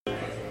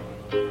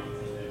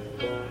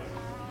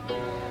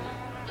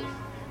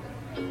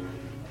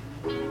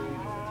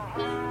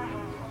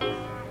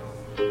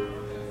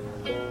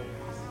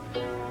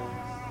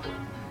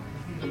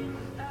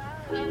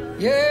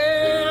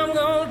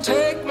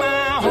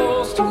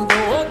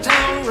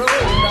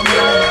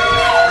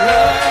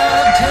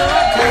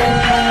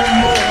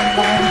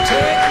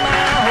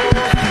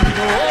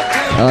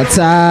What's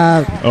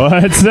up?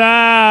 What's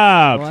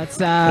up?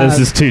 What's up? This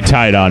is too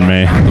tight on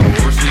me.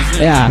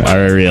 Yeah.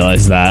 I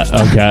realized that.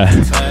 Okay.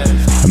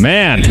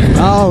 Man.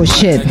 Oh,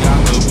 shit.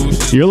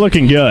 You're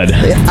looking good.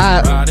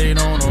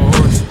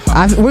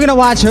 We're going to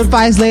watch Hood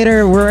Fights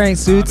later. We're wearing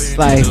suits.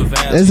 Like,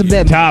 it's a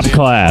bit... Top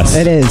class.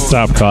 It is.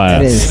 Top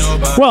class. It is.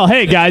 Well,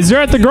 hey, guys,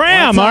 you're at the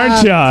Gram,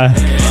 aren't you?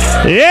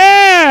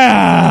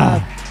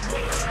 Yeah!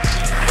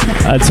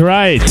 That's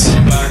right.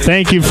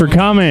 Thank you for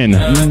coming.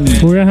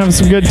 We're going to have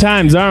some good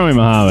times, aren't we,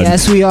 Muhammad?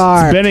 Yes, we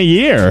are. It's been a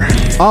year.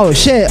 Oh,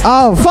 shit.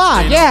 Oh,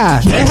 fuck. Yeah,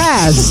 it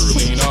has.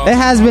 It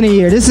has been a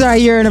year. This is our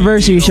year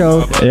anniversary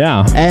show.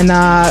 Yeah. And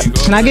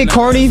can I get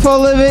corny for a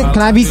little bit?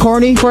 Can I be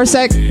corny for a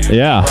sec?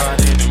 Yeah.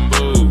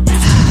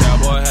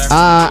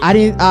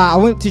 I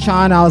went to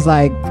Sean. I was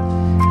like,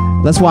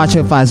 let's watch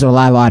Hood Fights with a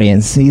live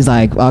audience. He's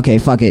like, okay,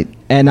 fuck it.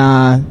 And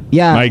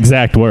yeah. My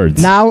exact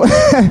words. Now,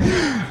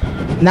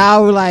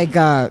 now we're like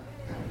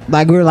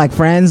we're like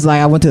friends.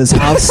 Like I went to his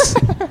house.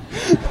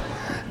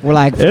 We're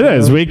like it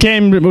is. We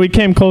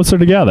came closer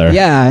together.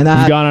 Yeah, and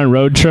we've gone on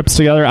road trips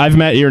together. I've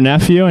met your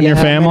nephew and your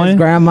family. His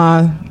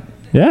grandma.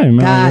 Yeah.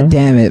 God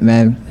damn it,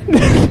 man.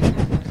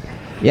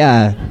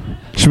 Yeah.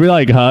 Should we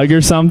like hug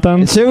or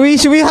something? Should we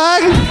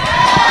hug?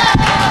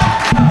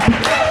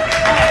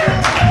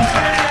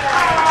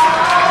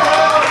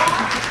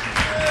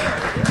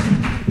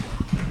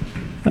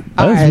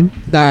 All right.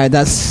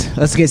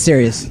 Let's get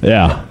serious.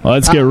 Yeah,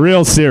 let's get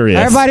real serious.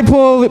 Everybody,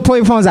 pull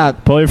your phones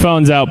out. Pull your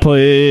phones out,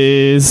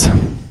 please.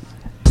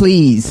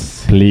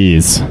 Please.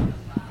 Please.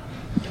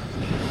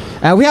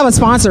 We have a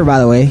sponsor, by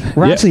the way.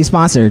 We're actually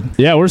sponsored.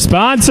 Yeah, we're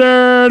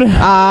sponsored. We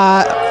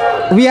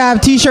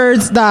have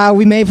T-shirts that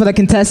we made for the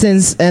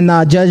contestants and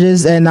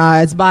judges, and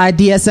it's by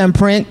DSM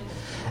Print.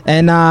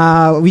 And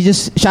we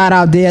just shout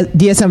out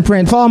DSM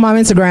Print. Follow them on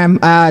Instagram,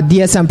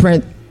 DSM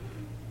Print.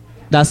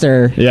 That's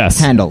their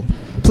handle.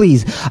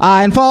 Please.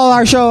 And follow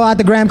our show at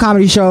the Graham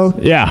Comedy Show.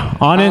 Yeah,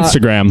 on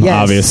Instagram,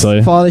 yes,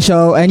 obviously. Follow the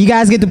show. And you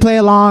guys get to play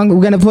along.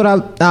 We're going to put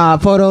up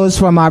photos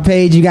from our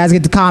page. You guys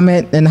get to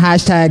comment and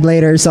hashtag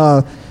later.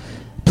 So,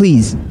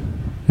 please.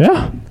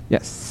 Yeah.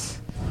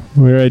 Yes.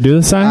 We ready to do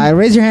this sign?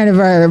 Raise your hand if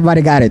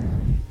everybody got it.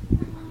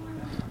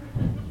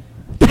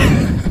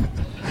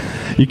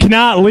 You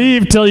cannot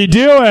leave till you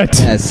do it.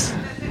 Yes.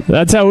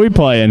 That's how we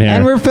play in here.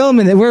 And we're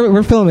filming it.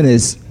 We're filming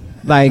this.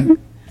 Like,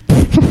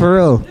 for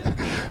real.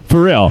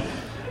 For real.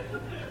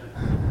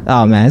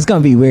 Oh, man. It's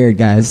going to be weird,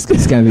 guys.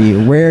 It's going to be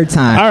a weird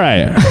time. All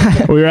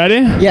right. We ready?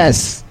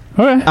 Yes.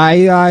 Okay.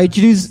 I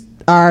introduced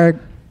our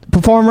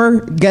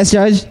performer, guest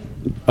judge.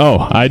 Oh,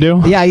 I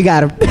do? Yeah, you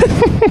got him.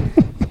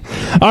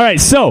 All right,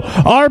 so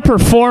our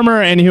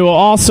performer and he will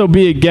also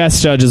be a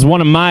guest judge is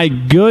one of my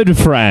good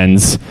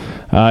friends.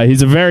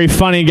 He's a very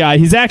funny guy.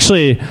 He's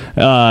actually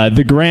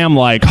the Graham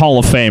Hall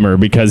of Famer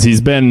because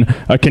he's been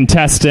a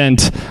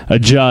contestant, a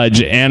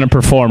judge, and a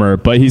performer.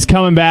 But he's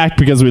coming back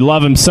because we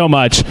love him so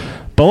much.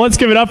 But let's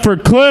give it up for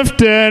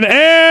Clifton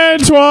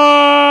Antoine!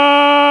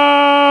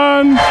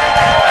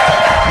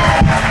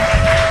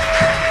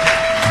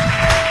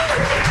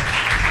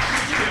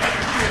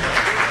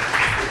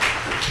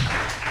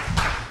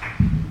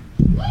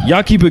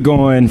 Y'all keep it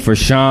going for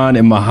Sean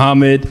and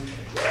Muhammad.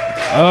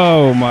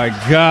 Oh, my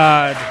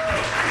God.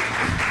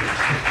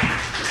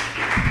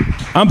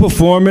 I'm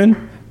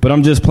performing, but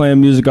I'm just playing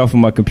music off of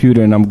my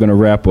computer, and I'm going to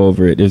rap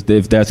over it,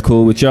 if that's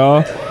cool with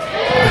y'all.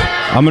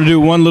 I'm going to do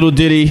one little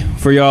ditty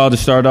for y'all to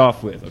start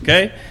off with,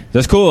 okay?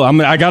 That's cool.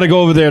 I got to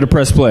go over there to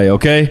press play,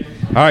 okay?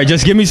 All right,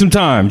 just give me some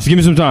time.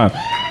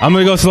 I'm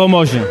going to go slow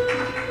motion.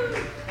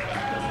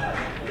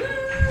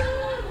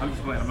 I'm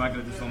just playing. I'm not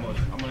going to do slow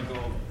motion. I'm going to go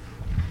over.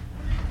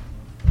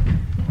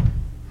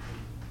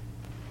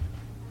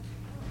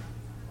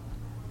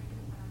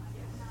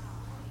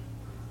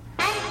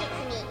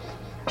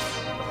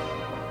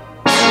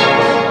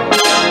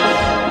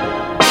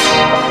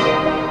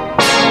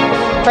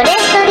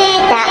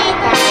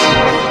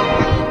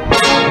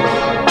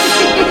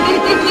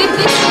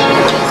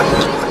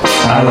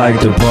 I like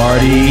to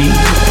party.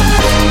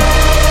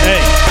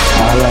 Hey.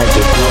 I like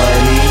to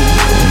party.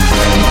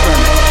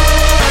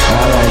 I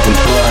like to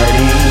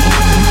party.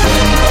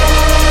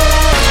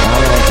 I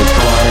like to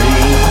party.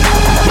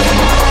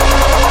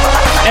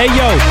 Hey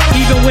yo,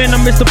 even when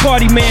I'm Mr.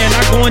 Party Man,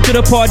 I go into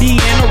the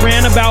party and I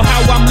rant about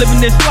how I'm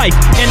living this life,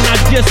 and I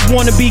just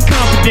wanna be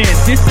confident.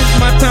 This is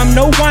my time,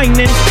 no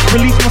whining.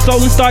 Release my soul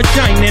and start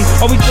shining.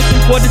 Always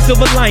looking for the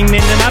silver lining,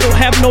 and I don't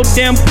have no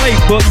damn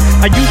playbook.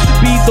 I used to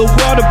be the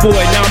water boy,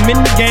 now I'm in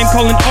the game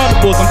calling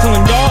audibles. I'm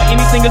telling y'all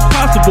anything is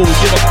possible.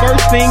 You're the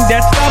first thing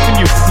that's stopping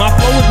you. My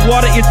flow is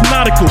water, it's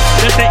nautical.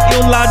 That's that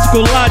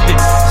illogical logic,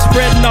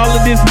 spreading all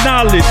of this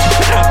knowledge.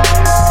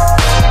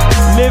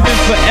 Living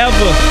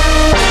forever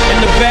in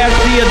the vast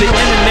sea of the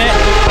internet.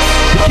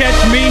 To catch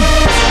me,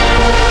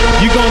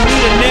 you gon'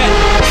 need a net,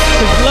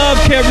 cause love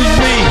carries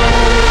me.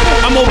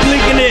 I'm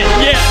obliquing it,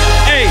 yeah,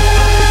 hey.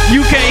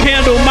 You can't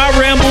handle my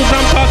rambles,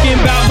 I'm talking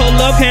about her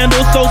love handle.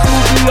 So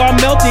smoothly, all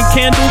melting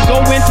candles. Go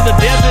into the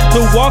desert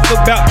to walk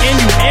about, and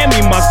you hand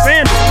me my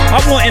sandals.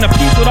 I want in a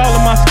piece with all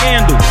of my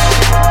scandals.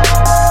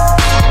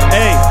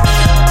 Hey,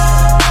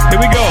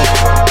 here we go.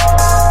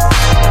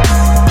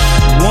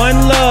 One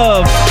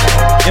love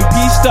and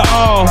peace to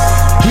all.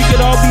 We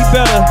could all be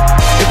better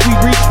if we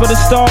reach for the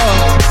stars.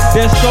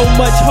 There's so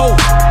much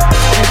hope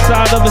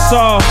inside of us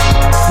all.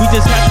 We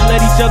just have to let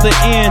each other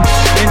in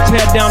and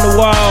tear down the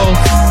walls.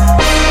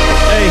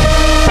 Hey,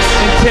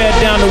 and tear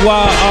down the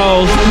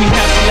walls. We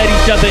have to let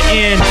each other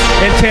in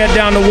and tear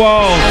down the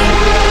walls.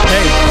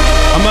 Hey,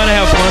 I'm gonna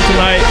have fun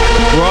tonight.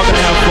 We're all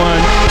gonna have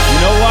fun. You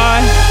know why?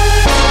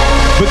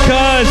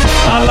 Because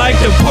I like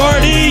to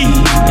party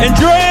and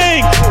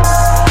drink.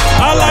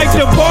 I like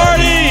to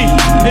party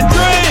and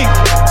drink.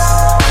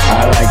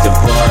 I like to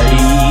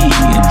party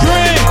and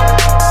Drink.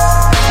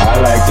 I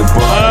like to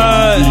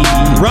party.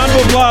 Round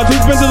of applause.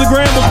 Who's been to the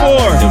Gram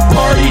before? I like to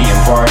party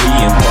and party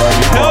and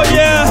party. Hell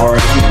yeah.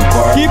 Party and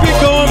party. Keep it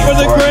going for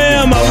the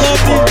Gram. I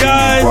love these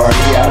guys.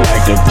 Party. I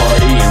like to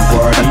party and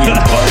party and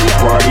party.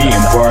 Party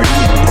and party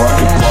and party.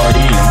 Party and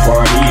party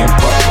and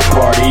party.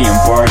 Party and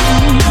party.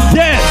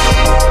 Yes.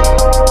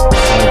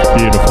 That's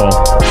beautiful.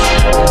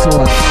 That's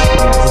what.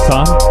 What's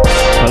on?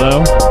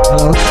 Hello?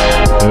 Hello.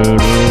 Hello.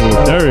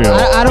 There we go.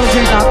 I don't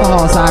drink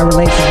alcohol, so I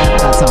relate to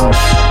that song.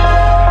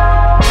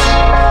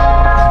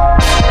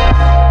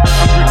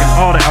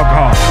 All the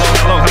alcohol.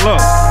 Hello.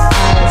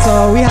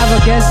 So we have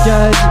a guest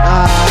judge.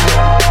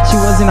 She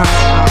was in our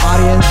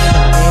audience in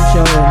our game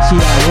show, and she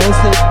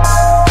roasted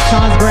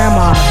Sean's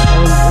grandma.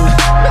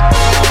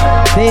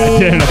 I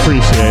didn't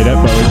appreciate it,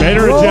 but we made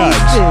her a judge.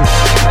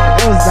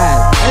 It was bad.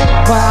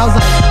 But I was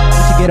like,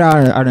 we should get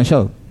her on the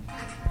show.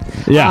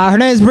 Yeah. Her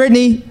name is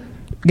Brittany.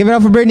 Give it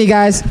up for Brittany,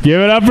 guys. Give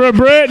it up for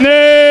Brittany.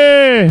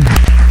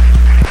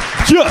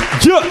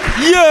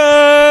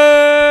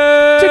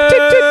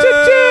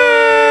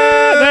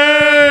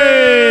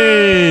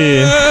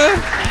 Hey.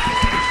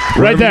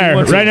 Right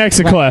there. Right next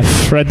to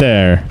Cliff. Right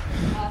there.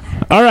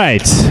 All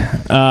right.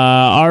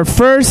 Our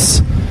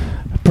first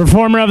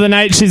performer of the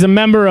night. She's a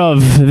member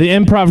of the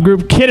improv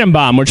group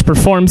Kittenbaum, which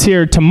performs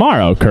here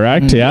tomorrow,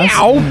 correct? Yes?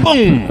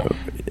 Boom.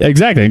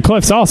 Exactly. And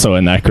Cliff's also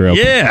in that group.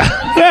 Yeah.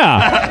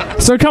 Yeah.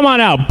 So come on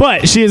out.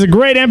 But she is a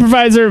great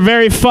improviser,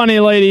 very funny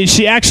lady.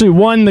 She actually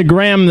won the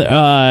Gram.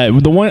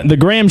 The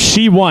Gram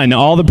she won.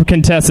 All the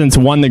contestants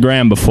won the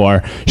Gram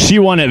before. She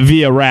won it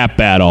via rap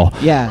battle.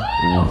 Yeah.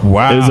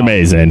 Wow. It was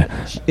amazing.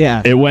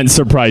 Yeah. It went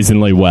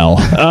surprisingly well.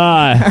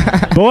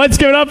 But let's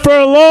give it up for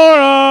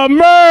Laura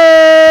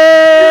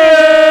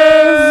Merz.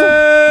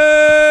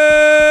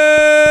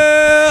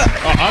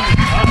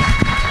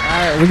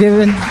 Are we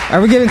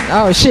giving?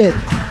 Oh shit!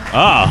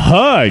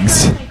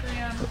 Hugs.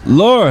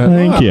 Laura.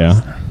 Thank you.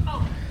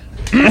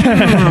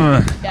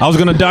 I was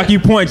gonna dock you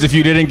points if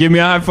you didn't give me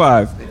a high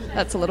five.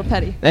 That's a little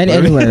petty.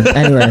 Anywhere.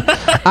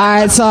 All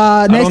right.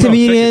 So next know.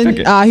 comedian,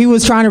 Take it. he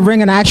was trying to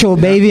bring an actual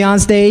baby on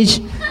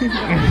stage.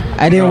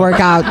 I didn't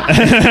work out.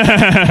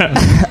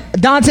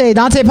 Dante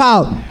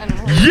Powell.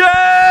 Yeah!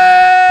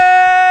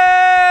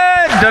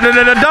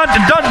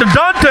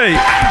 Dante!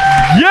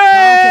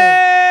 Yeah!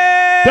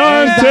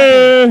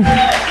 Dante!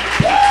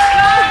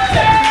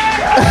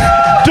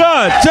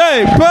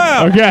 Dante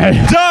Powell. Okay.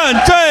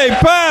 Dante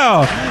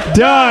Powell.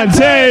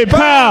 Dante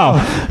Powell.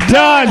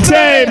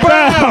 Dante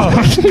Powell.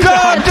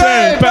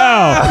 Dante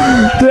Powell.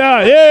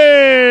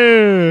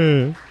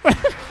 Yeah!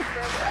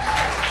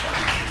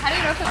 How do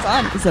you know if it's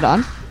on? Is it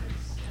on?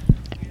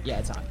 Yeah,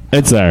 it's on.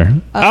 It's there.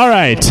 All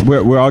right.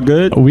 We're all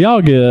good. We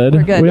all good.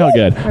 We're good. We all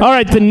good. All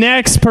right. The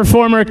next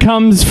performer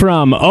comes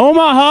from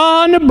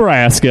Omaha,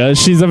 Nebraska.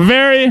 She's a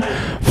very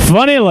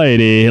funny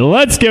lady.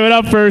 Let's give it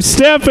up for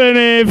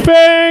Stephanie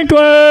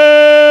Finkley.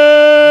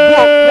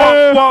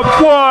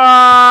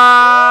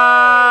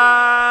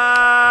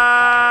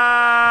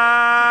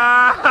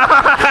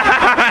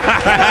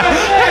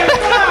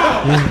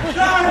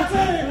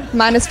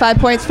 Minus 5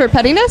 points for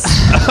pettiness.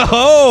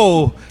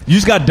 Oh, you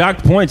just got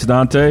docked points,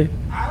 Dante.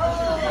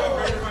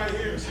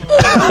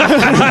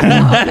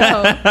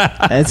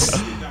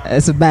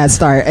 It's a bad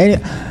start.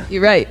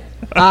 You're right.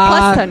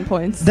 Plus 10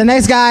 points. The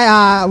next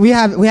guy, we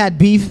had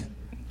beef,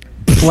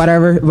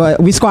 whatever, but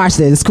we squashed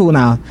it. It's cool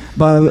now.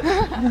 But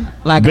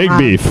like Big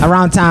beef.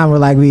 around town, we're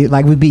like we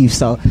beef.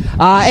 So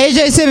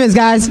AJ Simmons,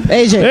 guys.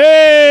 AJ.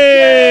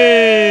 Hey!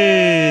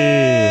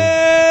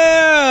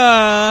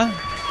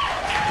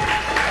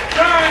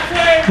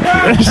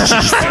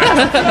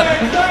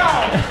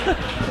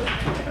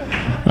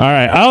 All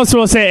right. I also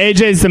will say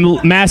AJ's the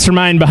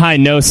mastermind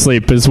behind No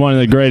Sleep. Is one of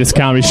the greatest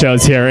comedy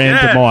shows here in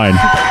Des Moines.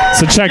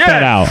 So check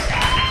that out.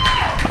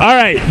 All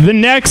right. The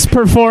next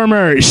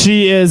performer,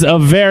 she is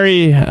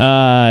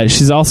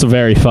she's also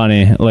very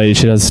funny lady.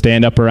 She does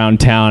stand up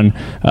around town.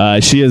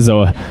 She is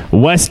a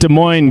West Des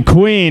Moines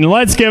queen.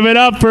 Let's give it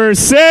up for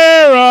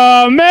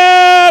Sarah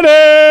Maddox.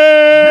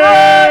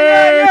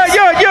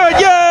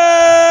 Yeah.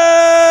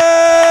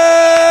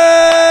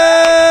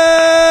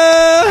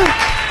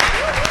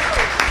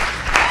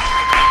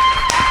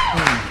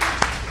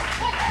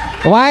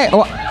 Why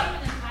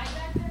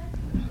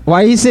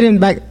are you sitting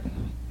back?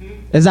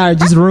 Is that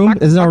just a room?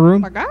 Is there a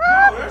room? No,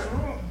 there's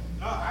room.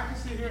 I can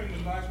sit here and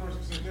the last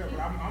person sit there, but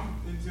I'm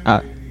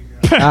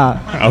intimidated.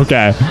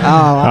 Okay.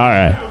 All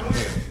right.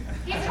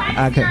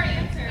 Okay.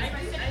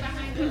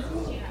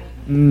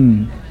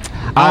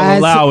 I'll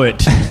allow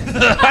it.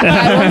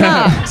 I will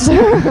not.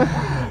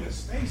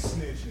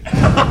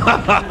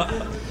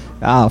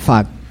 Oh,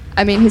 fuck.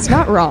 I mean, he's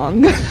not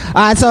wrong.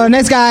 So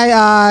next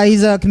guy,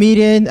 he's a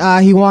comedian.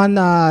 He won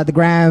the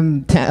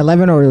Gram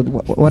 11 or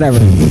whatever.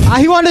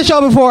 He won the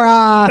show before.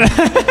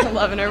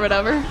 11 or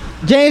whatever.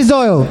 James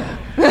Doyle.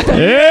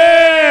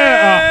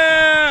 Yeah.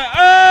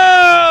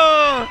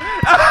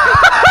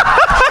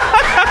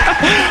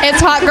 It's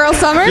Hot Girl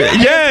Summer?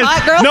 Yes.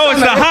 Hot Girl No, Summer.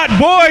 it's the hot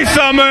boy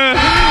summer.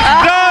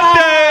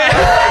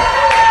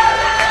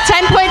 Done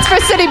 10 points for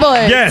City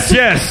Boy. Yes.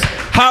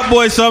 Hot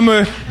boy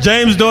summer.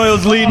 James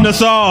Doyle's leading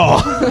us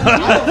all.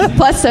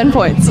 Plus 10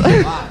 points.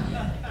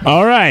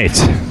 All right.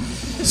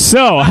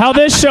 So, how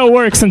this show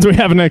works, since we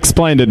haven't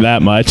explained it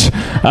that much,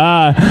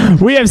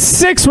 we have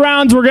 6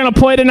 rounds we're going to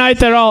play tonight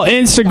that are all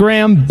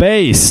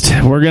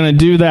Instagram-based. We're going to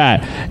do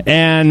that.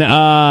 And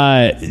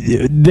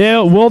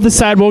we'll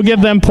decide, we'll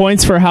give them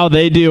points for how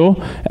they do,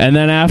 and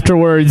then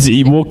afterwards,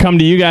 we'll come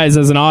to you guys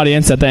as an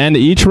audience at the end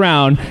of each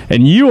round,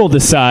 and you will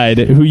decide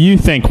who you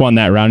think won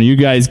that round. You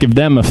guys give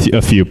them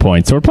a few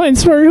points. So we're playing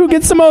for who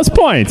gets the most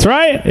points,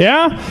 right?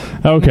 Yeah?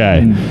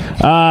 Okay.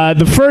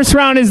 The first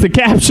round is the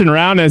caption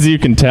round, as you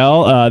can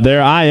tell.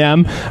 There I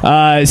am.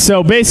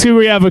 So basically,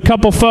 we have a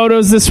couple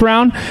photos this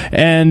round,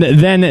 and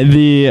then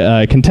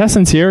the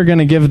contestants here are going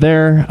to give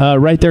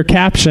write their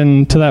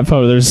caption to that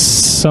photo. There's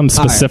some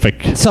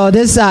specific. Right. So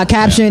this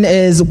caption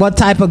is what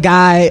type of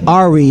guy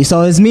are we?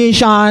 So it's me and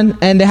Sean,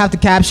 and they have to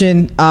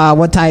caption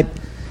what type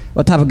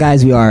of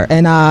guys we are.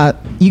 And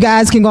you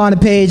guys can go on the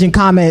page and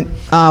comment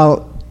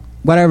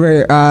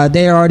whatever.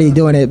 They're already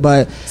doing it,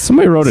 but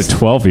Somebody wrote a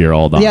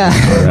 12-year-old on Yeah.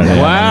 it already.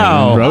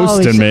 Wow.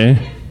 Roasting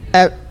me.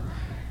 all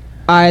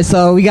right,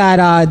 so we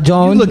got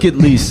Joan. You look at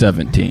least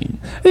 17.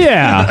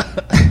 Yeah.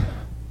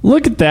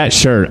 Look at that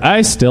shirt.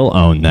 I still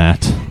own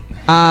that.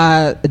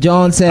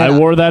 Joan said I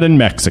wore that in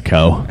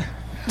Mexico.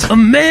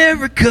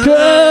 America.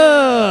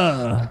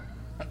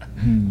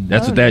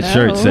 That's what that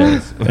shirt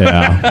says.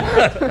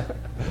 Yeah.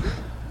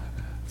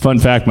 Fun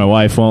fact, my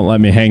wife won't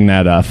let me hang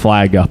that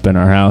flag up in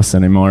our house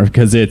anymore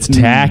because it's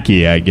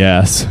tacky, I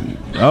guess.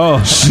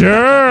 Oh,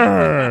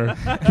 Sure.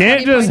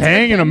 Can't just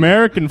hang an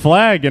American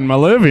flag in my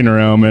living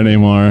room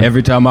anymore.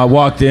 every time I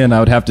walked in, I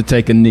would have to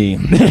take a knee.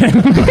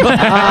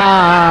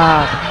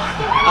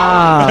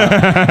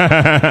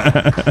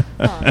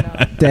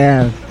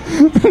 damn.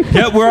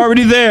 Yep, we're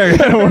already there.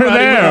 We're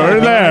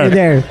there.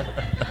 There.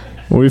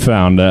 We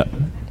found it.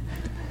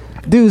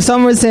 Dude,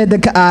 someone said the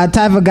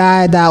type of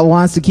guy that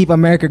wants to keep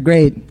America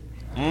great.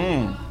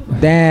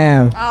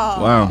 Damn.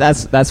 Wow.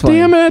 That's funny.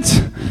 Damn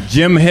it.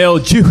 Jim Hill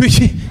Jewish.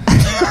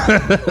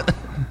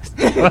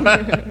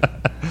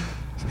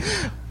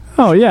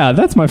 Oh, yeah,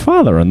 that's my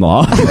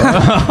father-in-law.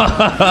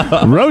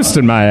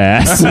 Roasting my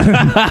ass.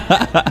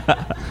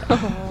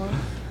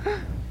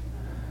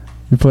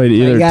 You played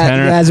either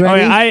tenor. You guys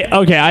ready?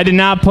 I did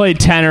not play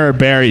tenor or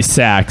bari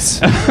sax.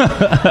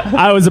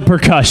 I was a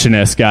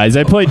percussionist, guys.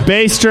 I played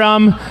bass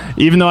drum.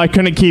 Even though I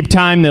couldn't keep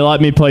time, they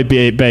let me play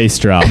bass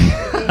drum.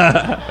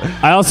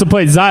 I also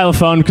played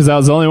xylophone because I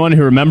was the only one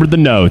who remembered the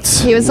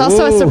notes. He was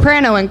also a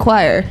soprano in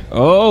choir.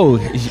 Oh,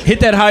 hit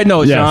that high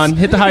note, Yes. Sean.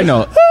 Hit the high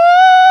note.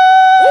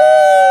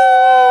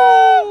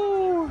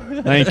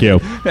 Thank you.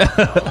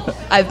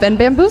 I've been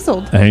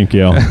bamboozled. Thank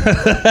you. All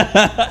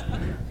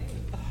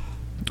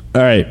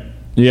right.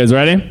 You guys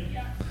ready?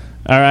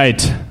 All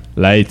right.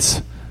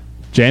 Lights.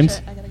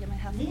 James? I gotta get my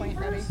half point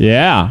ready.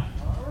 Yeah.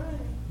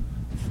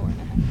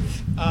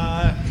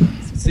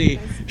 Let's see.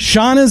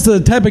 Sean is the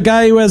type of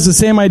guy who has the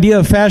same idea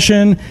of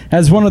fashion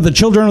as one of the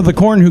children of the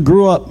corn who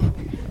grew up.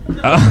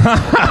 I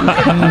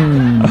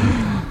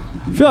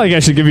feel like I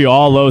should give you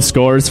all low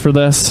scores for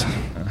this.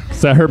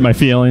 Does that hurt my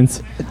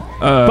feelings?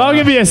 But I'll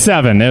give you a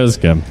 7. It was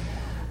good.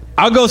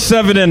 I'll go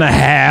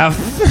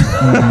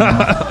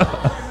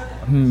 7.5.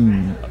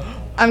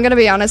 I'm gonna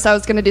be honest, I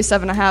was gonna do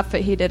 7.5,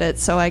 but he did it,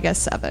 so I guess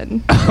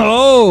 7.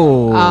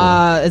 Oh.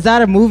 Is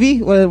that a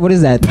movie? What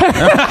is that?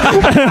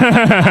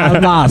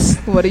 I'm lost.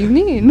 What do you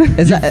mean?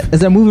 Is that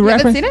a movie You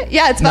haven't reference? seen it?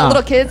 Yeah, it's about No.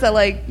 little kids that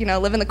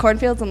live in the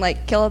cornfields and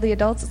kill all the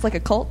adults. It's like a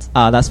cult.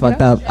 Oh, that's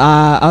fucked up.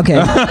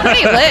 Okay.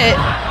 Pretty lit.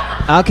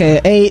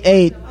 Okay,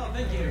 8.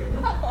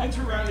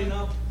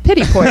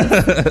 Pity points.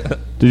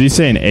 Did you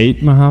say an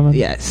 8, Muhammad?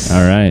 Yes.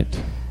 All right.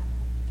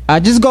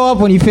 Just go up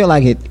when you feel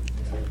like it.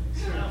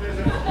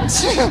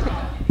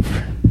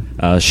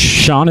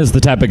 Sean is the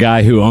type of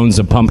guy who owns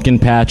a pumpkin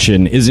patch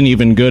and isn't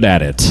even good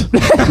at it.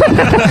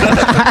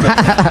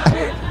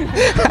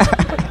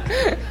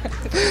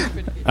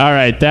 All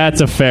right,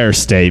 that's a fair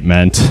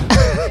statement.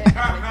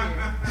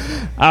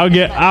 I'll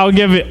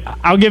give you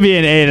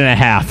an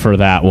 8.5 for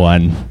that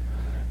one.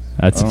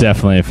 That's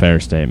definitely a fair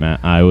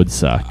statement. I would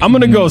suck. I'm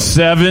going to go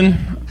 7.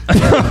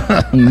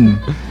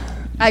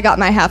 I got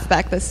my half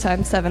back this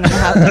time,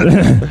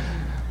 7.5.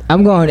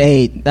 I'm going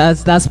 8.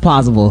 That's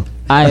plausible.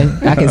 I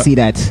can see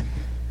that.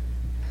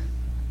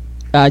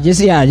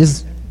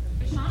 Just.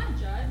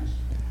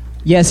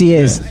 Yes, he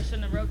is.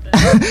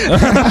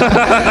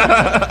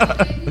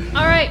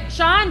 All right,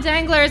 Sean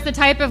Dangler is the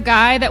type of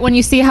guy that when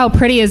you see how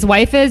pretty his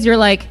wife is, you're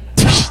like,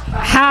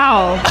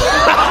 how?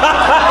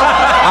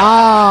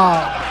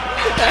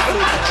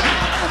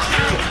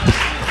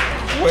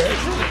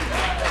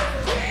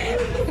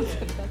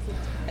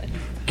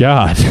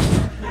 God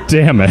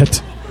damn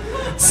it.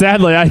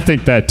 Sadly, I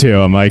think that too.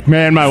 I'm like,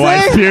 man, my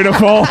wife's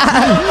beautiful.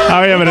 How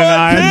are we having a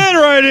 9? 10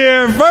 right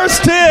here.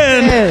 First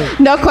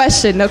 10. No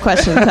question. No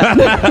question.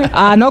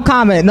 No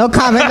comment. No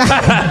comment.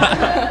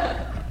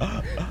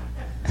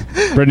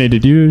 Brittany,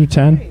 did you do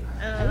 10?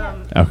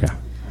 Okay.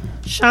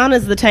 Sean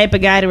is the type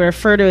of guy to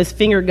refer to his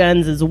finger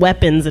guns as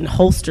weapons and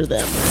holster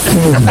them.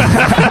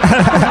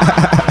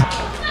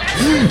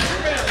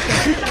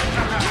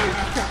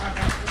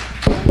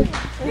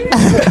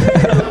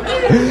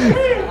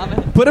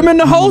 Put him in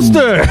the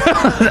holster. Sorry,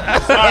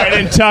 I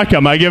didn't tuck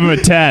him. I give him a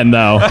 10,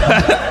 though.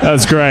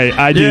 That's great.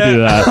 I do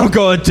that. I'm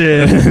going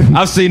 10.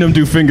 I've seen him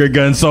do finger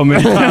guns so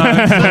many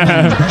times.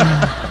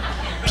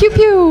 Pew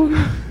pew.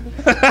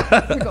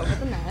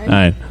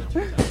 9.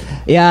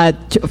 Yeah,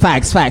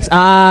 facts.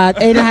 8.5.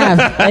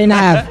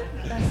 8.5.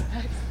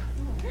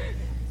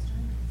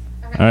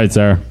 All right,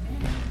 Sarah.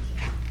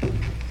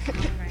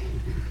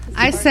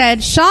 I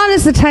said Sean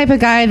is the type of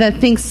guy that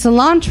thinks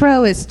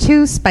cilantro is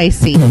too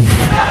spicy.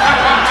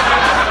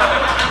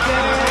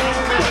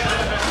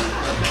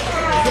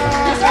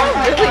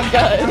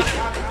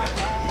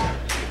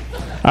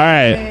 All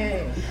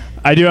right.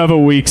 I do have a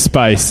weak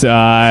spice,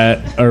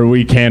 or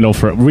weak handle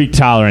for weak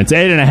tolerance.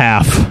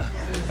 8.5.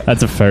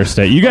 That's a fair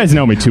state. You guys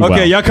know me too well.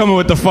 Okay, y'all coming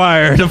with the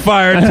fire. The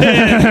fire 10.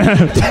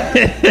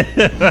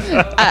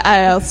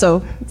 I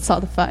also saw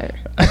the fire.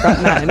 I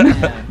brought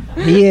 9.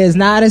 He is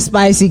not a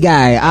spicy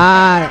guy.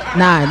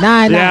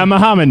 9. Yeah,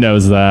 Muhammad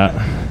knows that.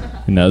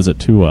 He knows it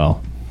too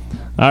well.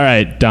 All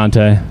right,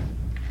 Dante.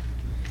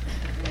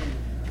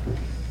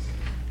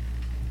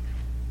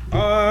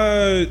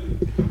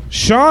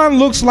 Sean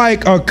looks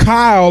like a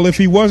Kyle if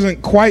he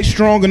wasn't quite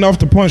strong enough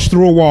to punch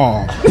through a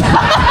wall.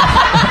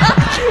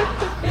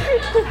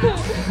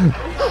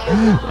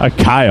 A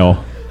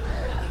Kyle.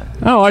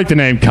 I don't like the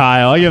name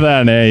Kyle. I give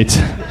that an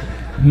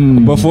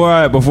 8.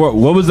 Before,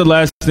 what was the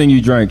last thing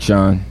you drank,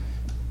 Sean?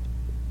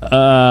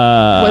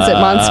 Was it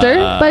Monster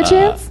by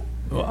chance?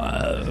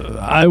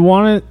 I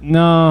want it.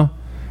 No.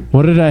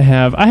 What did I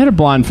have? I had a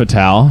Blonde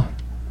Fatale.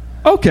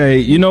 Okay,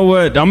 you know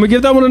what? I'm gonna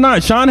give that one a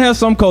 9. Sean has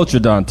some culture,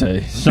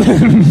 Dante.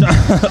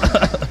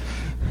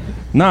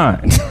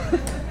 9.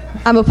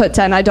 I'm gonna put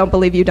 10. I don't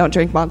believe you don't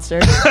drink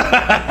Monster.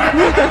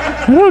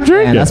 I don't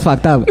drink it. That's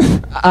fucked up.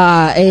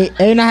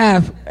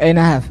 8.5.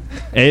 8.5.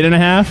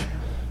 8.5?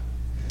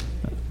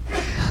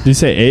 Did you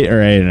say 8 or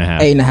 8.5?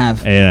 8.5.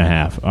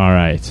 8.5. All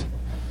right.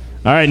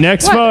 All right,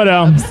 next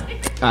photo.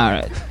 All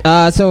right.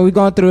 So we're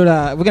going through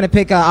we're going to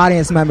pick an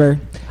audience member.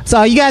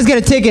 So you guys get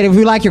a ticket if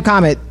you like your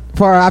comment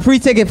for a free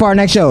ticket for our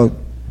next show.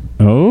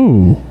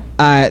 Oh. All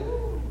right.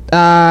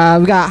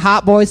 We got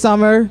Hot Boy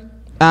Summer,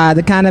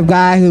 the kind of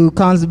guy who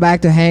comes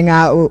back to hang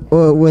out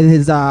with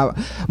his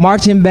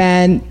marching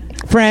band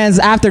friends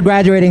after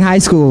graduating high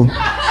school.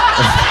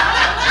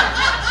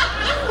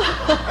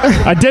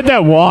 I did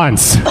that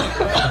once.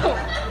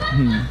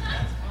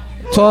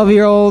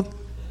 12-year-old.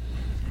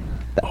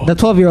 The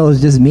 12-year-old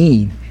is just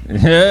mean.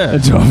 Yeah. The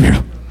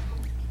 12-year-old.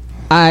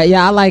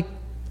 Yeah,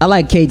 I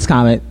like Kate's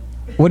comment.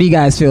 What do you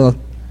guys feel?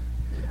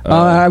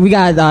 We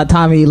got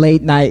Tommy,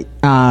 late night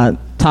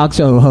talk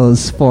show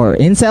host for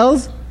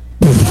incels.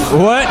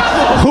 What?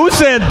 Who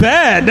said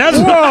that? That's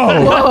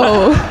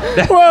Whoa.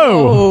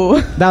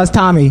 Whoa. That was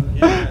Tommy.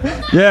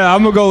 Yeah,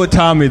 I'm gonna go with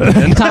Tommy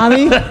then.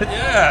 Tommy?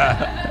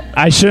 Yeah.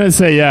 I shouldn't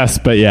say yes,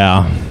 but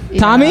yeah.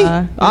 Tommy?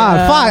 Yeah. Fuck. All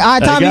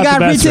right, Tommy I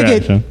got a free the best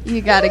ticket. reaction.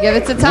 You gotta give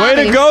it to Tommy.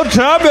 Way to go,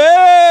 Tommy!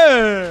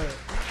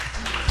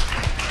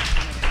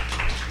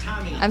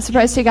 I'm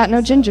surprised he got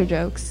no ginger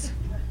jokes.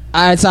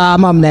 All right, so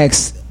I'm up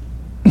next.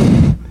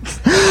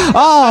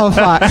 Oh,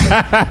 fuck.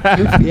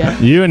 Yeah.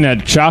 You and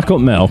that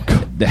chocolate milk.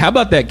 How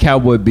about that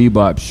Cowboy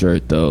Bebop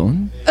shirt, though?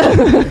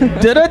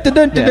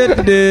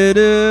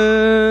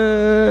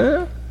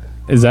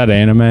 Is that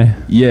anime?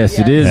 Yes,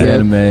 it is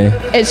anime.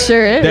 It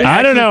sure is.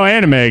 I don't know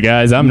anime,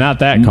 guys. I'm not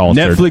that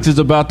cultured. Netflix is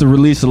about to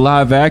release a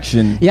live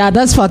action. Yeah,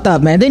 that's fucked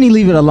up, man. They need to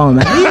leave it alone,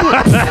 man. Leave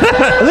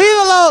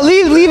it alone.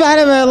 Leave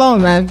anime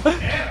alone, man.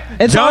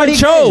 It's John already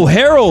Cho, good.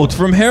 Harold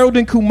from Harold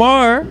and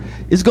Kumar,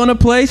 is gonna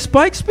play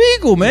Spike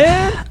Spiegel,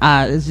 man.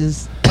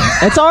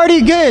 It's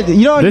already good.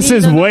 You don't. This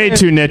is way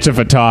too niche of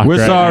a talk. We're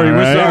right sorry. now,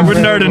 We're right? sorry. We're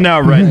nerding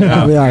out right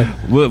now. We are.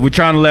 We're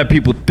trying to let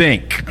people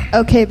think.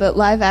 Okay, but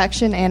live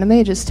action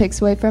anime just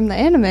takes away from the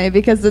anime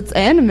because it's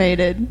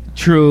animated.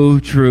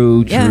 True.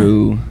 Yeah.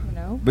 You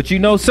know? But you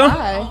know some.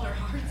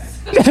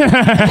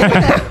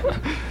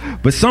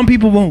 But some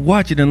people won't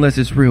watch it unless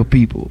it's real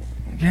people.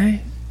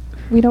 Okay.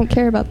 We don't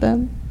care about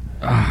them.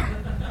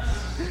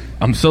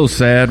 I'm so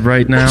sad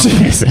right now.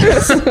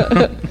 Jesus.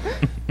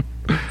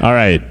 All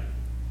right.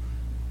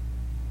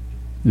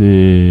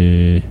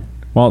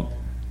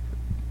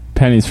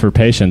 Pennies for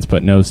patience,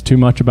 but knows too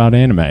much about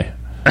anime.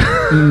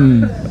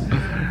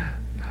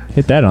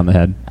 Hit that on the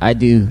head. I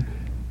do.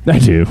 I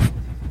do.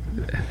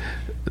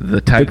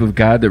 The type of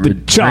guy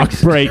that Chalk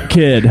break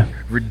kid.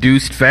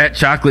 Reduced fat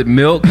chocolate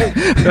milk.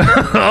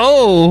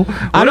 Oh, what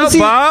up, Honestly-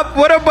 Bob?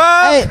 What up,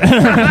 Bob?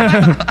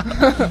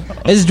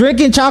 Hey. Is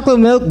drinking chocolate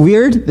milk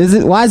weird?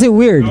 Why is it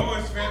weird? Oh,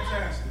 it's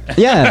fantastic.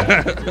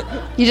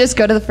 Yeah. You just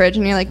go to the fridge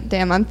and you're like,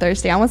 damn, I'm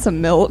thirsty. I want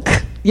some milk.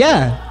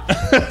 Yeah.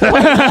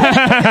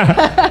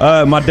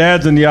 My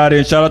dad's in the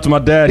audience. Shout out to my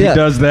dad. Yeah. He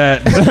does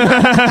that.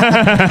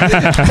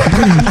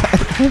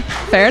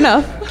 Fair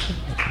enough.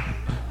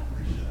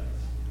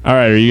 All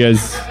right, are you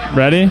guys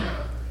ready?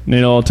 Need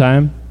a little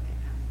time?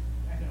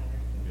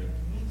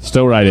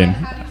 Still writing.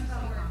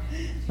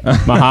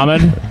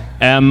 Muhammad.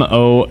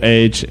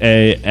 Mohamed.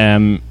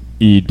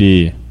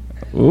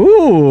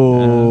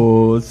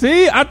 Ooh.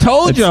 See, I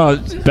told y'all.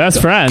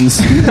 Best friends.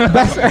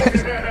 Best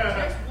friends.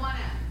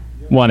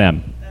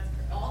 1M.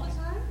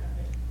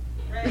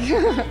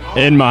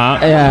 In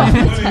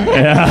Muhammad.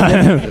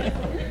 Yeah.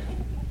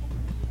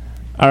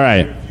 All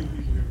right.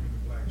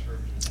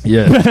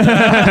 Yeah.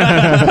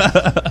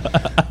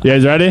 You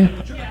guys ready?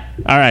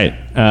 All right.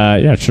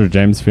 Yeah, sure,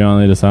 James. If you want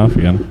to lead us off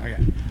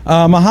again.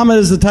 Muhammad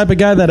is the type of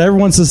guy that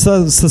everyone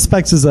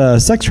suspects is a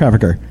sex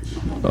trafficker.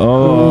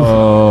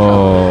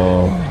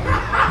 Oh.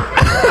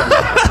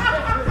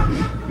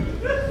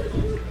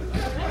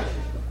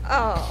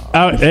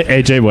 Oh,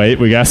 AJ, wait.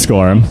 We got to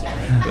score him.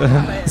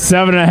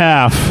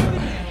 7.5.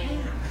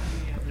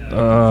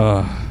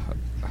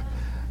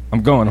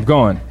 I'm going. I'm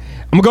going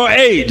to go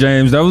 8,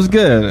 James. That was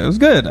good. That was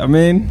good. I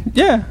mean,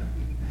 yeah.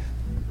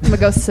 I'm going to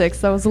go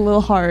 6. That was a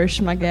little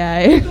harsh, my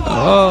guy.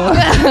 Oh.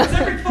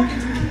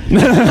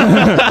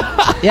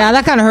 Yeah,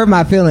 that kind of hurt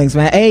my feelings,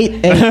 man.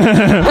 8.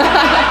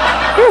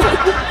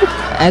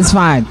 That's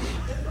fine.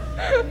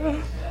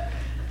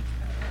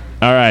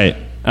 All right.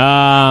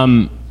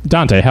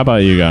 Dante, how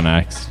about you go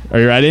next? Are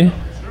you ready? All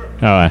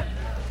right.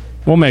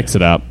 We'll mix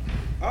it up.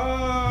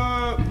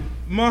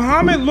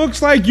 Muhammad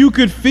looks like you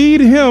could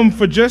feed him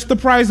for just the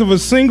price of a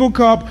single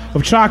cup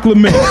of chocolate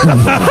milk.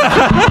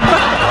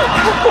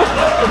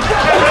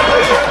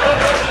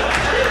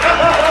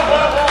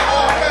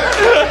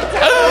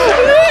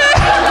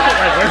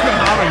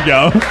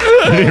 Go.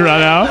 Did he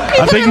run out?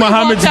 I think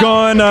Muhammad's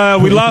gone.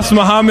 We lost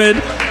Muhammad.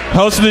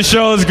 Host of the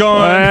show is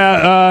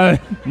gone.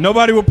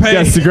 Nobody will pay.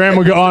 Yes, the Graham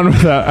will go on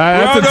with that.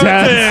 That's a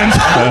 10.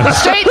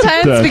 Straight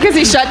 10s because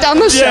he shut down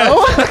the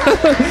show.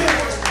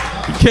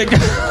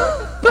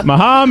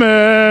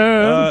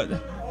 Muhammad.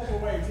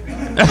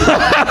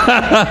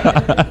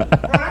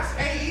 That's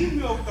AE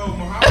milk, though,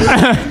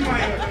 Muhammad.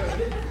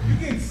 You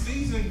getting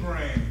seasoned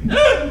grain.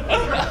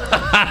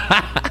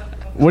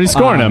 What are you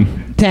scoring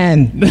him?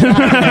 10.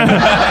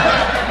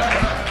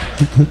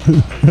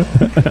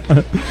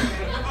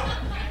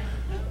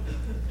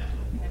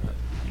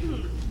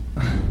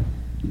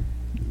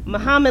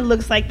 Muhammad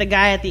looks like the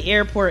guy at the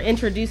airport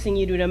introducing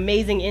you to an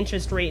amazing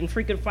interest rate and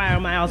frequent flyer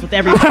miles with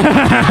every. Can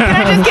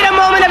I just get a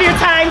moment of your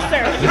time,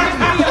 sir?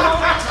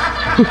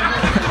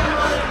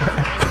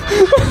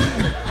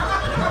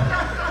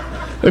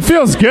 It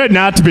feels good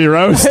not to be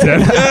roasted.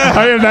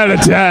 I give that a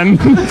 10.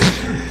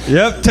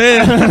 Yep,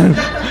 10.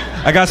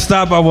 I got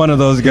stopped by one of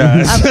those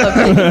guys.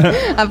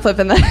 I'm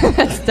flipping that.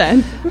 That's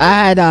 10.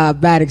 I had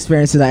bad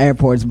experiences at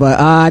airports, but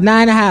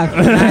 9.5.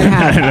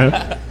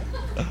 9.5.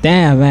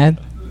 Damn, man.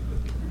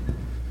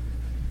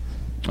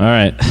 All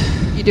right.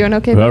 You doing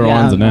okay? Whoever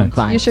wants it next.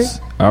 You sure?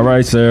 All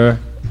right, Sarah.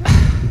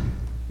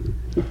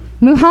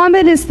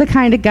 Muhammad is the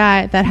kind of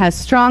guy that has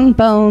strong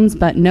bones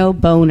but no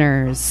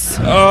boners.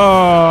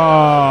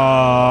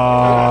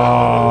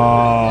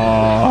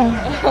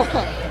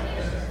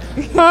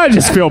 I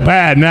just feel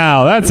bad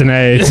now. That's an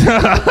 8.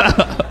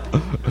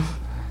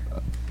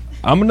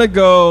 I'm gonna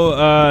go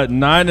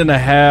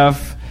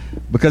 9.5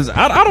 because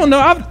I don't know.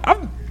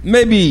 I've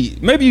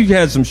maybe you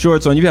had some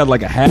shorts on. You had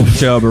like a half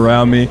chub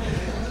around me.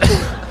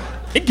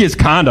 It gets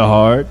kind of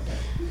hard.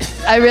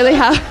 I really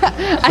have.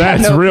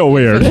 That's real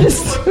weird.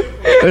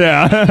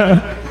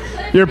 Yeah.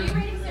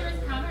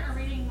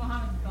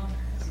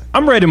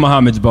 I'm rating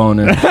Muhammad's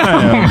boner. Oh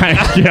my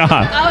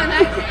god.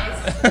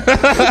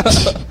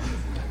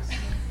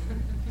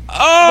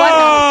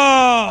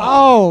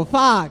 Oh,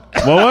 fuck.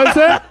 What was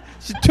it?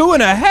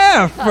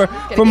 2.5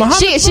 for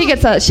Muhammad.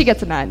 She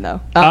gets a 9 though.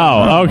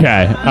 Oh,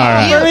 okay. All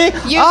right.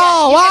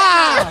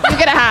 Wow. You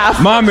get a half.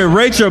 Mommy,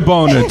 rate your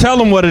boner. Tell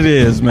them what it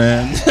is,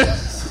 man.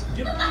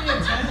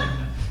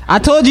 I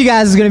told you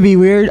guys it's going to be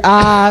weird.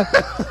 9.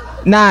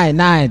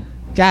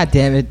 God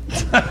damn it.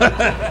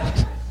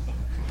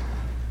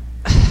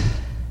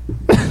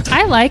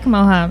 I like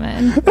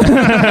Mohammed.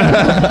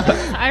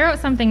 I wrote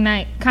something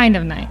kind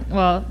of nice.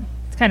 Well,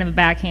 it's kind of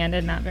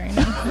backhanded, not very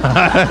nice.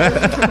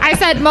 I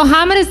said,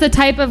 Mohammed is the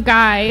type of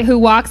guy who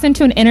walks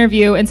into an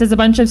interview and says a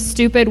bunch of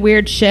stupid,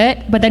 weird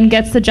shit, but then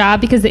gets the job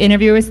because the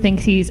interviewers think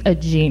he's a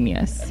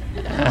genius.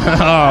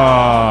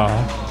 That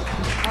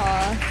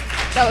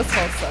was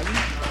wholesome.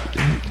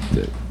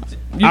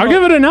 I'll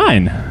give it a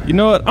 9. You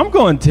know what? I'm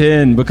going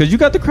 10 because you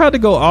got the crowd to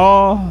go,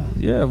 oh,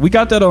 yeah. We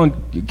got that on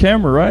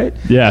camera, right?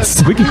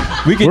 Yes. We can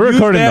We're use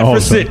recording that the whole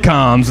for thing.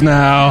 sitcoms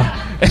now.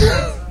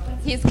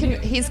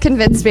 He's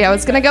convinced me. I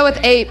was gonna go with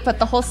 8, but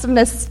the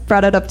wholesomeness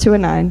brought it up to a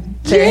 9.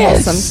 Very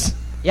wholesome.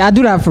 Yeah, I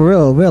do that for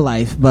real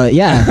life, but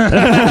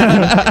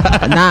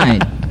yeah. A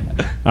 9.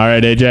 All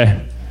right,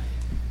 AJ.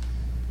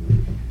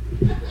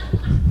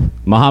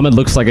 Muhammad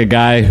looks like a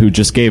guy who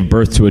just gave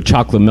birth to a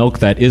chocolate milk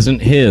that isn't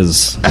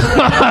his. Shut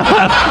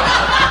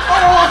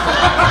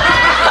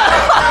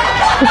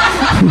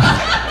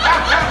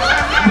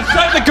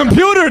the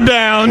computer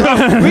down.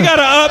 We got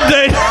to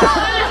update.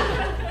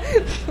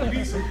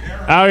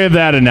 I'll give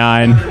that a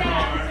 9.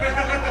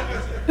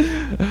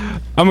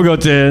 I'm going to go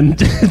 10.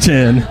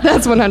 10.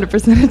 That's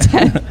 100% a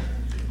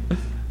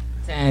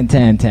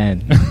 10.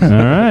 10. All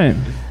right.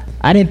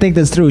 I didn't think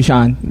this through,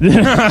 Sean.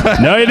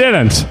 No, you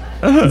didn't.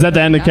 Is that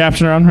the end of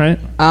caption round, right?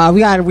 We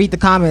got to read the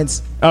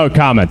comments. Oh,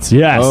 comments.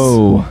 Yes.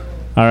 Oh.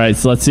 All right,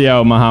 so let's see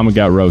how Muhammad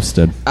got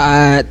roasted.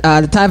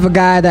 The type of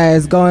guy that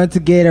is going to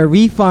get a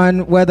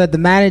refund whether the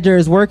manager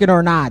is working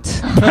or not.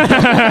 The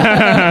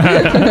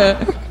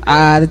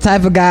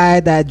type of guy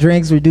that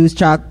drinks reduced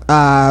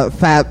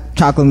fat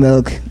chocolate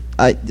milk.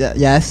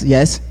 Yes.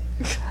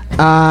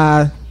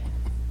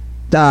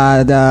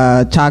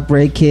 The chalk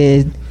break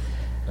kid.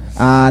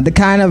 The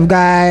kind of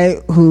guy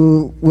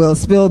who will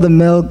spill the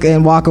milk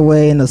and walk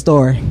away in the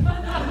store.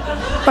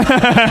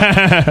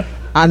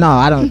 I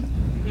don't.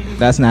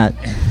 That's not.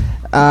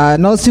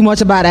 Knows too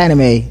much about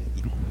anime.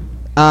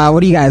 What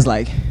do you guys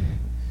like?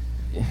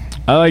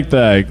 I like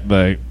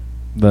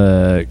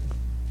the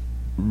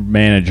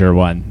manager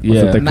one. Was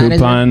Yeah. it the Manager?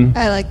 coupon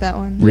I like that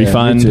one.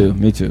 refund?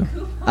 Me too.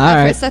 All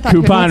right. First I thought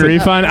Coupon he was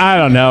refund? I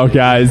don't know,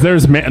 guys.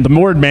 There's the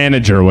word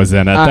manager was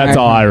in it. That's right.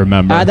 all I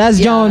remember. That's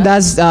Joan.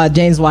 That's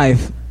Jane's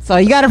wife. So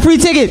you got a free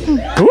ticket.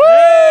 Woo!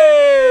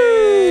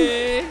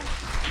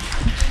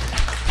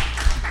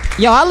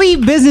 Yo, I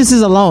leave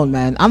businesses alone,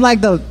 man. I'm like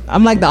the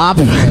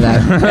opposite of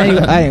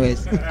that.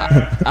 Anyways, all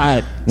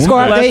right. Score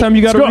Last update. time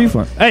you got a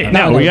refund. Hey,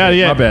 no, we gotta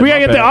my bad,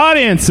 get the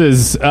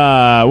audiences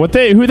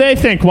who they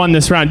think won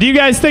this round. Do you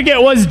guys think it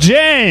was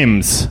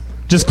James?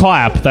 Just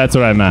clap. That's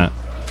what I meant.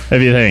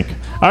 If you think.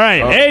 All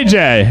right,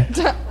 AJ.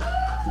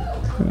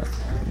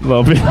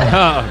 Little bit.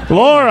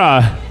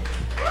 Laura.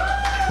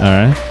 All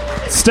right.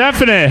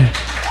 Stephanie.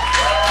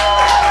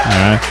 All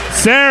right.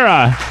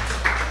 Sarah.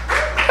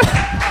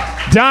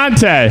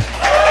 Dante.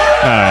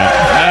 All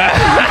right.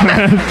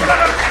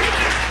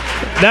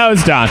 That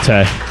was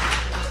Dante.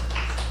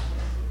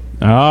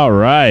 All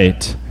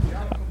right.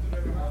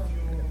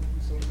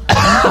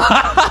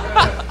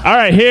 All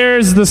right,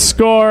 here's the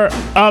score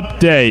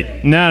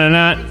update. No.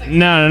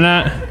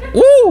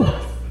 Woo!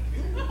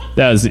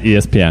 That was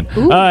ESPN.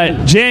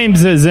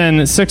 James is in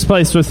 6th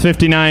place with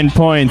 59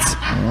 points.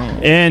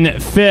 In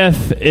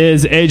 5th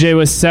is AJ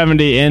with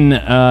 70. In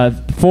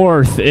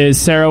 4th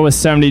is Sarah with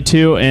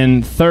 72.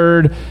 In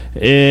 3rd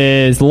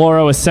is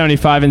Laura with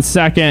 75. In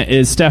 2nd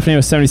is Stephanie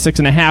with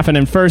 76.5. And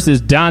in 1st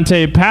is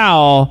Dante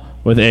Powell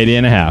with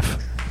 80.5.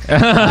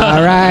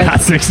 All right.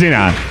 Not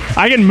 69.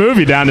 I can move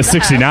you down to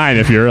 69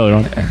 if you really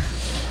want.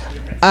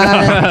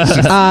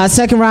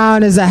 Second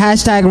round is a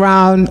hashtag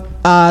round.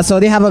 So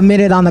they have a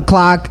minute on the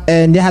clock,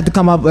 and they have to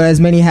come up with as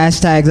many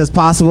hashtags as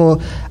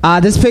possible.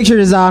 This picture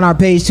is on our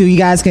page too. You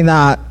guys can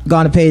go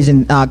on the page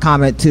and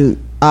comment too.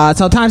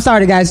 So time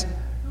started, guys.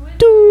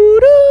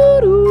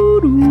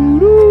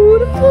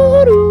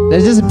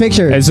 There's just a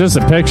picture. It's just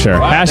a picture.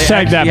 Wow,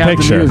 Hashtag that they actually have the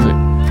picture. music.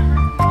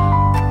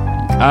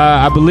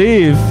 I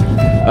believe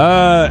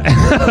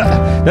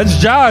that's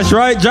Josh,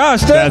 right?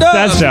 Josh, stand up.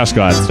 That's Josh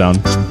Gladstone.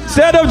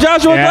 Stand up,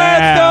 Joshua Yeah.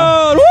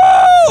 Gladstone.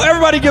 Woo!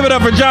 Everybody give it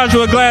up for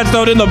Joshua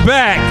Gladstone in the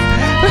back.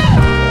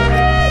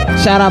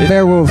 Shout out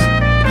Beowulf.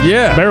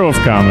 Yeah. Beowulf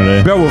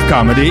comedy. Beowulf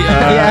comedy.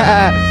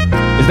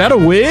 Yeah. Is that a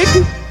wig?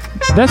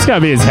 That's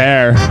gotta be his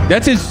hair.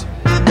 That's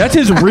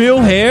his real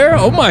hair?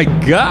 Oh my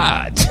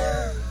God.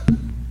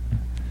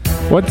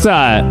 What's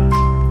that?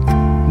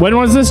 When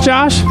was this,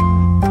 Josh?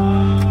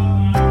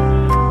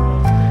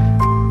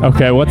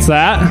 Okay, what's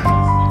that?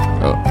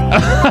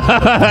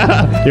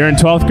 You're in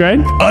 12th grade?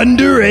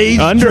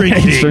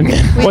 Underage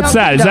drinking. What's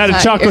that? Is that a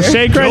chocolate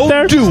shake right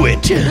there? Do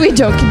it. We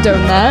don't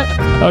condone that.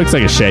 That looks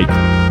like a shake.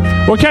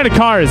 What kind of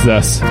car is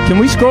this? Can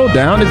we scroll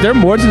down? Is there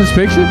more to this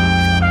picture?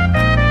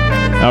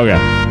 Okay.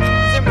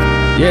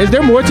 Yeah, is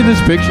there more to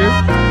this picture?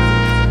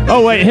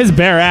 Oh, wait, his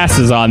bare ass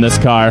is on this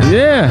car.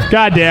 Yeah.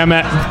 God damn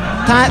it.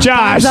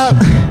 Josh. Time's up.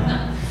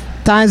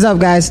 Time's up,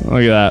 guys.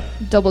 Look at that.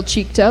 Double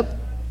cheeked up.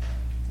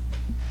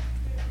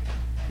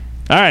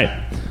 All right.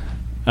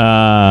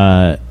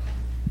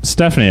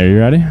 Stephanie, are you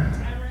ready?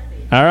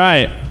 All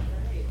right.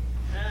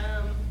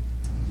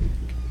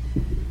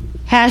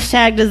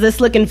 Hashtag, does this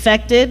look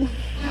infected?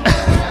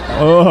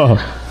 Oh.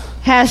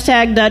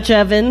 Hashtag Dutch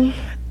oven.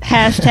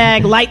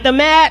 Hashtag light the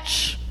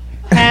match.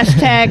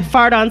 Hashtag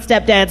fart on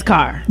stepdad's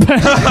car.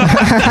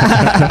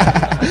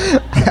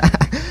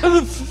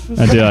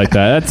 I do like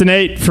that. That's an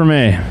 8 for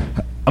me.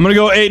 I'm gonna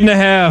go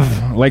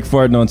 8.5. Like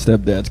farting on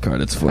stepdad's car.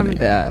 That's funny.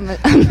 I'm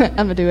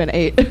gonna do an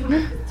 8.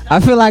 I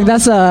feel like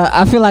that's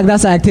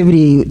an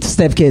activity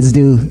stepkids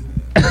do.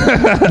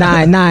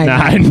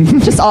 9.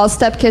 Just all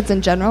stepkids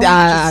in general.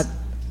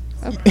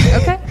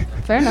 Okay,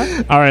 fair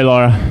enough. All right,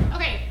 Laura.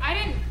 Okay,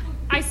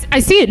 I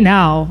see it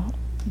now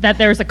that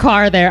there's a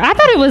car there. I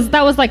thought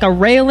that was like a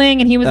railing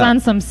and he was on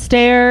some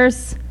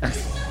stairs.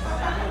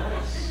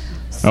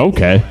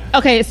 Okay.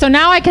 Okay, so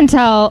now I can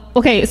tell.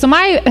 Okay, so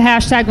my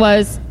hashtag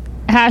was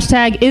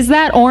is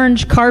that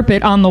orange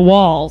carpet on the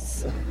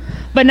walls?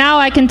 But now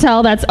I can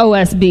tell that's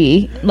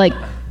OSB, like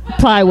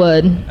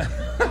plywood.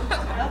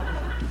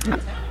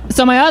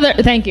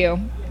 Thank you.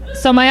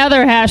 So my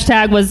other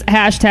hashtag was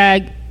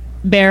hashtag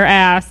bare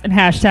ass and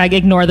hashtag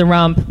ignore the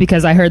rump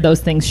because I heard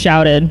those things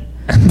shouted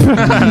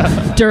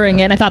during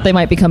it. And I thought they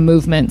might become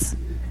movements.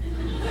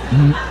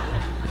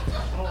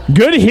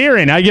 Good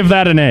hearing. I give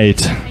that an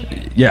 8.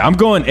 Yeah, I'm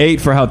going 8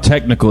 for how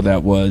technical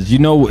that was. You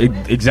know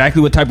exactly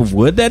what type of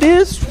wood that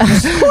is?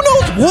 Who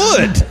knows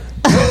wood?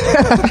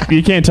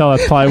 You can't tell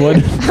that's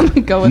plywood. I'm gonna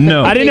go with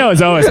No. I didn't know it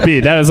was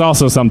OSB. That is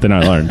also something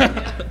I learned.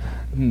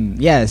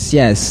 Yes.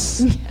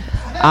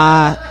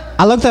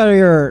 I looked at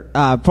your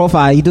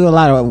profile. You do a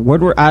lot of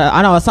woodwork.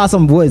 I know I saw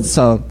some wood.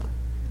 So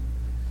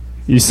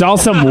you saw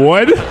some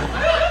wood?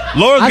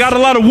 Laura's got a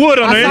lot of wood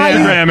on her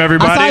Instagram.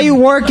 Everybody. I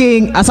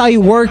saw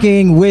you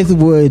working with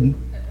wood.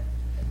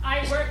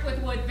 I work with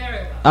wood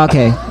very well.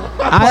 Okay.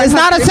 It's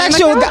not a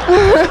sexual.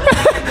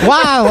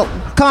 Wow.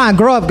 Come on,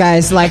 grow up,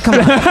 guys. Like, come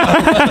on.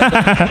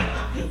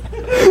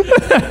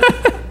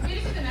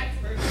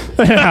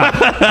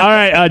 All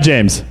right,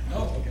 James.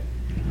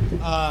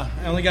 I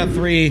only got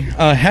 3.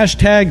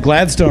 Hashtag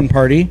Gladstone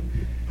Party.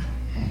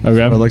 Okay. That's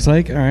what it looks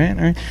like. All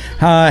right.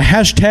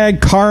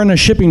 Hashtag car in a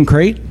shipping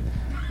crate.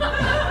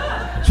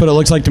 That's what it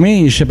looks like to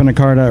me. He's shipping a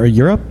car to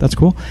Europe. That's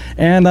cool.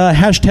 And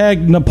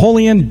hashtag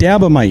Napoleon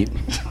Dabamite.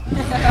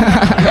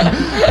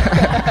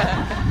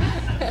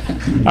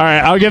 All right,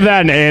 I'll give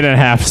that an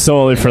 8.5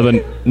 solely for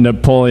the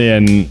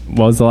Napoleon.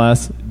 What was the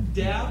last?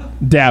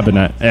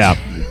 Dabinite. Yeah,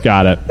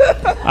 got it.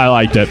 I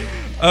liked it.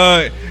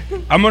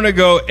 I'm gonna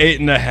go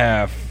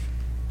 8.5.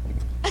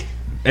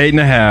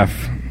 8.5.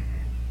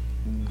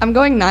 I'm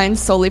going 9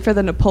 solely for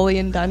the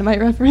Napoleon Dynamite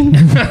reference.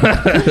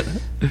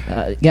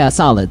 Yeah,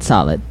 solid.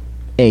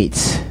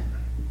 8.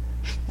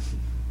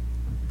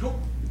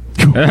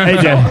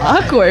 AJ.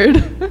 Awkward.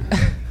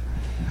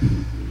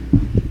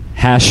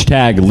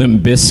 Hashtag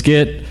Limp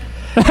Biscuit.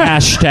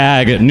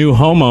 Hashtag new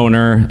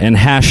homeowner. And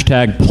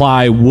hashtag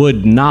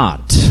plywood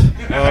not.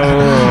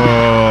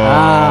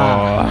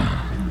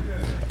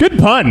 Good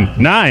pun.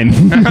 9.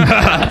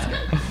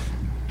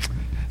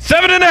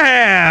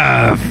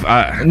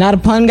 7.5. Not a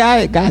pun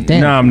guy? God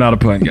damn. No, I'm not a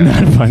pun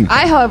guy.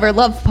 I, however,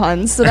 love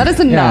puns, so that is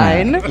a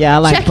 9. Yeah, I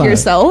like Check puns.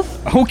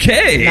 yourself.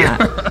 Okay.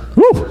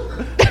 Woo.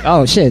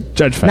 Oh, shit.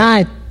 Judge fight.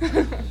 9.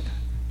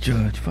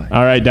 Judge fight.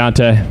 All right,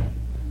 Dante.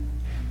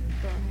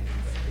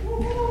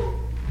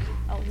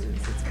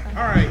 All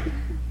right.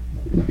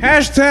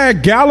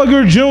 Hashtag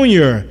Gallagher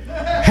Jr.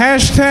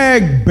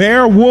 Hashtag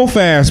Bear Wolf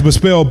Ass, but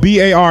spelled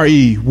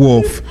B-A-R-E,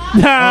 Wolf.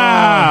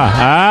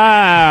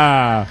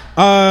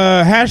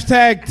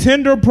 Hashtag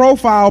Tinder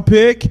profile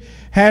pic.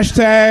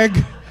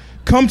 Hashtag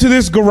come to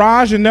this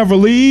garage and never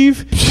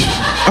leave.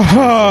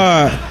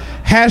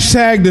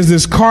 Hashtag does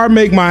this car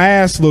make my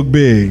ass look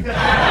big?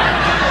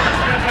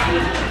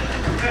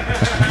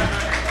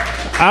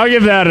 I'll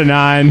give that a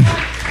 9.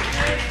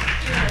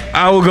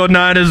 I will go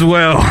 9 as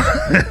well.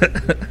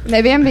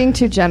 Maybe I'm being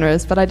too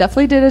generous, but I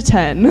definitely did a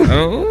 10.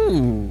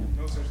 Oh.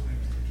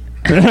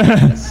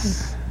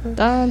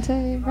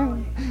 Dante.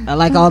 I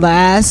like all the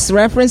ass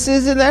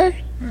references in there.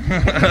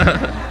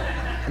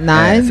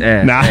 9.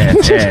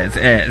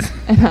 Ass.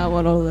 And I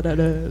want all of that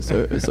ass.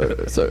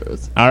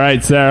 All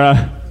right,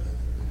 Sarah.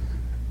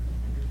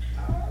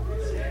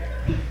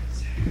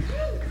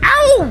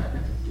 Ow!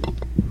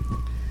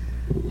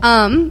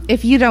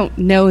 If you don't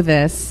know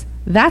this,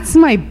 that's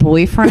my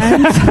boyfriend.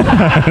 The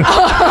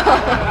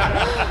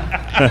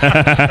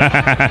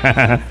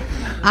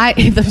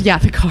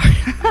car.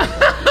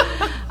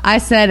 I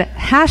said,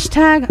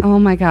 hashtag, oh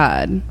my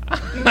God.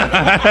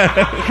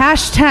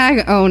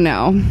 Hashtag, oh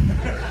no.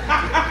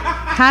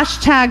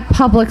 Hashtag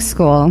public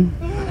school.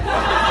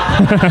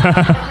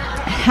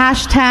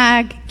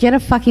 Hashtag, get a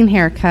fucking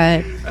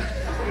haircut.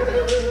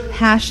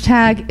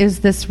 Hashtag, is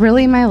this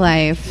really my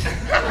life?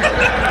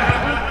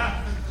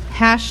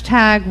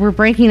 Hashtag, we're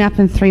breaking up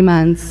in 3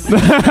 months.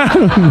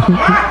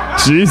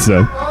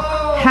 Jesus.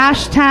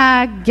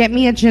 Hashtag, get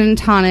me a gin and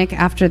tonic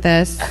after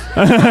this.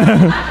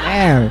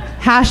 Damn.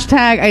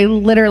 Hashtag, I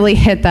literally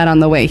hit that on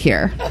the way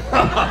here.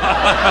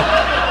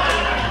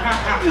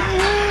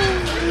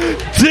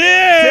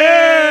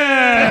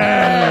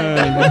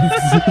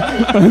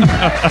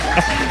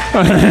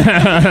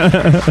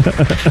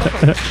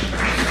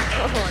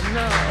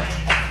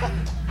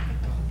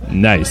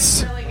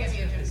 Nice. All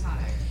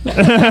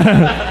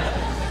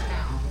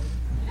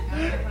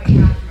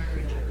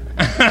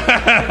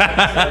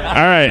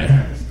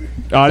right.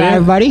 Bye,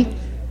 everybody.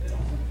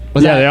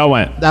 Yeah, they all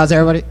went. That was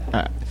everybody? All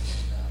right.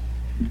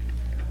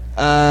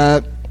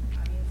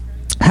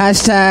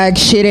 Hashtag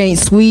shit ain't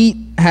sweet.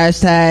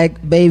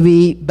 Hashtag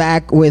baby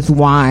back with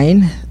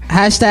wine.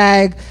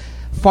 Hashtag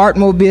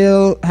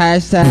fartmobile.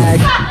 Hashtag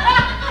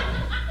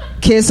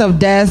kiss of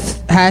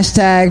death.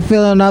 Hashtag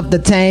filling up the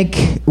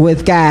tank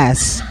with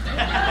gas.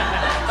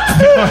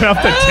 Filling up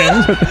the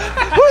tank with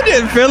Who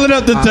did filling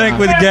up the tank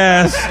with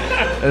gas?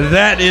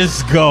 That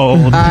is gold.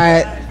 All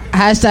right.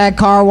 Hashtag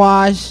car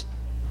wash.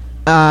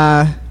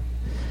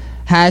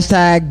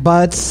 Hashtag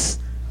butts.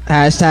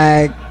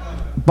 Hashtag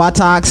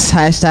buttocks.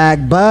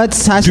 Hashtag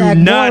butts. Hashtag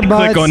Do not more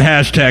click butts. on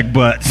hashtag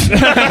butts.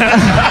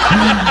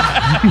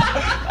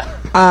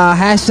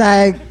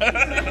 Hashtag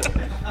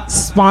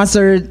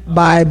sponsored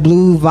by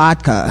Blue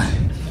Vodka.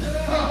 Can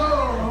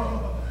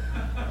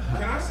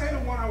I say the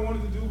one I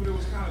wanted to do, but it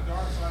was kind of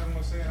dark, so I didn't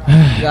want to say it?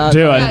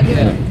 Do it.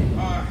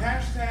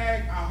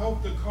 Hashtag I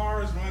hope the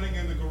car is running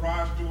and the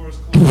garage door is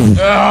closed.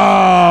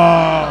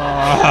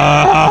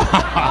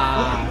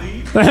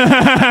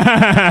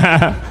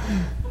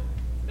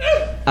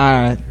 All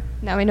right.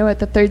 Now we know what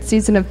the third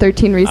season of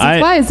 13 Reasons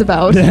I- Why is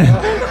about.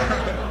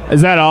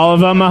 Is that all of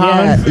them,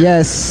 Muhammad? Yeah,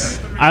 yes.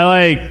 I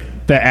like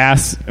the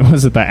ass.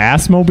 Was it the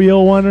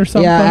assmobile one or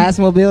something? Yeah,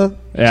 Assmobile.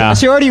 Yeah.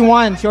 She already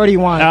won.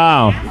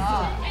 Oh.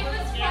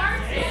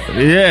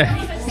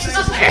 Yeah.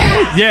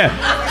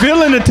 Yeah.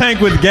 Filling the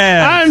tank with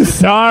gas. I'm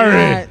sorry.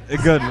 Right.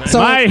 Good man. So-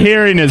 My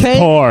hearing is Kate,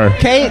 poor.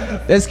 Kate,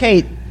 it's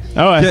Kate.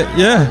 Oh,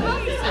 Yeah.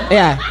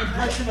 Yeah.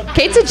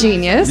 Kate's a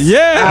genius.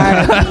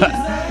 Yeah.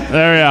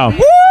 there we go.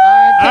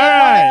 All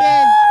right.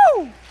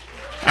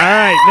 All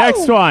right,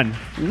 next one.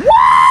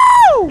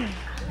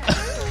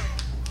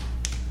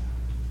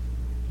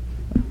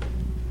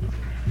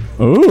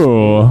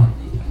 Ooh.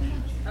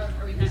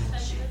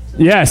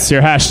 Yes,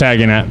 you're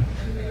hashtagging it.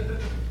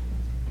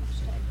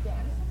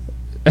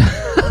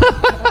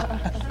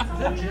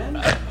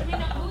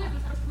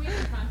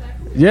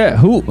 Yeah.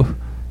 Who?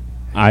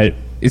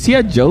 Is he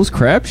at Joe's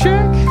Crab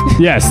Shack?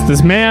 Yes,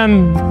 this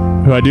man,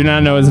 who I do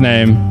not know his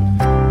name,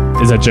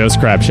 is at Joe's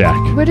Crab Shack.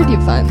 Where did you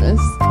find this?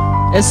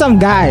 It's some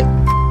guy.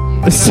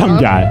 Some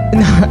guy.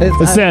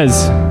 It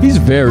says, He's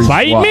very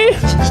 "Bite suave. me?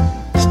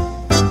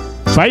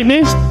 Bite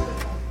me?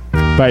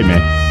 Bite me.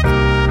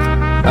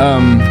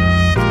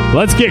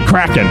 Let's get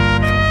cracking."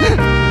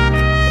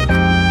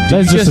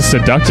 That's just a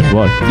seductive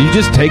look. You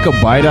just take a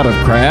bite out of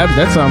crab?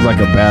 That sounds like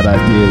a bad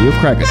idea. You'll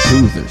crack a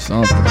tooth or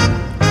something.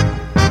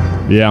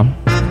 Yeah.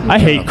 I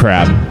hate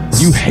crab.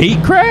 You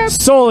hate crab?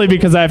 Solely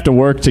because I have to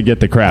work to get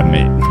the crab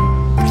meat.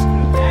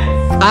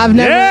 I've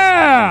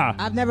Yeah!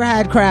 never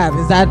had crab.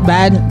 Is that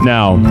bad?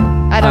 No.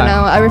 I don't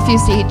know. I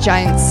refuse to eat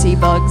giant sea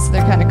bugs.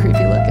 They're kind of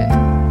creepy looking.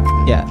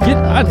 Yeah.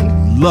 I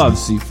love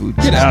seafood.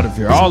 Get out of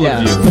here. All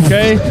Yeah. of you,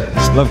 okay?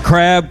 Love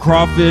crab,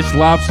 crawfish,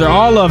 lobster,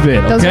 all of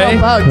it, Those okay?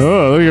 are all bugs.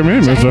 Oh, look at me,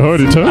 Mr.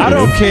 Hoody Toady. I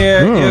don't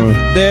care Oh. if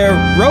they're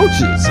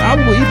roaches. I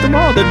will eat them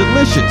all. They're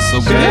delicious,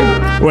 okay?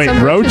 Wait,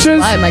 Some roaches?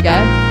 Fly, my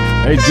guy.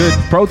 Hey, good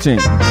protein.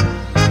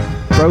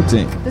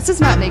 Protein. This is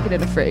not Naked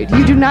and Afraid.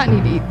 You do not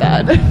need to eat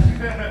that.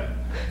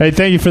 Hey,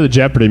 thank you for the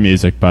Jeopardy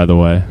music, by the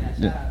way.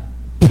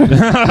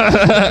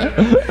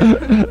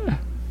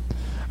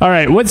 All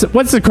right, what's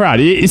the crowd?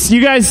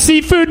 You guys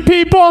seafood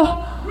people?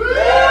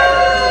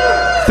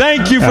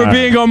 Thank you for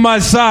being on my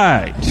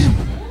side.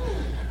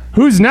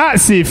 Who's not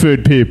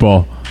seafood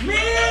people? Woo!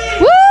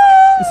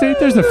 See,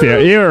 there's a few.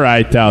 You're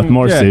right, though.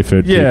 More Yeah,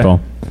 seafood yeah.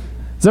 people.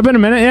 Has that been a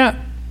minute yet?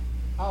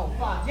 Oh,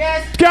 fuck.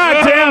 Yes.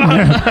 God damn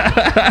it.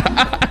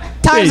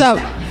 Time's up.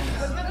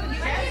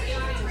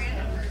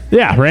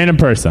 Yeah, random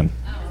person.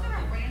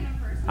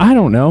 I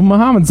don't know.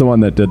 Muhammad's the one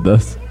that did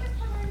this.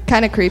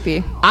 Kind of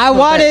creepy. I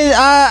wanted.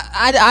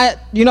 I.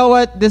 You know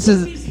what? This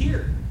is. He's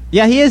here.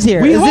 Yeah, he is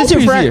here. We Is hope this your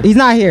he's friend? here. He's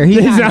not here.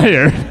 He's not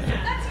here.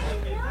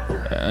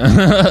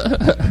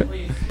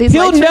 These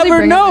He'll lights really never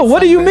bring know. out my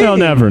What do you sun. mean? He'll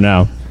never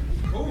know.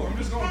 Cool, I'm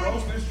just gonna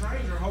roast this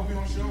stranger. Hope you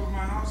don't show up at my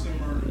house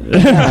and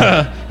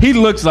murder. He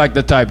looks like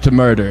the type to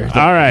murder.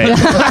 All right.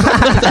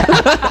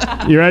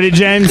 You ready,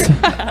 James?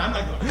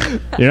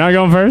 You're not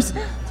going first?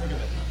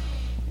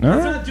 All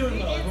right.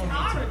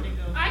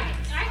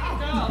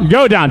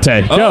 Go,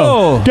 Dante. Go.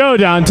 Oh. Go,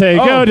 Dante.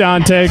 Go,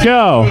 Dante.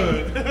 Go.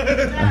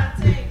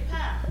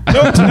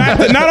 No,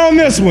 not on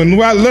this one.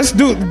 Well, let's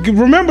do.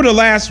 Remember the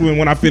last one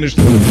when I finished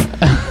it.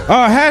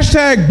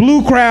 Hashtag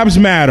Blue Crabs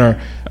Matter.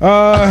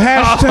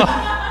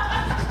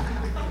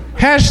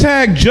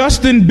 Hashtag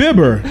Justin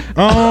Bieber.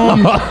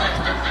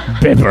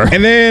 Bibber.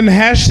 And then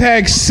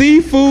hashtag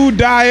Seafood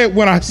Diet.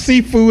 When I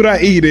see food, I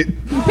eat it.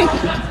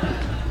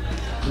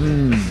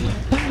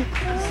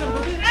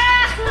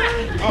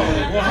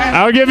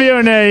 I'll give you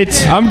an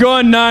 8. I'm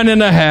going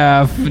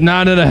 9.5.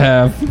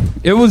 9.5.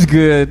 It was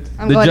good.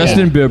 I'm The going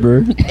Justin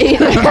Bieber.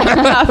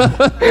 8.5.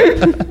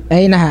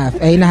 8.5.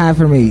 8.5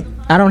 for me.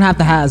 I don't have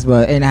to has,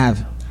 but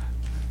 8.5.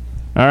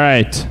 All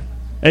right.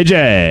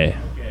 AJ.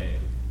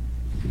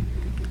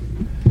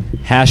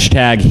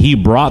 Hashtag he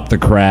brought the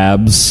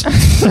crabs.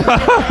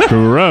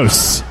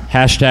 Gross.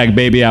 Hashtag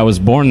baby I was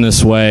born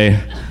this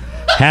way.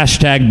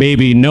 Hashtag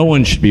baby no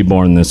one should be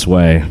born this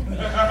way.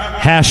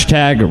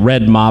 Hashtag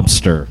red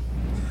mobster.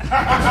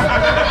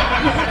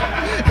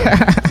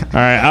 All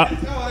right. I'll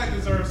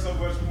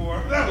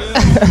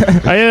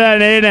give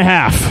that an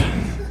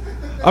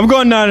 8.5. I'm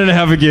going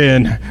 9.5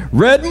 again.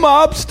 Red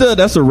Mobster.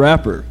 That's a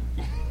rapper.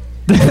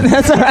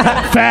 That's a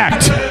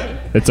fact.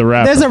 It's a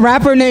rapper. There's a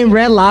rapper named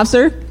Red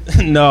Lobster.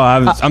 No,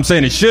 I'm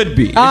saying it should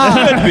be. It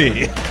should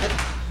be.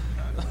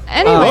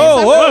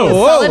 Anyways,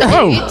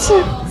 whoa.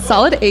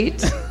 Solid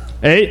 8.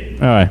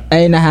 8? All right.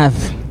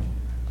 8.5.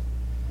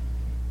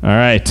 All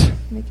right.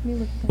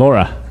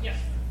 Laura.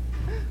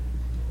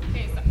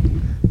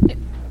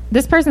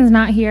 This person's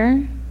not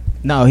here.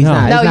 No, he's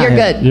not. No, he's not you're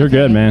here. good. You're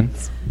good, man.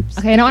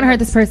 Okay, I don't want to hurt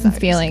this person's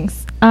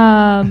feelings.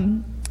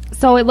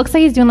 So it looks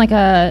like he's doing like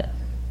a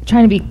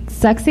trying to be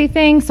sexy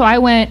thing. So I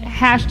went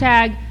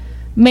hashtag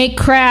make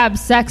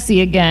crabs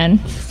sexy again.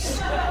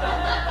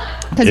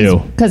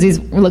 Because he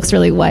looks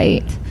really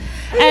white.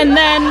 And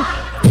then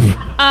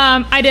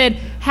I did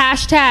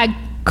hashtag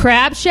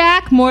crab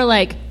shack, more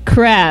like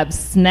crab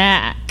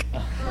snack.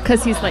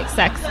 Because he's like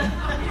sexy.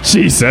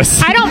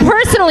 Jesus. I don't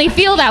personally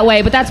feel that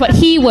way, but that's what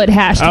he would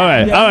hashtag. All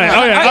right.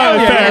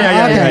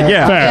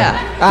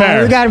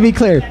 Fair. We got to be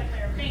clear.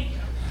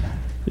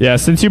 Yeah,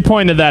 since you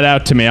pointed that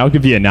out to me, I'll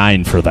give you a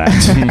 9 for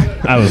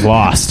that. I was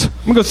lost. I'm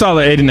going to go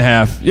solid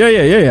 8.5.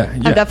 Yeah.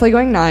 I'm definitely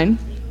going 9.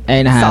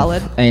 8.5.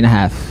 Solid.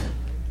 8.5.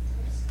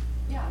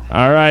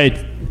 All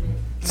right.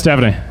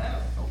 Stephanie.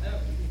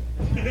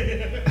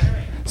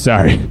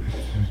 Sorry.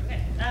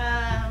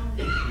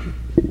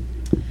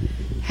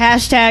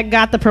 Hashtag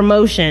got the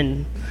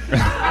promotion.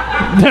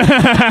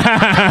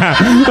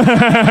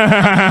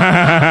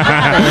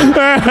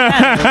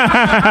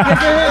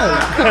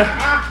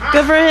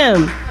 Good for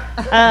him.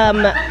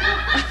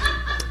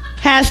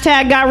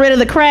 Hashtag got rid of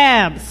the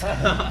crabs.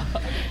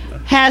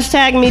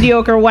 Hashtag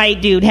mediocre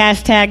white dude.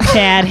 Hashtag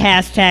Chad.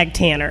 Hashtag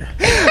Tanner.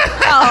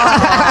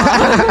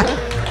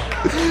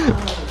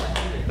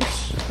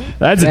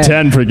 That's a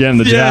 10 for getting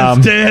the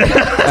job. 10.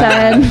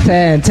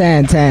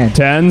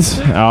 10s?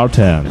 Oh,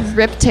 10.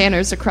 Rip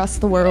Tanners across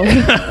the world.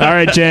 All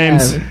right,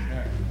 James. All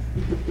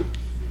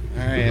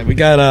right, we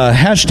got a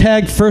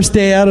hashtag first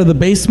day out of the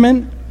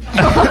basement.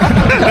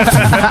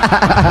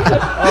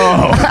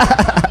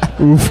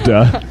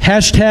 Oofda.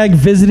 Hashtag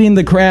visiting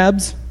the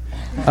crabs.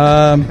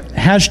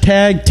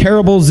 Hashtag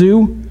terrible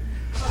zoo.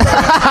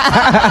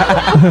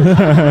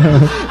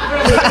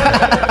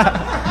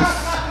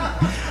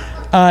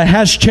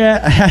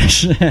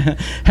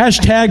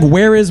 Hashtag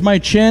where is my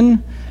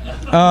chin?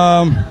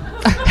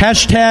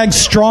 Hashtag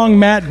strong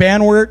Matt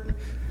Banwert.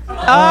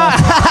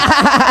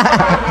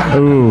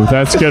 Ooh,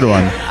 that's a good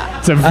one.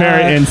 It's a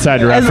very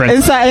inside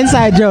reference.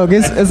 Inside joke.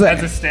 That's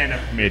a stand-up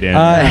comedian.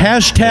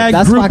 Hashtag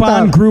That's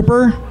Groupon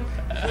Grouper.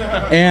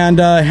 And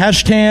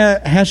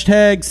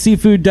hashtag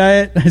seafood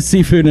diet.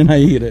 Seafood and I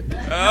eat it.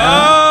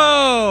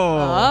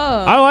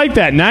 I like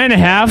that.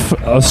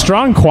 9.5. A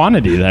strong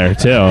quantity there,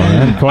 too.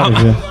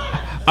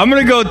 I'm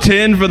going to go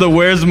 10 for the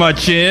where's my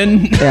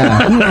chin.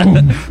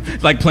 Yeah.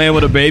 Like playing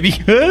with a baby.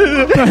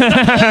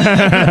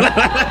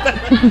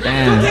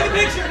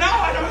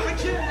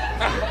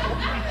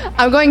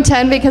 I'm going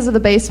 10 because of the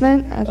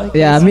basement. I like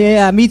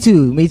me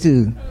too.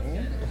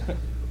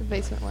 the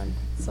basement one.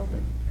 So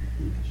good.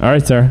 All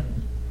right, Sarah.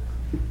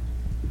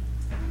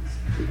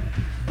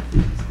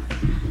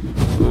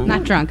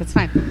 Not drunk, it's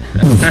fine.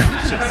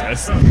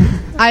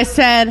 I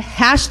said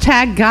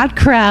hashtag got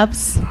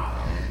crabs,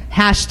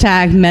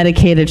 hashtag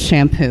medicated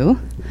shampoo,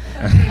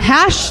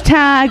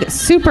 hashtag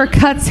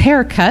supercuts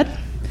haircut,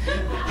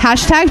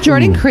 hashtag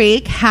Jordan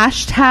Creek,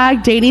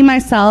 hashtag dating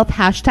myself,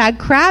 hashtag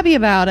crabby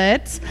about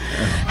it,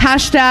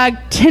 hashtag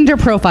Tinder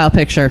profile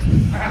picture.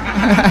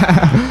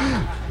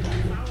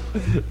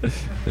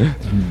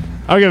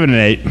 I'll give it an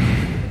 8.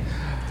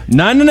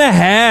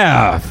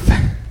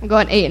 9.5. I'm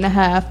going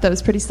 8.5. That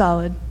was pretty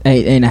solid.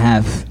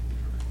 8.5.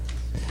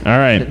 All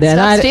right.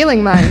 Stop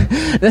stealing mine.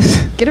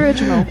 Get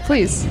original,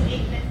 please.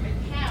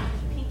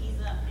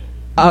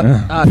 Okay.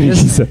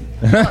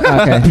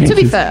 To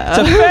be fair.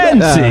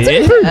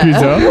 Fancy.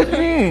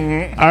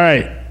 All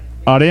right.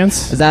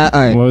 Audience? Is that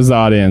all right? What was the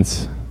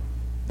audience?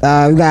 We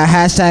got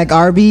hashtag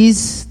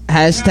Arby's,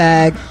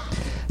 hashtag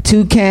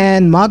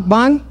Toucan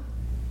Mukbang.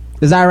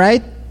 Is that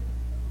right?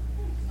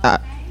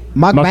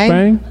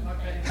 Mukbang?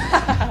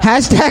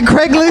 Hashtag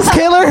Craigslist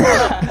Killer.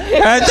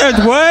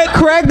 Hashtag what?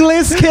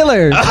 Craigslist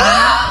Killer.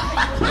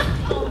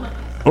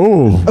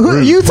 Oh.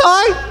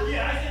 Utah?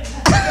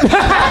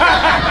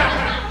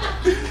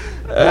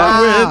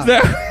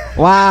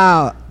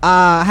 Wow.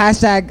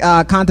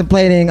 Hashtag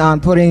contemplating on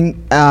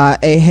putting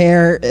a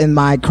hair in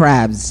my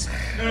crabs.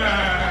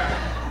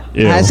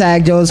 Ew.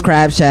 Hashtag Joe's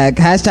Crab Shack.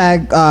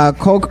 Hashtag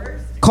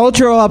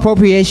cultural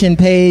appropriation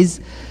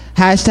pays.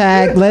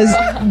 Hashtag let's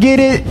get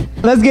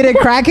it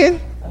cracking.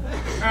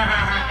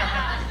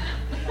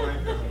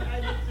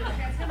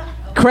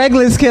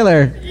 Craigslist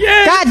Killer.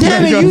 Yes. God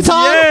damn it,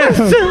 Utah. Yes.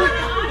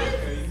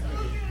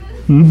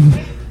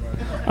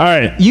 All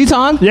right.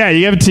 Utah? Yeah, you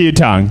give it to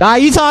Utah.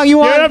 Utah, you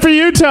want? Give it up for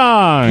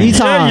Utah.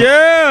 Utah.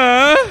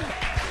 Yeah.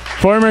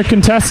 Former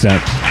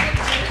contestant.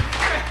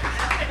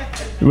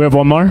 We have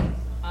one more.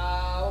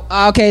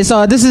 Okay,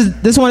 so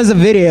this one is a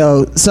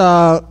video.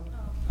 So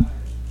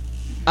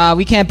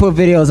we can't put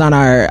videos on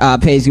our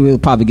page. We will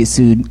probably get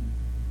sued.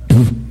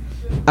 All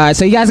right,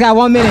 so you guys got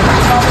 1 minute.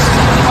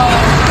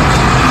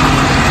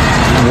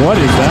 What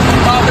is that?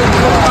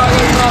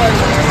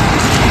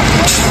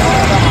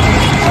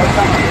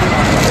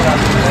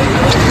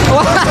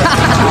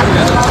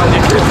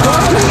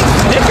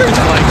 Snickers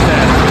like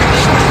that.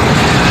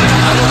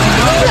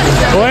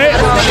 Wait.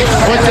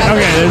 What's it?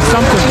 Okay, there's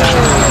something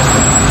there.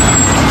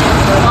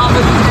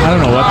 I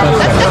don't know what that's.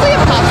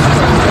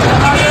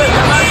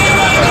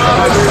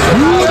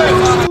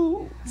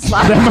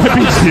 That might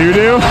be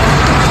doo-doo.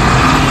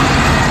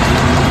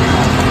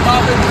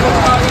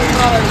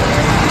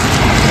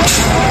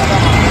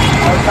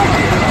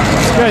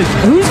 Guys,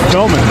 who's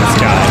filming this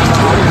guy?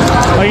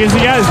 Like, is he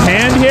got his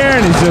hand here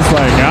and he's just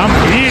like, I'm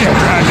eating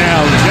right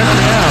now. Get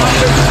me out.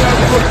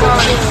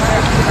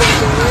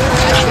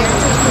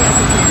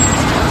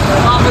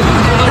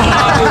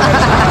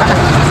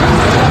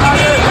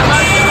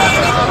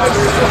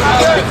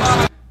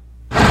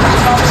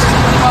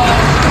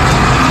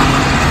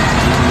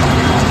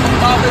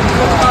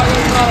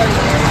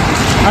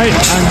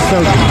 I'm so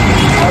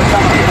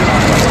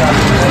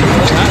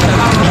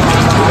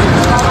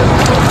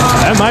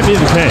that might be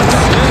the case.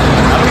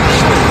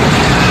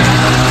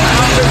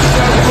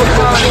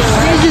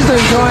 He's just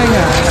enjoying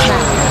a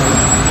snack.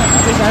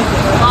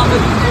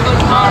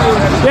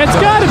 Yeah, it's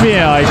got to be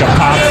like a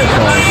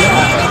popsicle.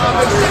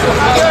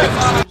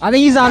 I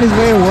think he's on his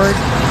way to work.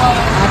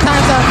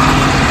 Time's up.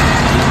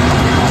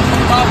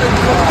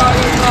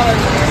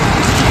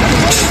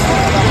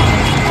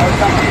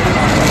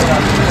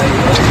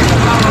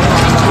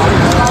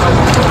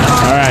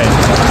 All right.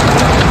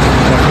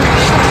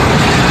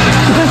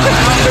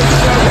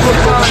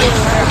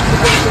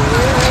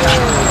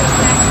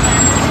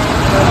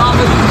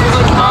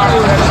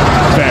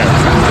 Fair.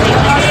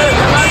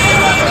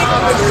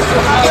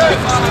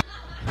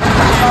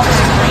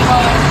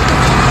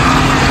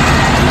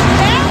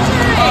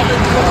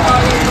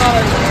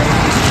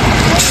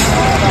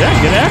 Yeah,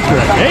 get after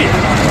it. 8.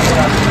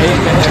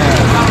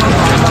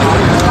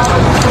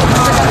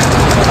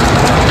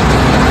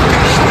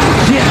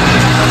 Yeah.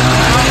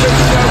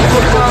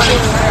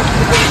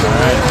 All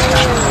right.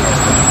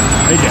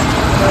 Hey, Jack.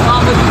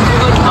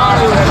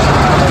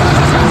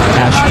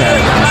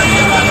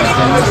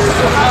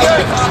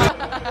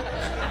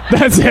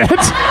 That's it?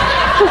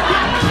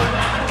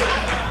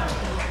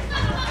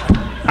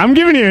 I'm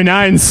giving you a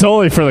 9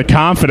 solely for the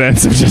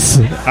confidence of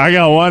just, I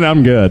got 1,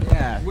 I'm good.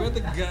 Yeah.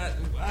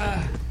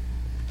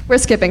 We're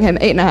skipping him.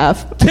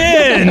 8.5.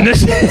 10!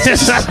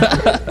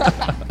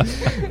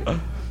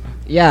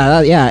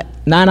 Yeah.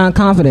 9 on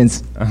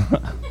confidence.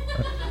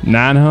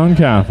 9 on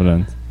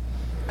confidence.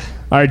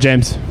 All right,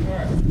 James. All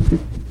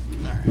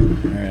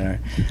right.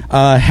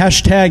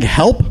 Hashtag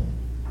help.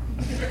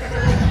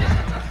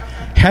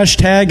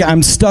 Hashtag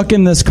I'm stuck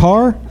in this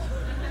car.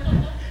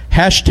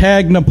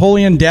 Hashtag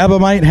Napoleon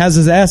Dabamite has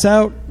his ass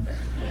out.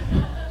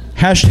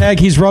 Hashtag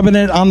he's rubbing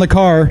it on the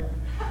car.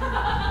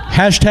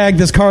 Hashtag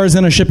this car is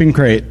in a shipping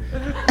crate.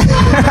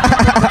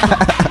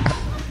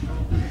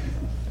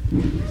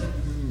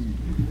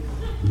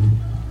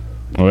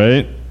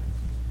 Wait.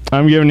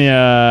 I'm giving you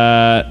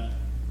a...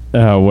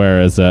 Oh,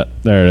 where is it?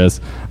 There it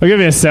is. I'll give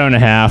you a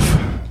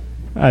 7.5.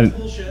 I'm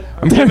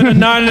giving a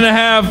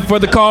 9.5 for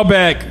the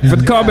callback. For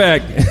the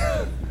callback.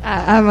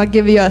 I'm going to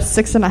give you a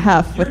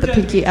 6.5 with the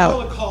pinky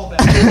out.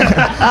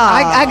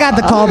 I got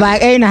the call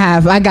back.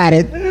 8.5. I got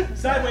it.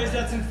 Sideways,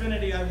 that's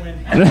infinity. I win.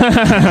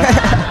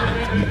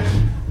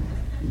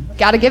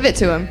 Gotta give it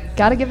to him.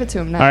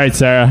 Now. All right,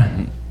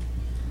 Sarah.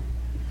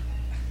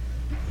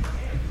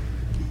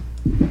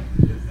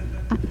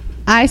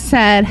 I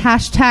said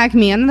hashtag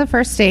me on the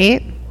first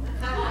date.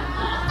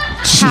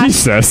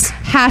 Jesus.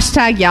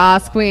 Hashtag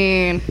Yas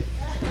Queen.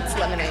 It's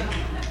lemonade.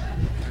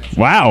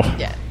 Wow.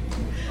 Yeah.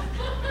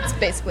 It's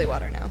basically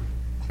water now.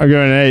 I'll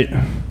go an 8.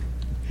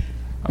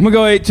 I'm going to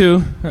go 8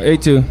 too.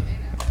 8 too.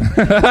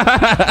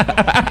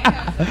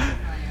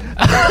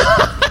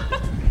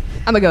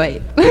 I'm going to go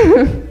 8.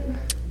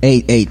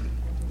 8.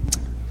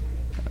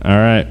 All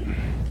right.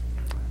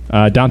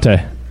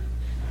 Dante.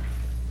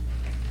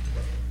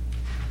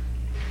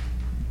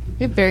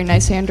 You have very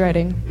nice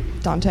handwriting,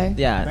 Dante.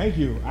 Yeah. Thank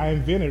you. I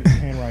invented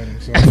handwriting,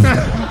 so you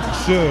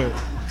should.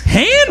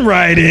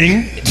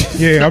 Handwriting?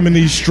 Yeah, I'm in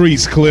these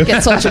streets, Cliff.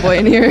 Get Soulja Boy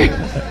in here. Is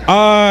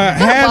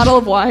that a bottle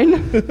of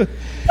wine?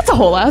 That's a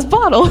whole ass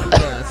bottle.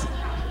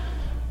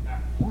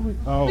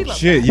 Oh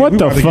shit! Yeah, What we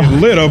the about to fuck?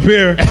 get lit up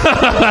here.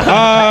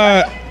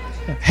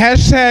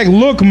 Hashtag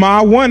look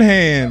my one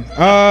hand.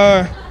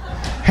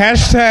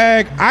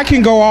 Hashtag I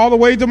can go all the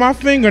way to my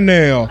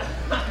fingernail.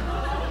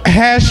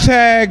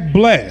 Hashtag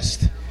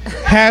blessed.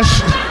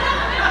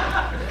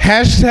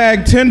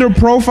 Hashtag Tinder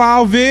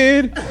profile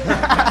vid.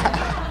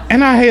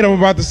 And I hate I'm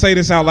about to say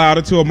this out loud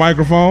into a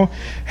microphone.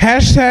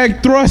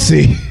 Hashtag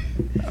thrusty.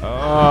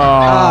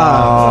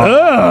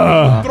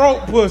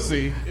 Throat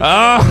pussy.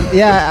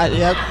 Yeah.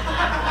 Yep.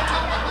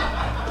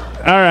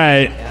 All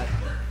right.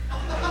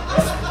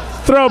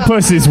 Throat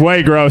pussy's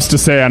way gross to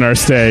say on our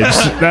stage.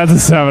 That's a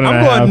 7.5.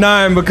 I'm going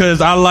 9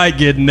 because I like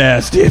getting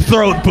nasty.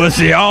 Throat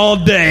pussy all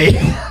day.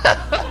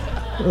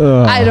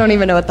 I don't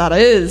even know what that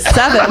is.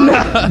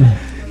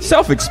 7.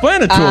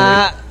 Self-explanatory.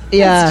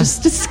 Yeah. It's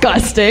just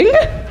disgusting.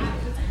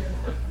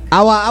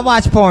 I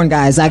watch porn,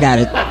 guys. I got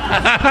it.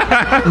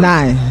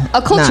 9.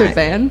 A cultured 9.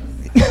 fan.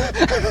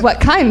 What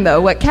kind, though?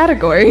 What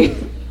category?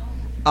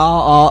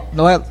 No,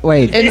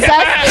 wait.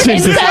 Incest?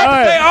 Jesus. Incest? All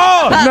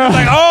right.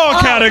 Like all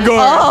categories.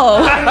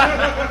 Oh.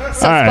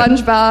 So All right.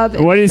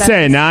 SpongeBob. What do you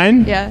say,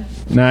 9? Yeah.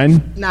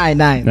 9? 9.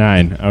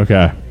 9,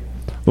 okay.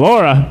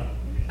 Laura.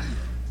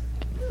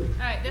 All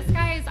right, this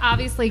guy is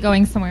obviously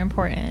going somewhere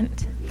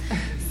important.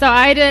 So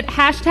I did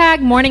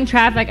hashtag morning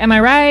traffic, am I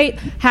right?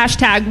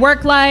 Hashtag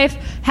work life.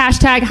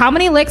 Hashtag how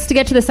many licks to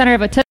get to the center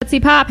of a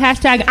Tootsie Pop.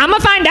 Hashtag I'ma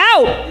find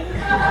out.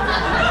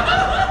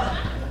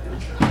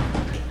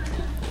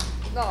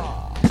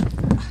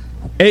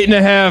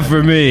 8.5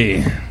 for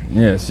me.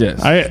 Yes.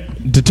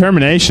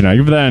 Determination. I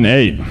give that an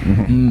 8.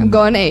 I'm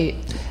going 8.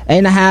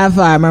 8.5.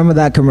 I remember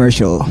that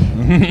commercial.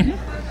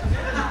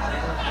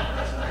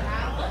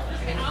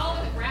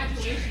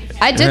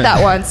 I did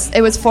that once.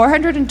 It was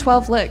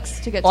 412 licks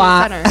to get to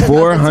the center.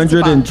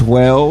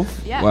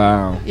 412? Yeah.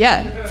 Wow.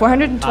 Yeah,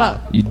 412.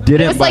 You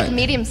did It it was by... like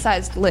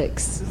medium-sized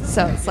licks,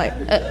 so it's like.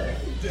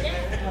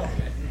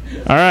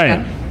 All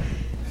right.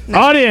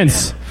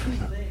 Audience.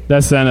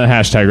 That's the end of the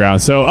hashtag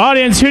round. So,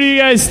 audience, who do you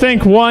guys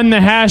think won the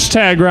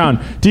hashtag round?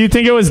 Do you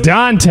think it was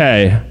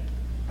Dante?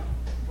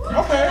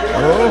 Okay.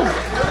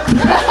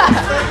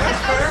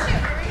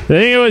 I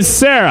think it was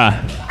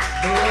Sarah.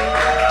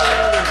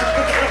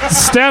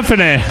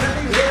 Stephanie.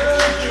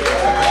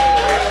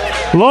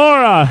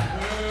 Laura.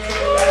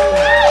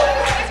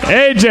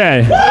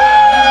 AJ.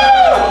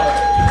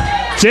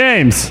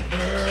 James.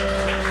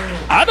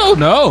 I don't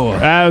know.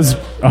 That was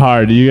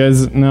hard. Do you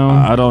guys know?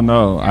 I don't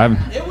know.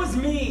 It was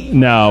me.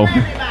 No.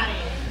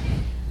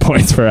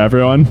 Points for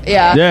everyone?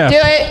 Yeah. Yeah. Do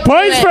it.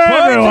 Points Do for it.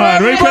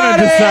 everyone. We couldn't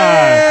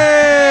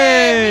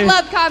decide. We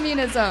love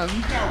communism.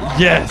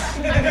 Yes.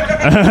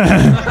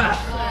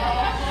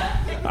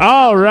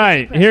 All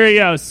right. Here we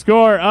go.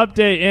 Score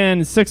update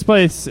in 6th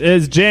place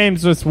is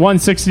James with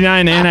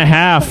 169 and a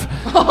half.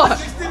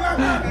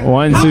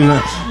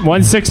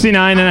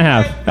 169 and a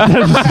half.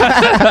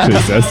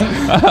 Jesus.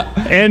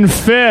 In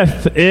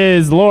 5th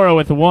is Laura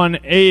with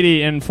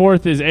 180. In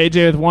 4th is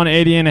AJ with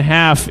 180 and a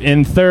half.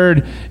 In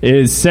 3rd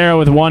is Sarah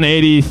with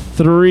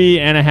 183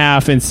 and a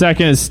half. In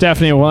 2nd is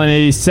Stephanie with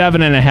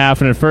 187 and a half.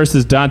 And in 1st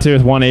is Dante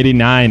with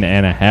 189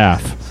 and a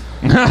half.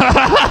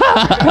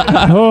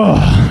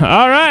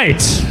 All right.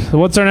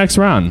 What's our next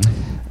round?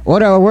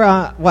 We're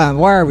on. Well,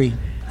 where are we?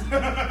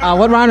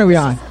 What round are we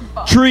on?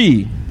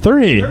 3.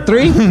 3.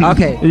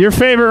 Okay. Your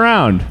favorite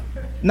round?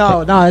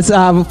 No, it's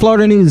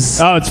Florida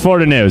news. Oh, it's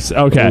Florida news.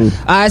 Okay. All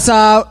right,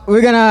 so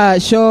we're gonna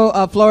show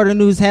a Florida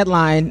news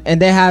headline,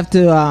 and they have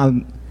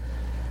to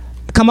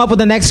come up with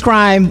the next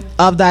crime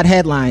of that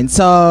headline.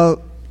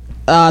 So,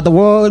 the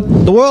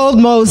world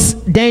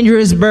most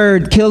dangerous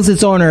bird kills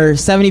its owner,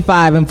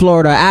 75, in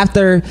Florida,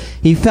 after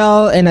he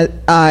fell in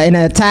an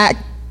attack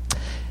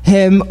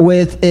him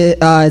with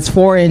its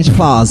 4-inch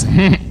claws.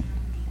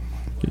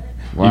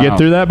 Wow. You get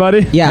through that,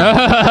 buddy?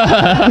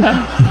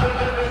 Yeah.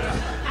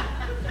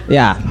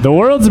 Yeah. The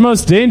world's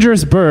most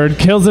dangerous bird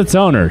kills its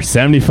owner,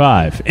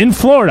 75, in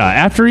Florida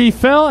after he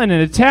fell and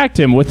it attacked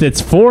him with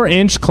its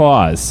 4-inch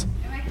claws.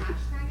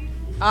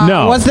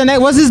 No. What's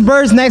this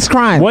bird's next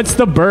crime? What's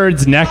the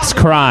bird's next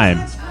crime?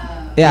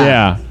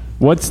 Yeah.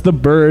 What's the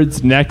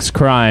bird's next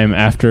crime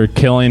after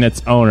killing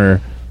its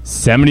owner,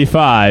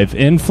 75,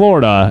 in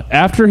Florida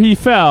after he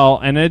fell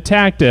and it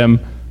attacked him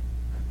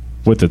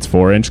with its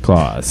 4-inch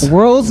claws?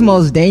 World's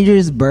most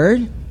dangerous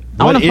bird?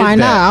 I want to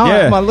find out.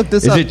 I want to look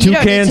this up. Is it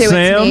Toucan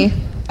Sam?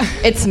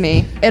 It's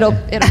me. It'll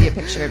be a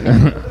picture of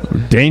me.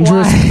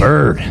 Dangerous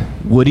bird.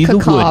 Woody the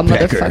Caw,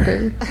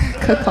 Woodpecker.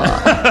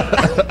 motherfucker.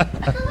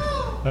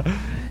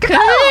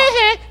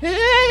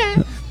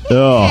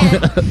 Oh,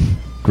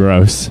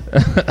 gross.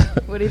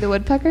 Woody the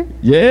Woodpecker?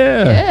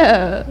 Yeah.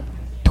 Yeah.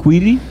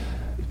 Tweety?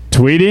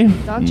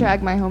 Don't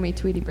drag my homie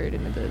Tweety Bird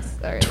into this.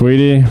 All right.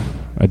 Tweety,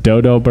 a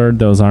dodo bird.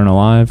 Those aren't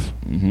alive.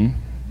 Mm-hmm.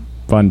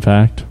 Fun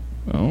fact.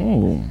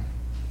 Oh.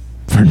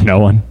 For no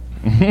one.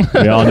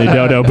 We all knew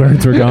dodo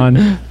birds were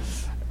gone.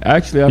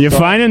 Actually, You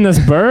finding this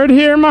bird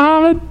here,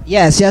 Muhammad?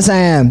 Yes, I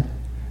am.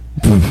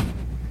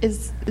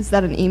 Is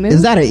that an emu?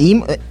 Is that an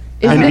emu?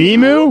 An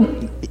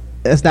emu?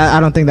 It's not. I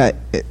don't think that.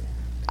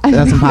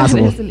 That's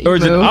impossible. Or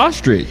is it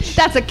ostrich?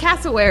 That's a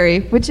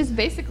cassowary, which is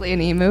basically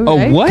an emu. Oh,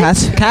 right? what?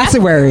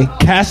 Cassowary.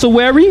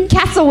 Cassowary?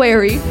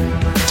 Cassowary.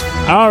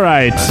 All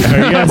right.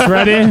 Are you guys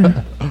ready?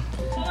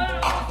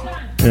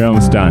 You're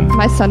almost done.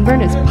 My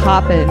sunburn is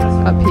popping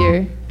up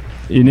here.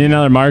 You need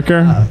another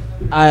marker?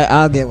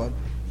 I'll get one.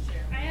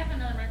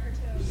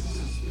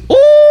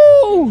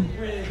 Ooh!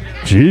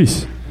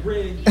 Jeez.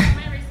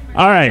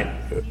 All right.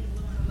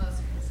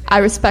 I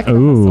respect the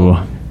Ooh.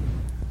 hustle.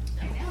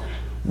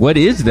 What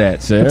is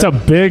that, sir? It's a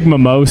big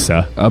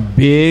mimosa. A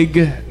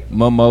big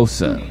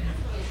mimosa.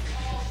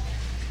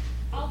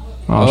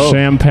 Oh,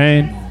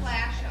 champagne.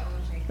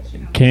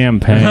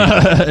 Campaign.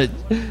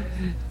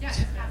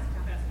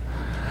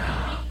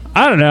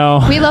 I don't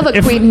know. We love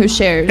a queen who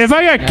shares. If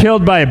I got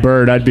killed by a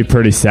bird, I'd be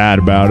pretty sad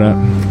about it.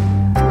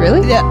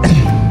 Really?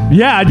 Yeah.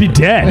 Yeah, I'd be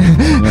dead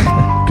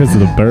because of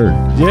the bird.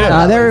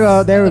 Yeah. There we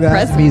go. There we go.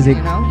 That's music.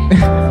 You know?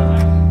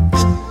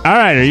 All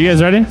right, are you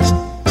guys ready?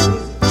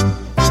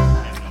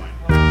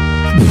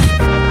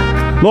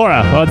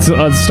 Laura, let's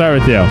start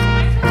with you.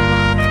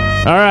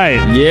 All right.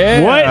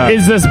 Yeah. What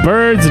is this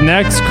bird's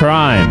next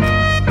crime?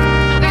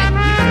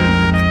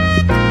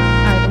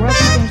 The world's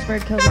most dangerous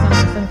bird kills its owners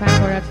 75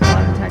 Florida after the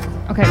law protects.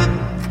 Okay.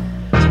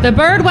 The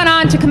bird went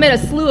on to commit a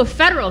slew of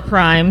federal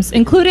crimes,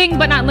 including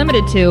but not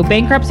limited to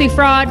bankruptcy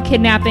fraud,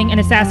 kidnapping, and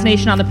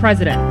assassination on the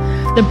president.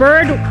 The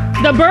bird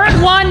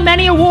won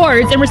many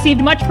awards and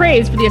received much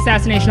praise for the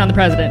assassination on the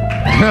president.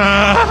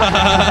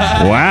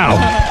 Wow.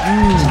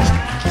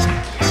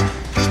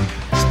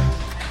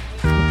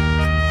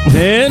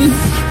 10?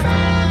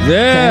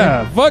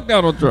 Yeah. Fuck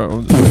Donald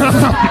Trump.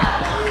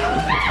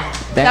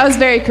 That was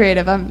very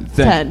creative. I'm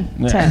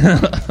 10. 10.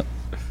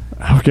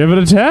 I'll give it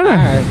a 10. All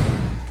right.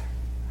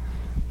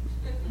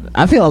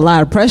 I feel a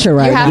lot of pressure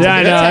right You have now.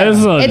 to give it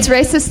a 10. It's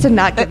racist to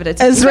not give it a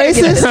 10. It's You gotta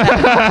give it racist? a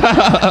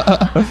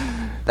 10.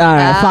 All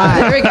right,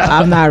 fine. There we go.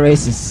 I'm not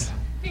racist.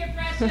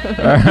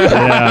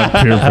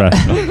 Yeah, peer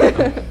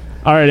pressure.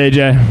 All right,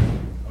 AJ.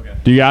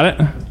 Do you got it?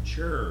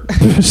 Sure.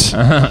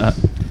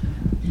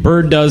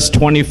 Bird does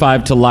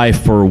 25 to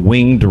life for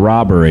winged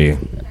robbery.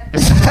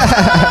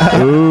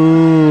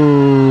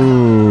 Ooh.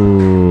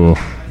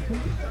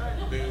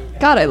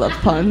 God, I love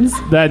puns.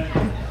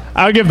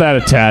 I'll give that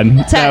a 10.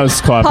 10. That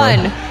was clever.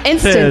 Pun.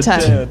 Instant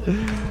 10.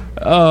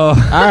 Oh. All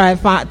right,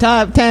 fine.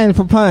 Top 10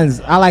 for puns.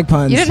 I like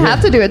puns. You didn't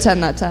have to do a 10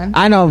 that time.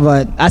 I know,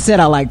 but I said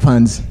I like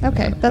puns.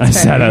 Okay, that's I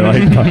fair. said I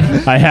like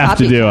puns. I have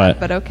to do Copycat, it.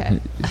 But okay.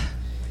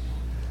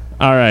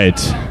 All right.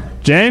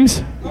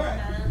 James?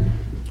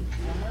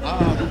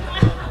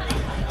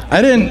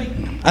 I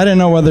didn't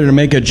know whether to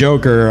make a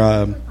joke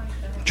or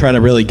try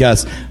to really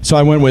guess. So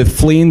I went with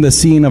fleeing the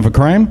scene of a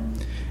crime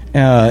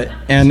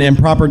and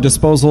improper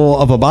disposal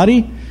of a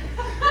body.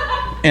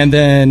 And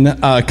then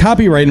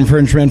copyright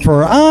infringement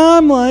for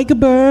I'm like a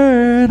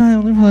bird. I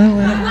only fly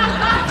away.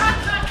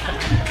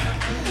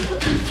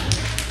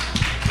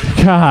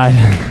 God.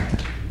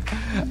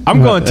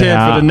 I'm going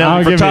 10 for the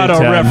Nelly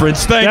Furtado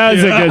reference. Thank that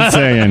you. That was a good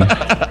singing.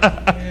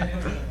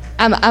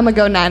 I'm gonna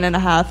go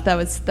 9.5. That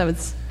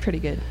was pretty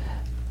good.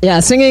 Yeah,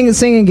 singing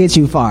gets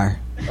you far.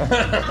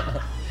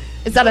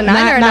 Is that a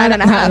 9 or a 9.5?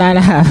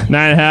 9.5.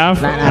 9.5?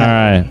 All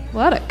right.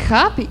 What a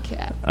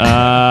copycat.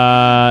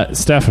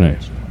 Stephanie.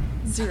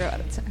 0 out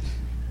of 10.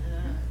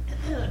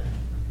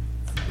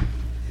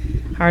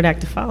 Hard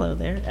act to follow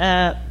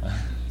there.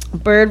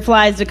 Bird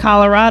flies to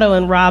Colorado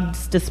and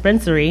robs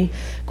dispensary.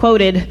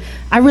 Quoted,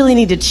 "I really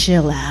need to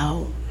chill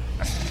out."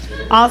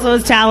 Also,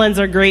 his talons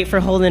are great for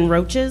holding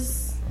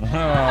roaches.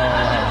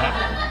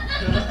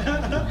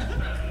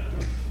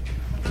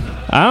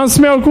 I don't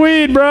smoke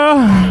weed, bro.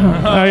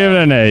 I'll give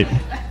it an 8.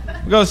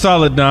 Go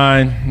solid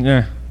 9.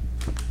 Yeah.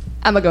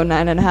 I'm gonna go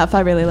 9.5. I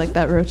really like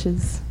that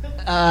roaches.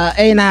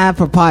 8.5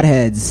 for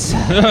potheads.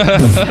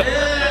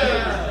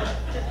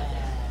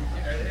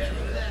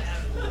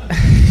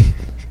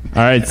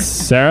 All right,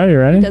 Sarah, you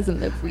ready? He doesn't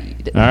live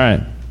weed. All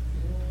right.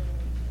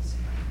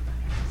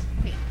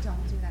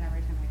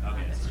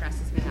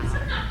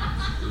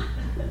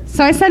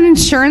 So I said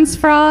insurance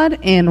fraud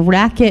and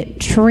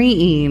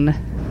racketeering.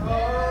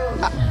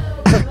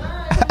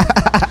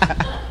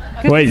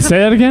 Wait, say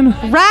that again?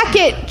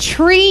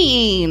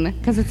 Racketeering,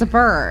 because it's a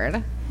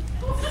bird.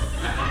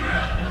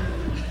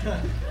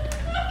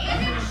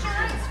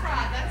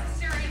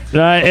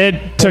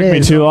 It took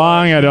me too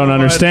long. I don't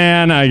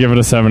understand. I give it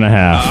a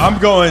 7.5. I'm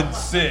going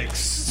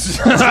 6.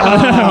 Really?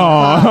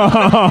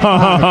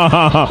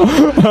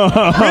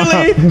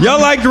 Y'all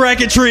like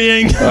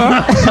racketeering?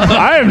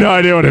 I have no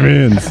idea what it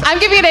means. I'm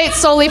giving it 8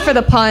 solely for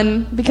the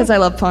pun because I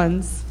love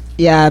puns.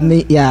 Yeah,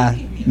 me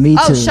too.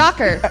 Oh,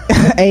 shocker.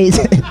 8.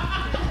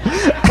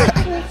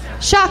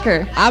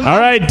 Shocker. All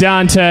right,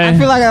 Dante. I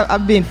feel like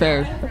I'm being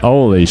fair.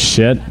 Holy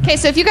shit. Okay,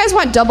 so if you guys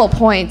want double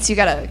points, you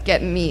gotta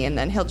get me, and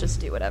then he'll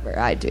just do whatever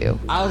I do.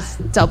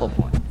 Double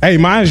point. Hey,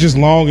 mine's just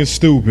long and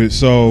stupid,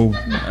 so all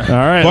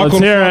right, buckle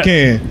let's hear the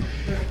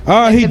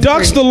fuck in. He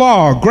ducks the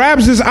law,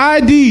 grabs his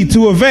ID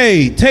to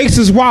evade, takes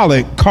his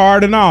wallet,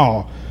 card and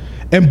all,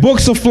 and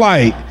books a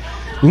flight.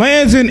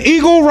 Lands in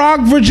Eagle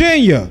Rock,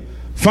 Virginia.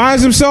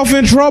 Finds himself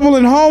in trouble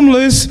and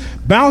homeless,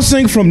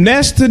 bouncing from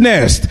nest to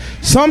nest.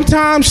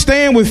 Sometimes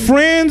staying with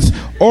friends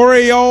or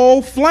a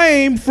old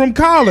flame from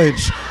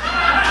college.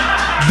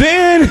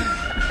 Then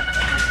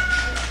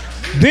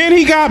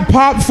he got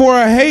popped for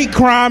a hate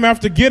crime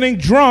after getting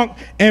drunk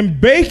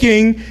and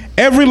baking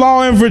every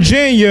law in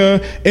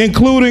Virginia,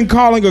 including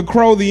calling a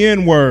crow the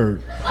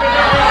N-word.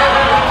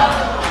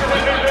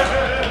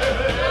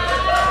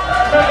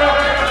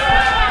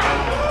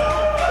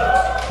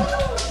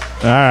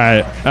 All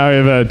right, I'll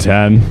give it a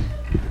 10.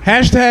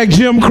 Hashtag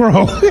Jim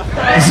Crow.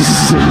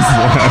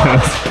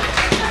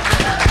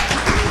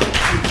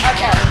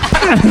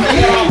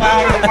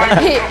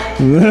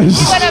 He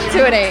went up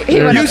to an 8.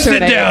 He went You up to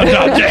sit an 8. down,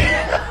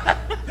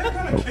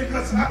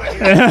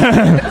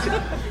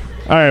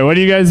 All right, what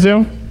do you guys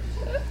do?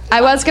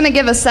 I was gonna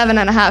give a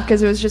 7.5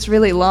 because it was just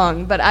really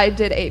long, but I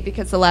did 8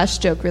 because the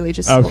last joke really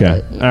just sold Okay,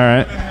 it. all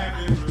right.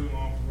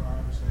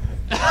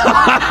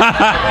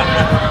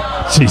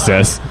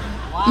 Jesus.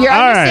 You're All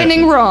right.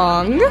 understanding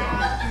wrong.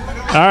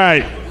 All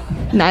right.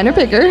 9 or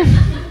bigger.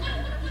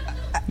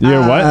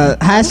 You're what?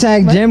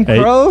 Hashtag Jim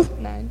 8? Crow.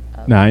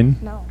 9?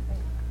 No.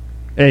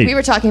 8. We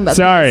were talking about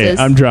Sorry, penises.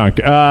 I'm drunk.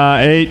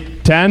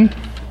 8, 10?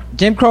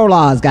 Jim Crow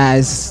laws,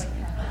 guys.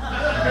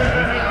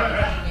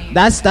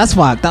 That's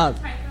fucked up.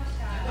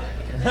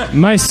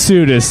 My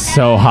suit is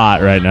so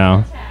hot right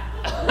now.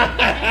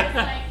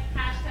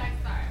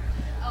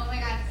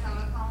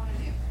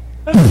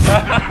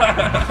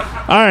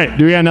 All right,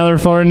 do we got another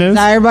Florida news? Is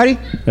that everybody?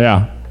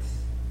 Yeah.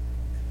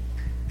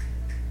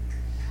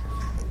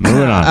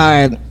 Moving on.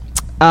 All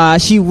right.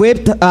 She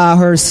whipped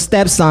her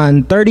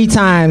stepson 30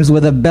 times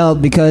with a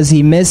belt because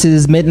he missed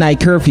his midnight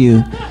curfew.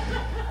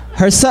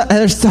 Her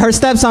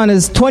stepson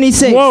is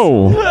 26.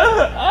 Whoa.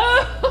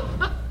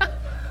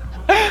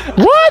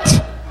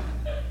 What?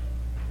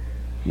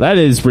 That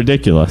is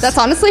ridiculous. That's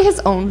honestly his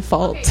own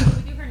fault.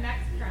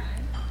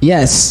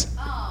 Yes.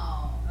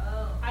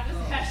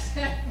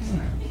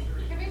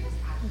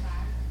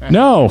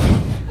 No.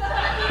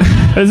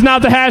 It's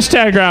not the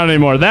hashtag round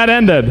anymore. That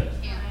ended.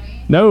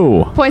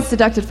 No. Points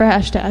deducted for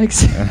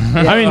hashtags.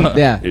 I mean,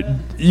 Yeah.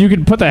 you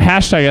could put the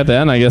hashtag at the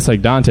end, I guess,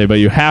 like Dante, but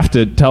you have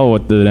to tell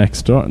what the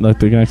next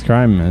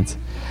crime is.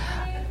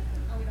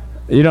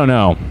 You don't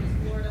know.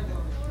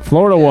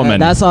 Florida woman.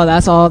 That's all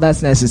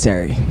that's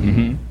necessary.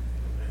 Mm-hmm.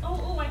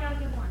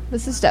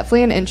 This is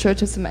definitely an intro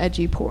to some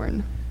edgy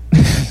porn.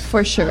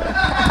 For sure.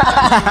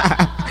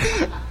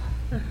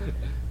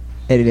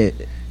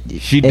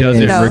 She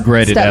doesn't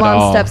regret it at Stepmom,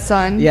 all.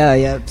 stepson.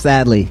 Yeah,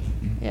 sadly.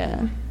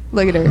 Yeah.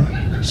 Look at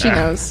her. She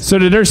knows. So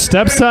did her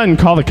stepson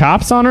call the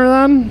cops on her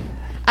then?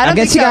 I don't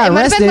guess think she so. got It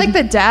might have been arrested.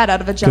 like the dad out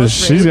of a Because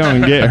jealous she's rape.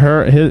 going to get You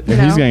know?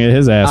 he's going to get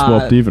his ass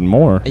whooped even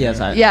more. Yes,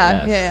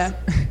 Yeah.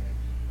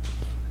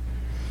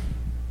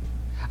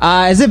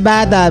 Is it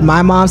bad that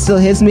my mom still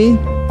hits me?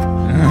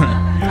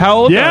 How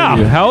old Yeah. are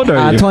you? How old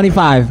are you?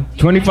 25.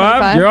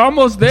 25? You're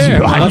almost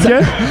there.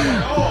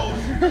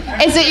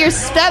 Is it your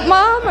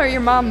stepmom or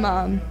your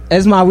mom?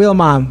 It's my real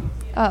mom.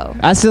 Oh.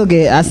 I still But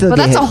get that's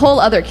hit. a whole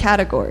other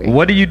category.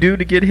 What do you do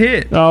to get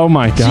hit? Oh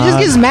my god. She just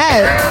gets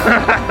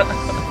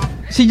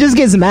mad. She just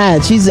gets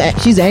mad. She's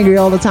angry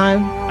all the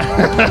time.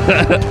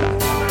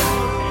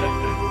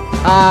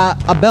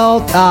 A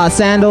belt,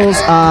 sandals,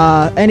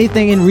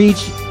 anything in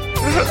reach.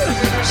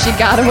 She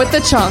got him with the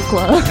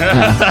chancla.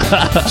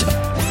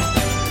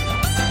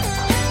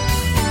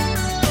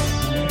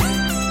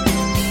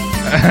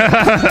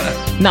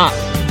 Nah.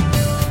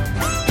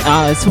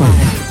 It's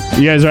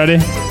fine. You guys ready?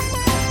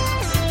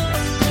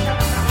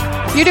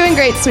 You're doing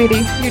great,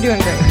 sweetie. You're doing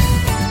great.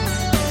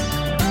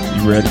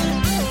 You ready?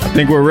 I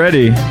think we're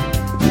ready.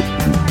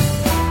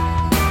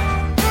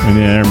 We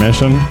need an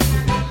intermission.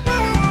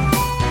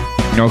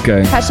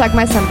 Okay. Hashtag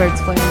my sunbird's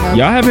flaming up.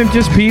 Y'all haven't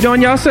just peed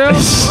on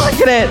yourselves?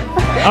 Look at it.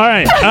 All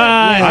right.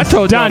 I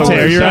told y'all to Dante,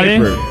 wear are you ready?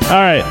 diaper.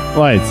 All right,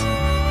 lights.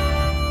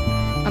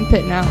 I'm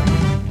pitting out.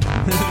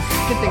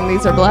 Good thing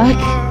these are black.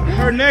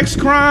 Her next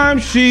crime,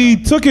 she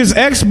took his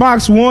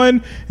Xbox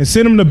One and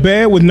sent him to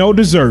bed with no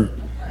dessert.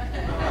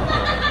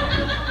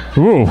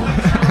 Ooh.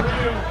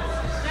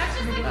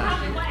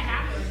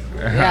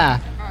 Yeah.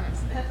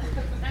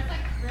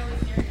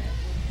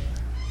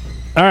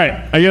 All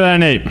right, I give that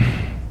an 8.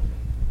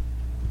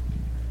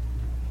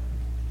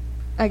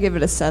 I give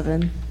it a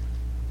 7.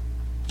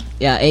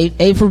 Yeah,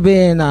 8 for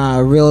being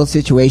real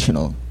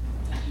situational.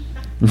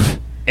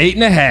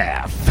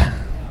 8.5.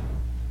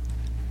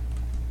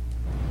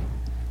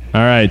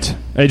 All right,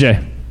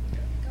 AJ.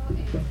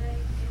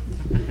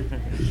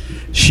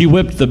 She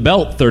whipped the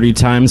belt 30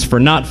 times for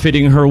not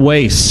fitting her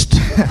waist.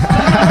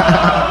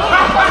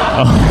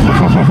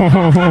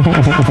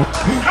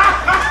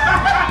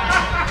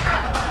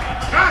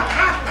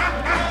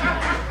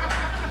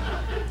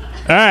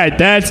 All right,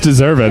 that's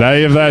deserved.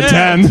 I give that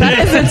 10. That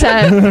is a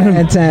 10.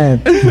 And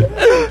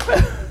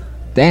 10.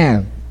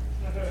 Damn.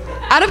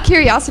 Out of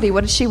curiosity,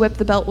 what did she whip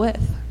the belt with?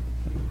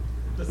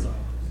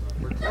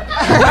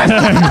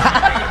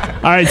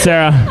 All right,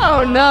 Sarah.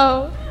 Oh,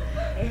 no.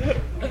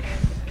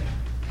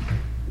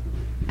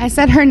 I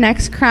said her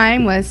next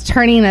crime was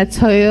turning a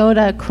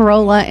Toyota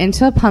Corolla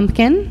into a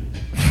pumpkin.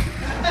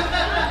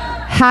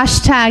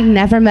 Hashtag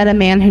never met a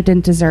man who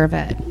didn't deserve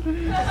it.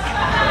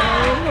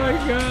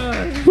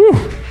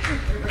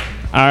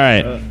 All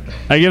right,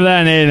 I give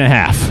that an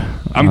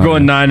 8.5. I'm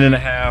going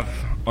 9.5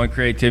 on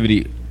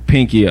creativity.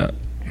 Pinky up.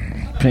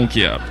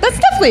 Pinky up. That's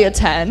definitely a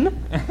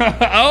 10.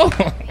 Oh.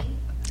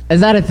 Is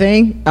that a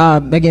thing?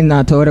 Making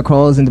Toyota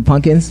Corollas into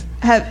pumpkins?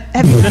 Have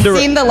you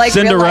seen the like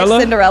real Cinderella?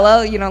 life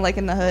Cinderella? You know, like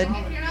in the hood.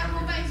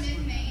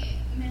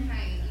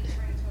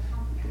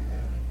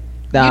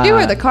 You do,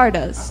 or the car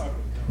does.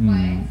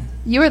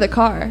 You or the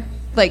car.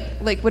 Like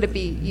would it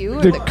be you?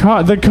 Or The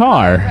car. The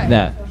car.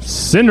 That.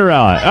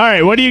 Cinderella. All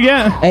right. What do you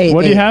get? 8.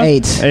 What do you have?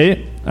 8.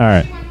 8. All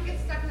right.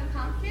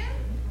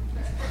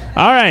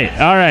 All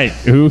right.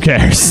 Who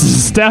cares?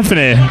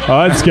 Stephanie,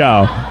 let's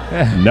go.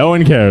 No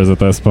one cares at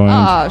this point.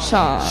 Oh,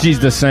 Sean. She's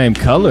the same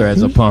color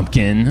as a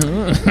pumpkin.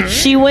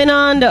 She went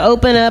on to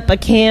open up a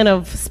can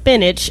of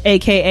spinach,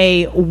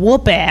 a.k.a.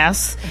 whoop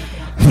ass,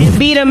 and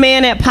beat a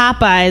man at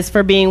Popeyes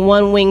for being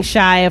one wing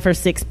shy of her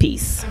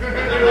 6-piece. All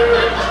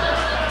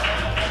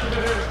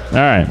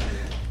right.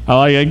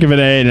 I'll give it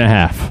an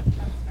 8.5.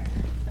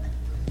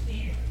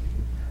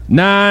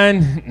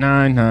 9.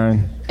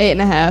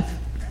 8.5.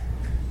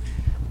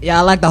 Yeah,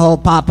 I like the whole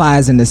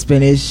Popeyes and the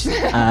spinach.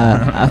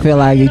 I feel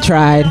like you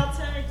tried.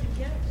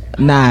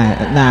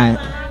 9.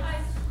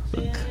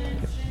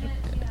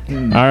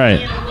 All right.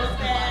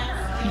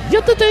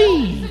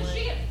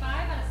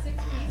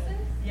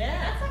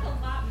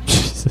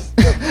 Jesus.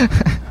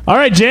 All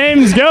right,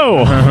 James,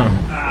 go.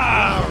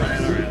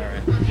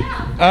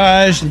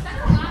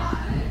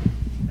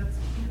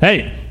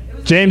 Hey,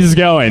 James is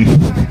going.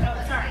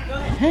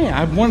 Hey,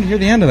 I wanted to hear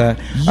the end of that.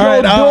 Yo, All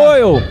right,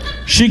 Doyle.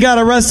 She got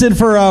arrested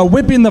for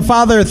whipping the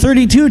father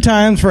 32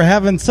 times for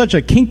having such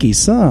a kinky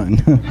son.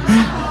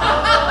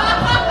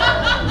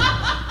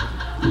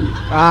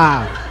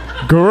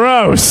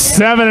 Gross.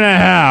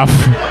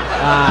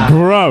 7.5.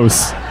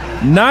 Gross.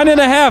 9.5.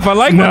 I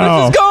like where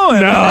this is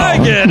going. I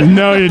like it.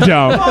 No, you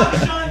don't.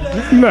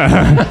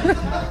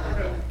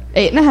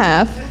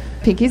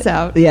 8.5. Pinky's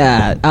out.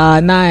 Yeah,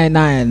 9.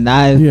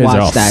 I You guys are all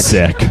watched that.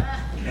 sick.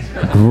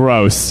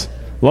 Gross.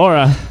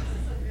 Laura.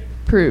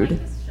 Prude.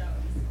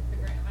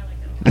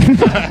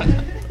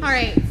 All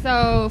right,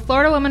 so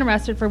Florida woman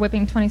arrested for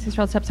whipping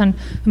 26-year-old stepson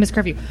who missed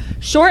curfew.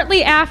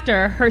 Shortly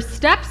after, her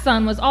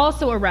stepson was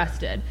also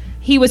arrested.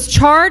 He was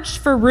charged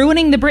for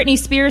ruining the Britney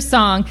Spears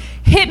song,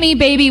 Hit Me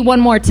Baby One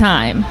More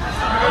Time.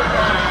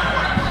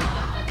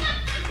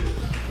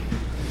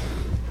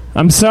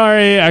 I'm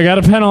sorry, I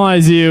gotta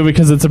penalize you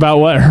because it's about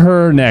what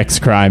her next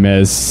crime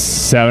is.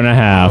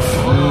 7.5.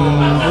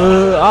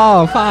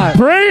 Oh, 5.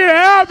 Bring it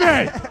at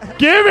me!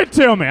 Give it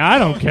to me. I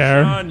don't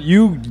care.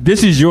 John,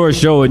 this is your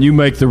show and you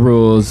make the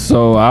rules,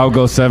 so I'll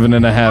go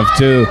 7.5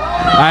 too.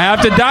 I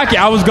have to dock it.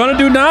 I was gonna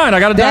do 9. I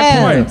gotta dock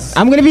points.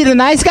 I'm gonna be the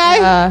nice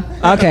guy.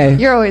 Okay.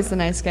 You're always the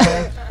nice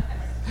guy.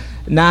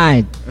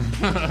 9.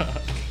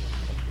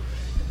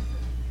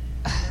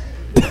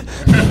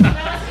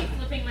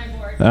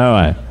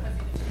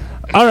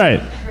 All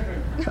right.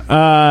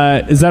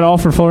 Is that all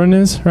for Florida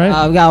news?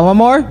 Right? We got one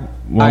more.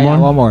 One more.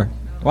 One more.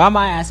 Why am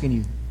I asking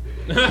you?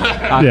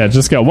 Yeah,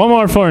 just go. One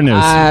more Florida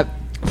news.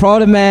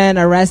 Florida man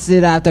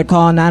arrested after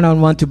calling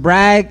 911 to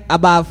brag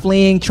about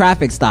fleeing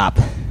traffic stop.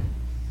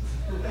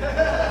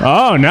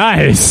 Oh,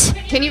 nice.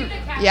 Can you,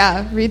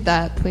 read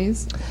that,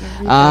 please?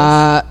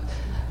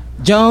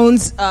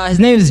 Jones, his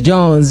name is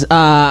Jones.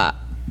 I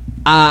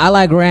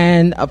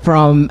ran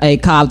from a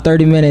cop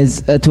 30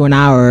 minutes to an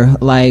hour.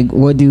 Like,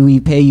 what do we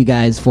pay you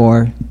guys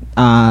for?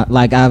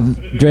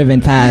 I've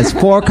driven past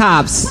 4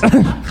 cops.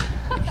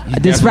 A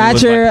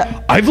dispatcher.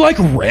 I've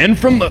ran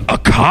from a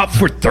cop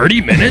for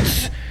 30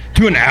 minutes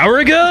to an hour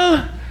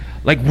ago?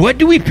 What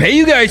do we pay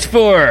you guys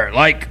for?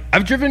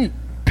 I've driven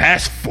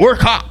past 4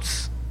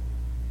 cops.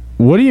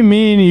 What do you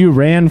mean you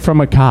ran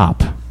from a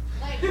cop?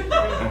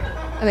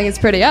 I think it's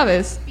pretty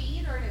obvious.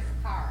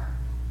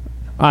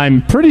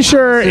 I'm pretty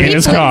sure in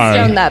his car.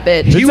 On that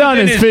bitch. It's on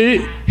his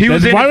feet.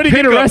 Why would he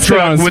get arrested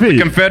on his with feet?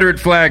 the Confederate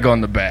flag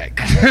on the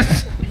back?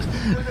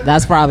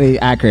 That's probably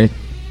accurate.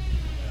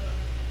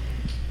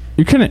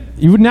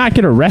 You would not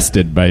get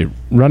arrested by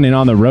running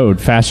on the road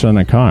faster than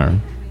a car.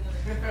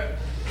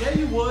 Yeah,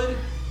 you would.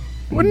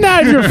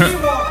 Not your.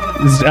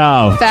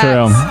 Oh, Facts.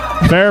 true.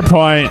 Fair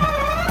point.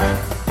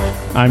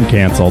 I'm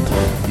canceled.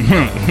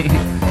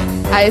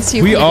 I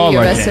assume We all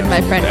are arrested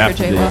my friend for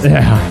after jaywalking.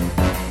 Yeah.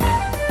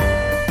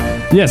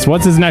 Yes.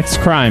 What's his next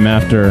crime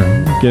after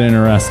getting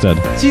arrested?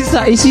 She's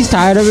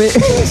tired of it.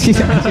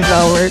 she's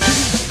over it.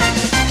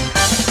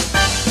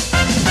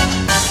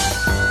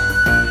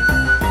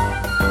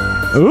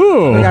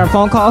 Ooh. We got a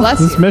phone call. Bless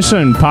This you. Mission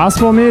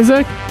Impossible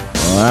music?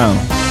 Wow.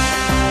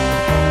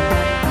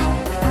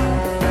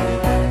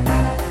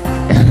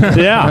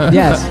 Yeah.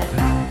 Yes.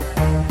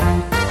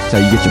 That's how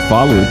you get your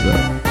followers up.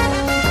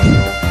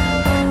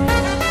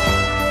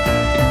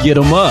 Get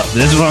them up.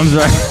 This is what I'm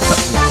saying.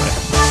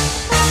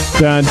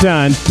 Dun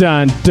dun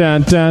dun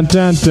dun dun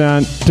dun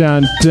dun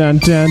dun dun dun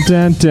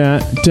dun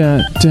dun dun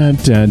dun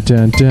dun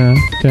dun dun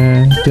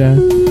dun dun.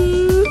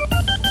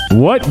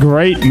 What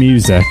great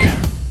music.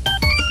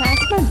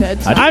 Past my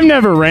bedtime. I've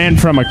never ran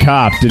from a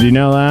cop. Did you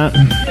know that?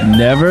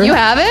 Never. You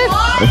haven't?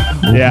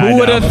 Yeah. Who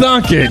would have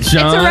thunk it,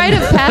 Sean? It's a rite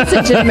of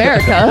passage in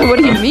America. What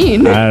do you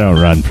mean? I don't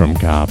run from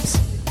cops.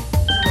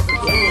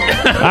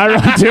 I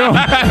run to them.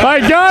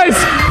 Hey, guys!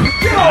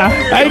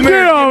 Hey,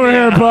 get over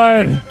here,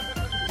 bud.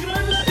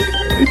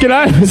 Can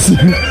I?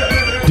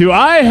 Do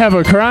I have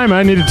a crime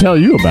I need to tell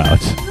you about?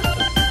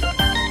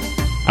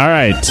 All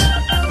right.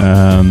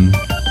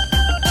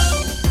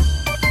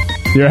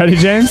 You ready,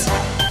 James?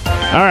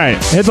 All right.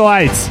 Hit the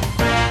lights.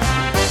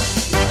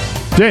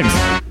 James.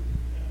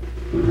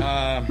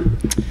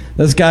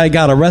 This guy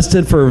got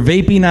arrested for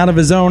vaping out of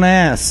his own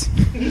ass.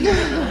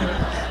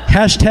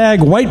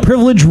 Hashtag white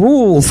privilege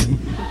rules.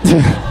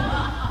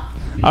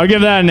 I'll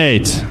give that an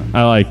 8.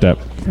 I liked it.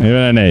 Give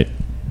it an 8.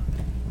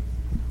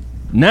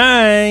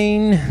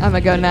 9. I'm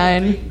gonna go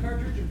 9.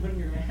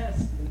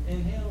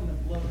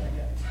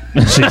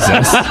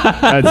 Jesus.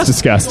 That's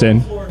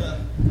disgusting.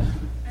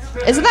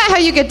 Isn't that how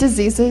you get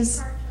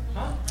diseases?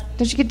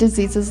 Don't you get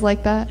diseases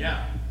like that?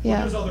 Yeah.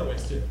 There's other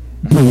ways too.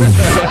 All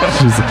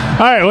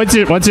right,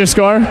 what's your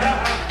score?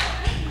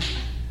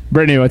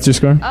 Brittany, what's your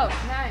score? Oh,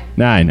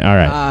 9. All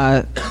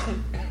right.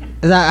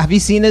 Have you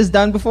seen this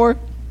done before?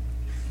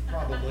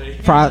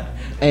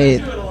 Probably.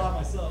 8.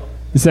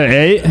 You said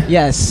 8?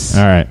 Yes.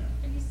 All right.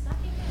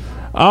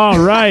 All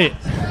right.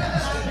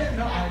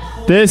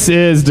 This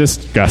is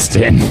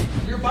disgusting.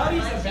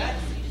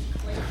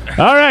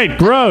 All right,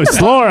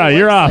 gross. Laura,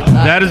 you're up.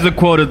 That is the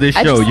quote of this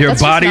show. Your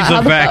body's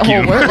a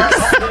vacuum.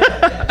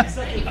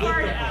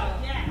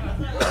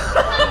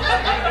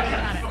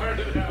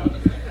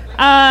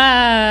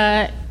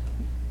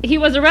 He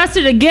was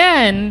arrested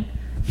again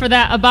for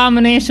that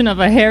abomination of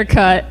a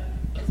haircut.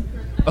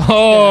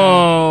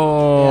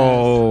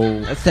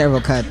 Oh. That's a terrible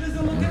cut.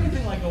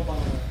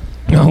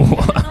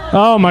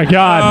 Oh, my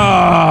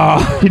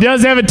God. He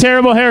does have a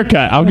terrible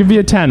haircut. I'll give you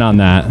a 10 on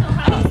that.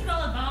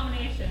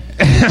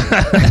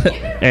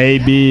 A,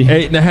 B.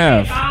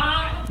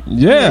 8.5.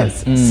 Yeah.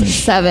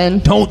 7.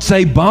 Don't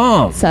say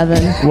bomb.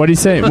 7. What do you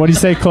say? What do you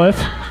say, Cliff?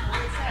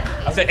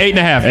 I said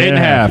 8.5.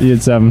 8.5. You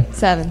had 7.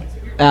 7.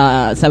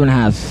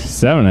 7.5.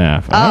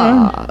 7.5.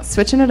 Oh,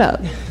 switching it up.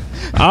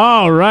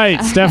 All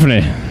right,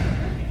 Stephanie.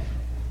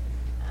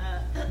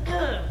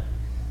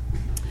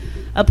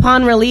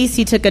 Upon release,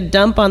 he took a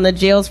dump on the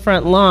jail's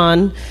front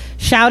lawn,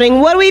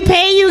 shouting, "What do we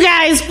pay you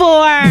guys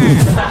for?"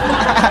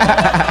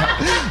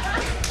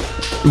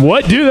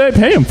 What do they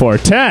pay him for?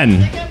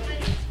 10.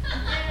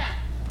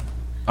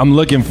 I'm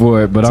looking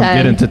for it, but 10. I'm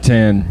getting to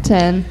 10.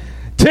 10.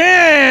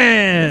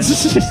 10.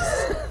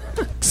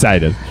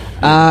 Excited.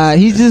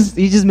 He's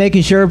just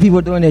making sure people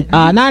are doing it.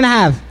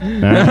 9.5.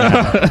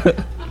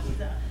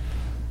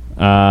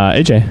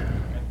 AJ.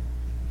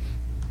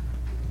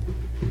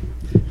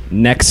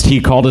 Next, he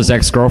called his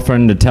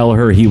ex-girlfriend to tell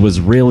her he was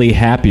really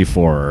happy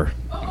for her.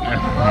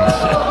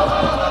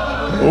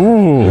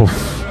 Ooh.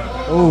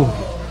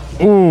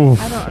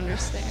 I don't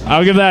understand.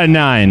 I'll give that a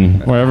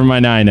 9. Wherever my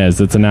 9 is,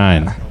 it's a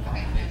 9.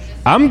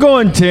 I'm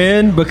going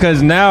 10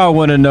 because now I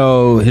want to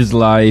know his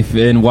life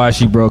and why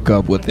she broke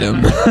up with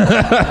him.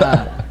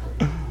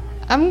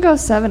 I'm gonna go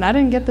 7. I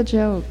didn't get the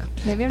joke.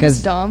 Maybe I'm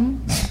just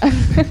dumb.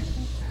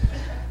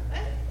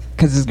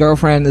 Because his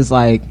girlfriend is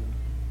like,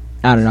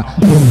 I don't know.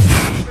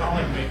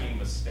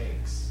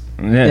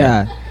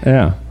 Yeah.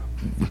 Yep.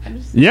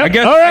 I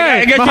guess, All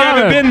right. I guess you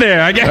haven't been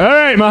there. All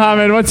right,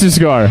 Mohammed, what's your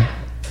score?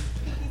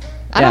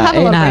 I don't have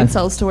a lot of 8.5. brain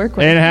cells to work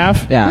with.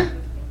 8.5? Yeah.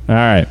 All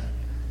right.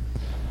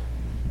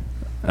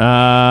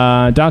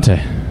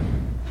 Dante.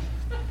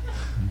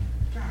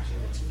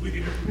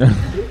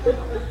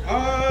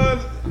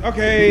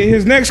 Okay,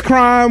 his next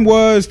crime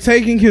was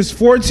taking his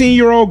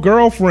 14-year-old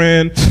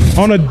girlfriend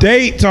on a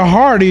date to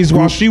Hardee's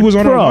while she was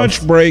on her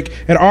lunch break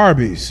at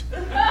Arby's.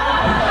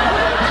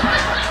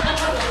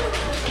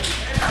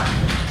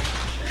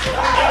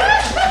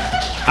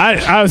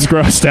 I was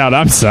grossed out.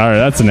 I'm sorry.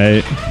 That's an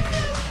 8.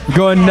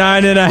 Going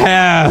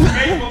 9.5.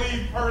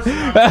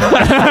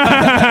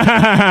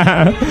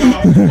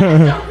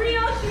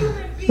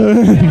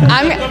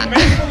 I'm the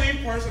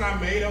make-believe person I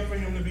made up for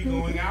him to be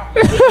going out.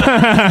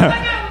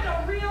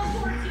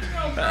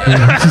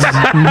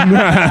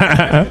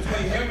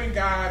 Him and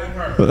God and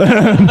her.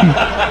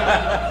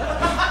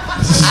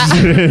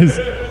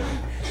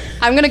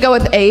 I'm gonna go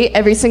with 8.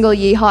 Every single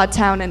yeehaw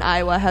town in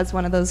Iowa has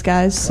one of those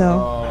guys,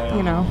 so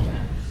you know.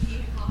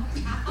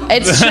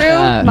 It's true.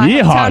 My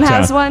Yeehaw town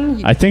has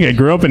one. I think I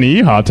grew up in a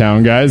yeehaw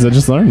town, guys. I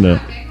just learned it.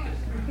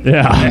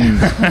 Yeah.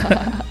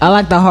 I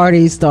like the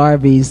Hardee's to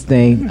Arby's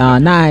thing.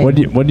 9. What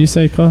do you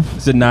say, Cliff?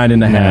 It's a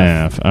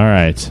 9.5. All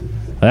right.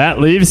 That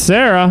leaves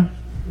Sarah.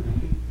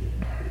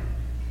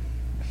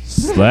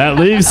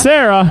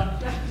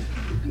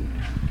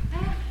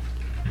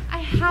 I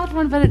had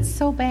one, but it's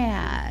so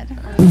bad.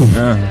 You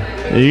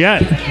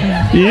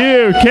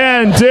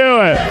can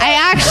do it.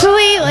 I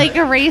actually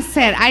erased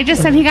it. I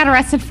just said he got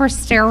arrested for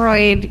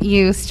steroid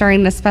use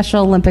during the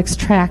Special Olympics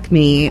track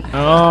meet.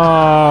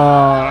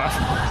 Oh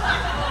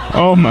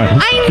my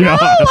God. I know.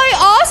 I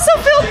also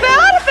feel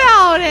bad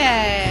about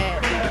it.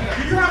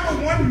 You have a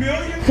 1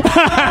 million?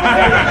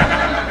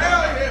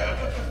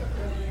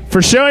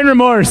 For showing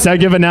remorse, I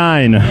give a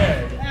 9.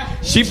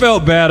 She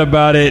felt bad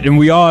about it, and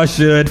we all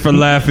should for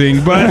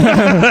laughing, but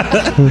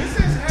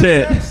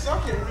 10.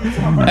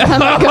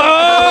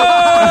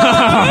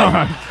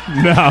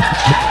 No.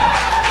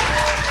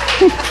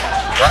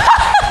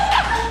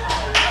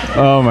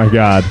 Oh my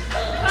God.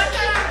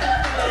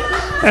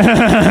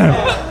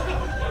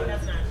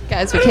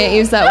 Guys, we can't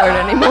use that word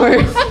anymore.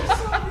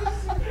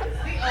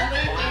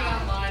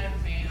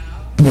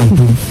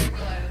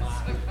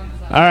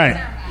 All right.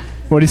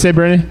 What do you say,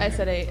 Brittany? I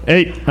said 8.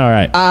 8. All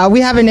right.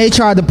 We have an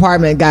HR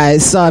department,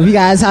 guys. So if you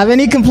guys have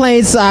any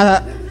complaints,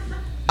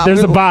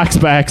 there's a box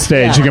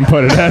backstage. You can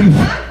put it in.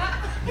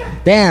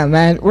 Damn,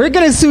 man, we're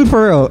getting sued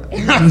for real.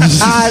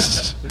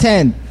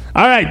 10.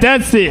 All right,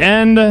 that's the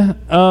end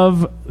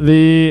of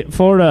the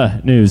Florida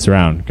news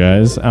round,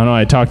 guys. I don't know,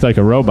 I talked like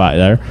a robot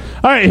there.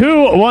 All right,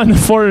 who won the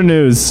Florida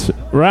news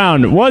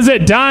round? Was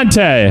it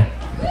Dante?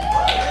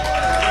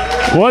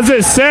 Was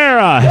it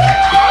Sarah?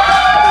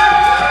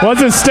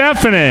 Was it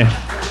Stephanie?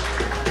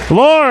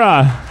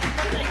 Laura?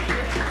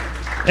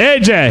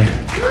 AJ?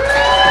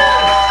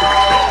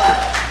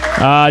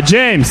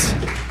 James?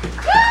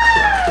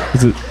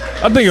 Is it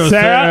I think it was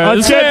Sarah.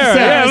 Let's get Sarah.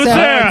 Yeah, it was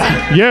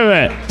Sarah. Give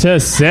it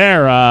to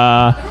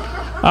Sarah.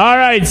 All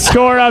right,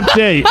 score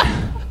update.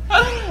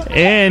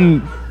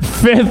 In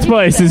 5th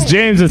place is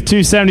James with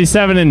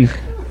 277, and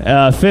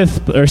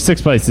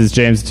 6th place is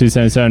James with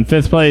 277.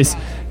 5th place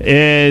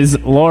is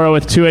Laura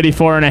with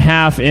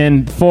 284.5.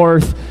 In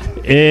 4th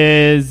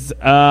is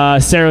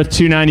Sarah with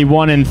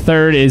 291, and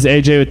 3rd is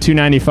AJ with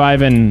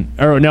 295, and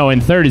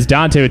 3rd is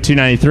Dante with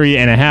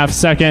 293.5.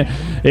 2nd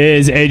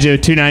is AJ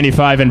with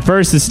 295, and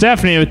 1st is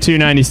Stephanie with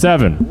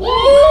 297.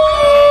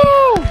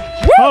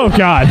 Oh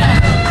God!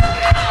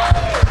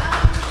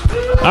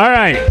 All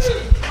right,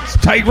 it's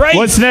tight race.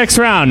 What's next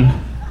round?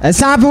 It's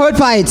time for hood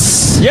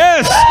fights.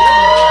 Yes,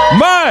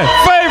 my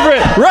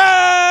favorite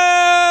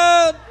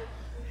round.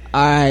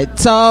 All right,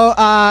 so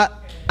I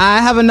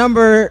have a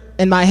number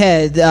in my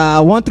head,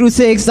 1 through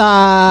 6.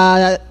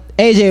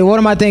 AJ, what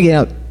am I thinking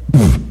of?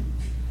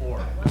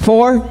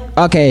 4.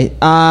 Okay.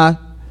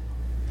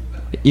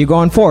 You're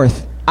going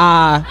 4th.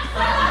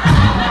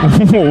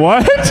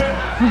 What?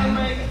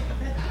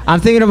 I'm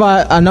thinking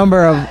about a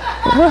number of.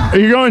 Are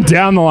you going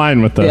down the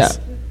line with this?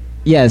 Yeah.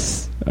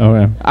 Yes. Okay. All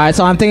right,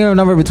 so I'm thinking of a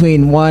number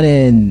between 1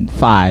 and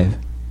 5.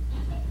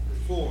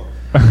 4.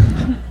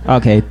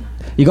 Okay.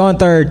 You're going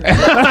 3rd.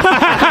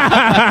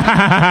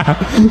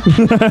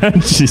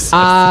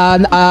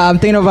 I'm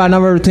thinking of a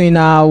number between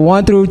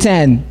 1 through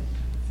 10.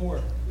 4.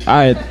 All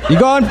right. You're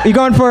going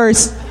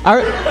 1st. All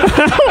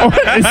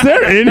right. Is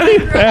there any?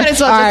 Might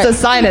as well just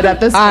assign it at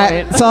this point.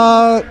 Right,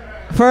 so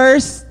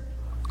 1st,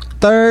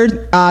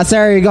 3rd,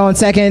 Sarah, you're going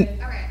 2nd.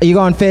 You're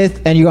going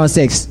 5th, and you're going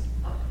 6th.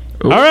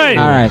 All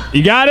right.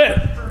 You got it?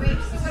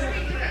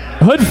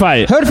 Hood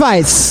fight. Hood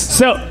fights.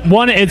 So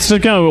it's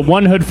just going to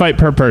one hood fight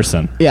per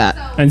person.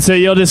 Yeah. And so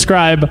you'll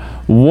describe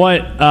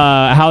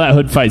how that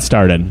hood fight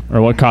started,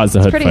 or what caused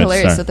the hood fight. It's pretty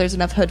hilarious to that there's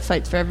enough hood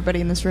fights for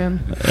everybody in this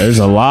room. There's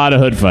a lot of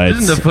hood fights.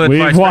 This is the hood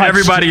fights for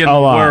everybody in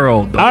the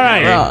world. All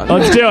right,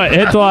 let's do it.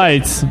 Hit the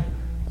lights.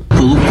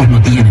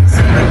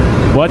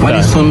 What the?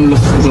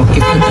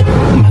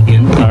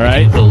 All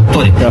right. Go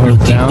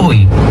down.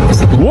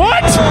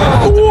 What?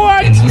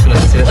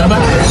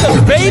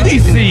 Baby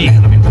seat.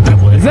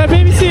 Is that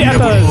baby seat? I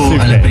thought it was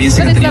suitcase.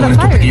 I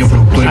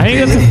think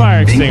that's a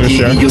fire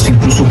extinguisher.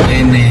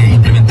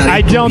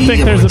 I don't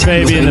think there's a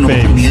baby in the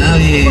baby.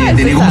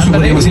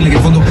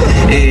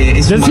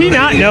 Does he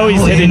not know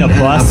he's hitting a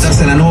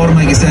bus?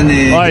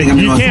 Like,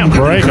 you can't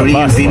break a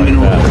bus like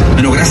that.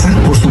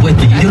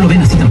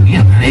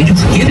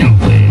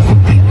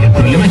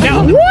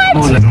 Now, what?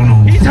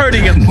 He's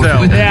hurting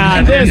himself.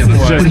 Yeah, this is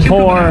just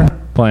poor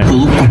playing.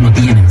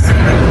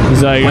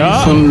 He's like,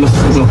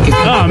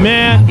 oh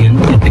man.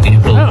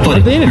 Are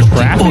they in a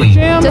traffic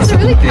jam? Does it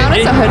really count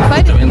as a hood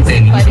fight?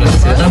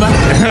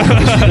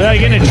 They're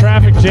like in a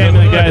traffic jam,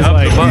 and the guy's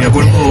like,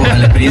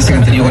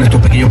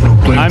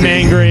 I'm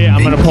angry,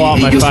 I'm going to pull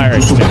out my fire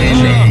extinguisher.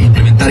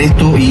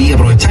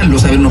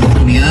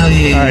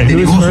 Alright,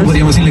 who's first?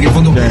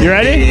 You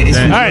ready?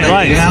 Alright,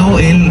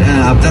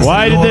 lights.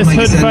 Why did this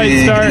hood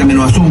fight start?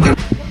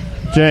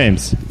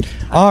 James.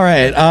 All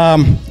right.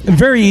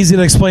 Very easy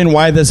to explain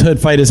why this hood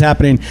fight is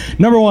happening.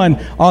 Number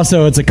one,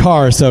 also, it's a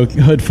car, so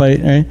hood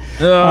fight, right?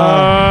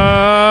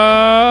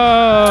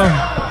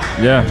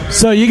 Yeah.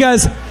 So you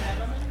guys...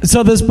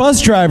 So this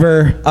bus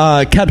driver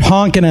kept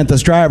honking at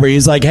this driver.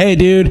 He's like, hey,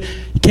 dude,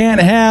 you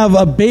can't have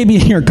a baby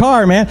in your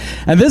car, man.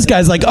 And this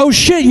guy's like, oh,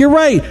 shit, you're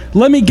right.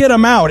 Let me get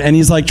him out. And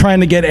he's like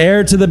trying to get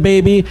air to the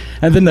baby.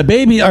 And then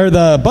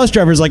the bus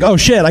driver's like, oh,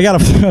 shit, I got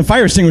a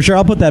fire extinguisher.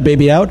 I'll put that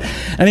baby out.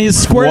 And he's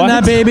squirting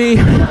that baby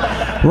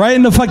right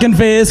in the fucking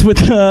face with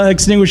the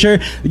extinguisher.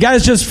 The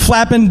guy's just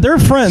flapping. They're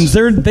friends.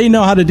 They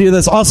know how to do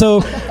this.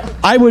 Also,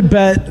 I would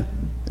bet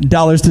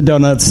dollars to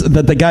donuts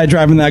that the guy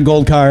driving that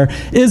gold car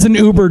is an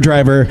Uber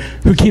driver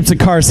who keeps a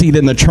car seat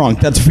in the trunk.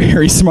 That's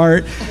very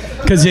smart,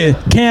 because you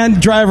can't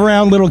drive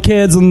around little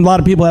kids, and a lot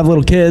of people have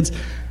little kids.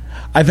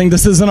 I think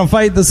this isn't a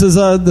fight. This is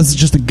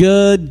just a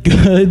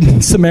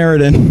good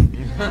Samaritan.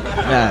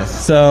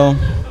 Yes. So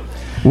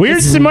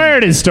weird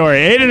Samaritan story.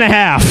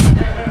 8.5.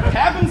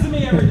 Happens to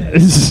me every day.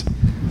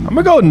 I'm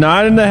gonna go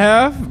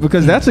 9.5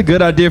 because that's a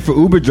good idea for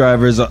Uber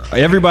drivers.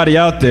 Everybody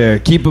out there,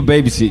 keep a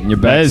baby seat in your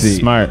back seat. That is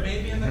smart.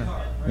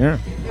 Yeah.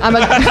 I'm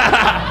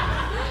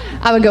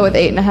gonna go with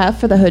 8.5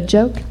 for the hood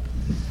joke.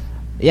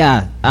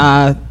 Yeah.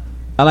 I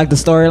like the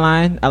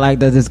storyline. I like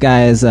that this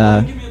guy is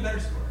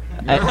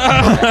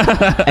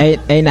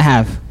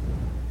 8.5.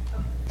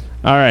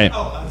 All right.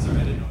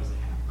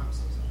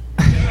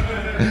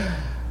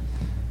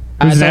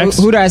 Who's so next?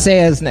 Who did I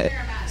say is next?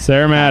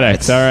 Sarah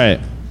Maddox. All right.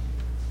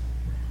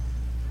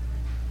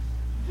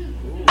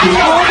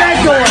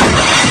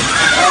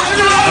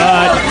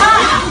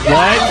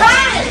 What?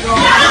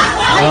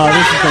 Oh,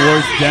 this is the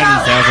worst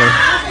Denny's ever.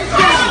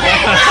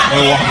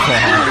 Or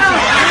Waffle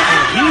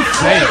House. You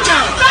say it.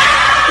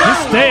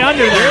 Just stay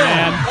under there,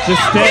 man.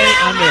 Just stay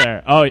under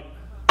there. Oh,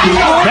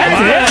 that's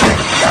it.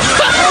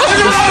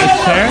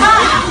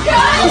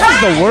 This is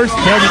the worst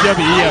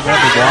WWE I've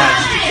ever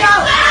watched.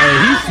 Hey,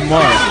 he's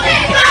smart.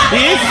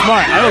 He is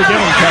smart. I will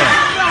give him credit.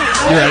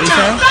 You ready,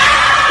 Sarah?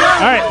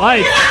 All right,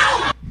 lights.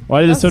 Why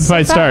did this one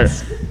fight start?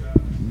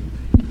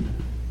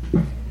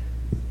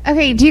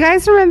 Okay, do you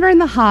guys remember in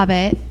The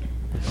Hobbit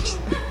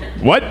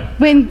What?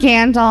 when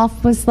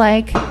Gandalf was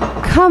like,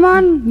 come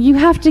on, you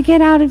have to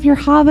get out of your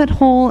hobbit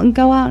hole and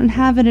go out and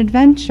have an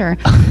adventure?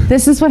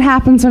 This is what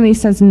happens when he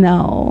says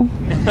no.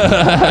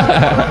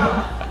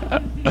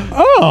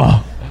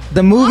 Oh.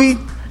 The movie?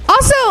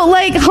 Also,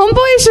 like,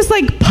 Homeboy's just,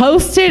 like,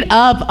 posted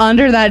up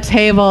under that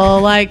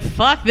table, like,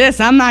 fuck this,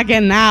 I'm not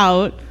getting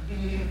out.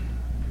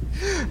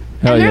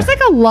 Hell And there's,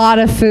 like, a lot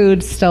of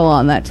food still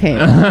on that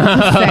table.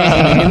 Just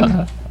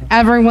saying.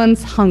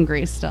 Everyone's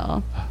hungry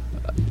still.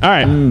 All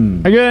right.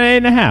 I give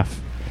it an 8.5.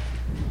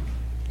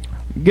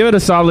 Give it a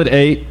solid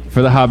 8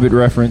 for the Hobbit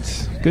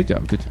reference. Good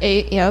job. Good job.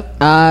 8, yep.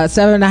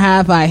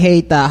 7.5. I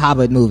hate the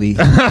Hobbit movie.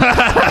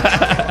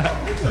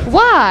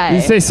 Why?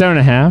 Did you say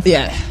 7.5?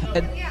 Yeah.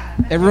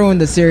 It ruined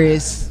the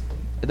series.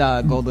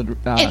 The Golden.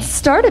 It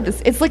started.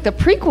 It's like the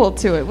prequel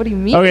to it. What do you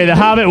mean? Okay, The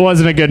Hobbit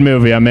wasn't a good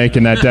movie. I'm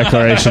making that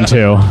declaration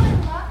too. All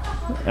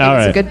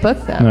right. It's a good book,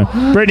 though.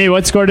 Brittany,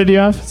 what score did you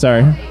have?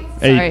 Sorry.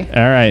 8.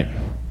 All right.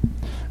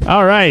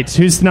 All right.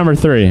 Who's number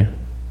 3?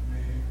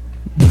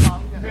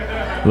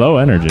 Low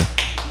energy.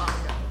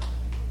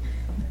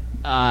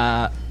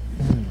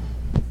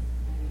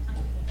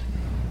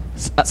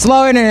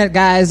 Slow internet,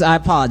 guys. I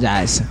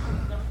apologize.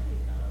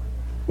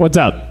 What's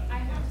up?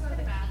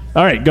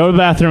 All right, go to the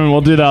bathroom and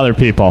we'll do the other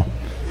people.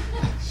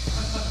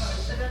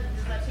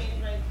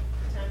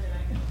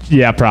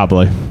 Yeah,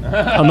 probably.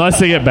 Unless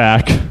they get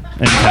back in time.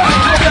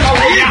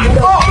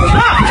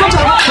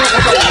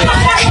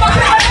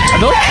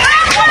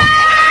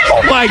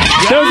 Oh my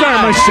God. Those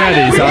aren't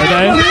machetes, are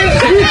they?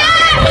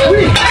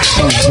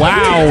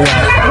 Wow.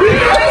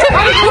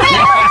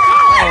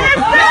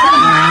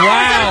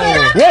 Wow.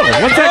 Whoa,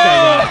 what's that guy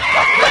got?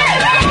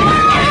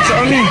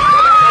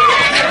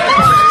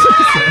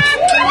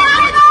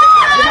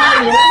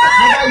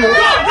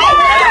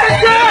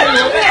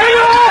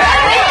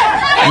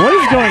 What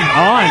is going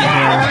on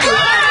here?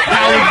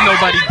 How is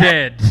nobody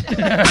dead?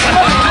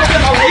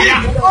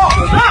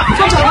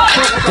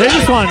 They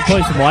just want to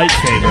play some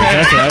lightsabers.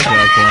 That's what I feel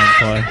like they want to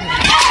play.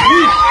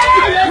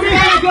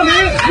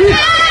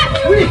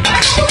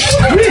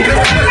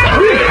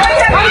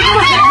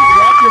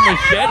 Drop your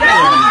machete.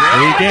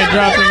 You can't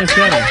drop your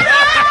machete.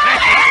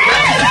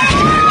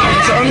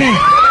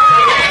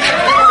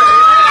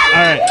 All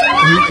right.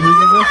 Who's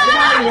this?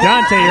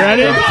 Dante, you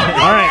ready?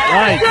 All right,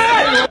 lights.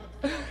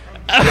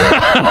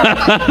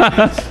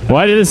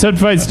 Why did this hood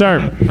fight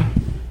start?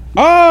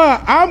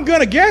 I'm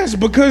gonna guess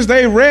because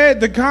they read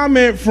the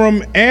comment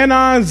from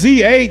Anon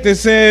Z8 that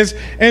says,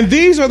 and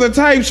these are the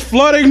types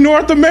flooding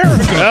North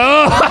America.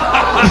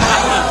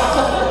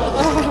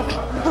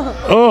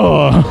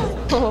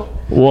 Oh.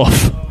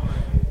 Woof.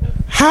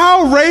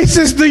 How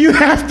racist do you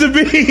have to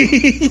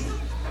be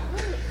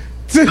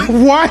to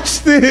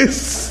watch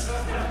this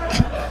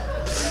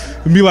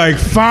and be like,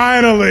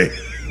 finally,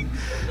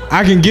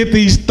 I can get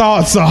these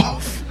thoughts off?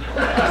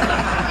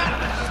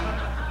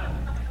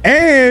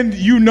 And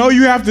you know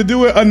you have to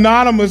do it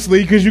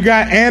anonymously because you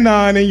got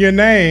Anon in your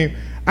name.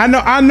 I know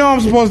I'm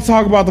supposed to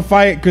talk about the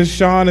fight because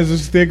Sean is a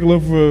stickler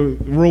for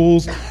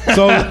rules.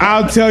 So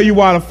I'll tell you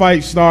why the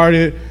fight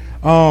started.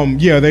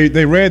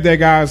 They read that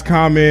guy's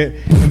comment,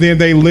 and then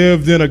they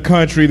lived in a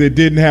country that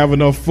didn't have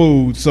enough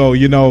food. So,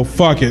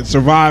 fuck it.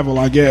 Survival,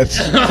 I guess.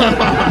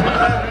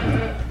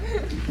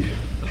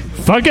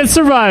 Fuck it,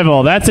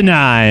 survival. That's a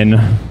 9.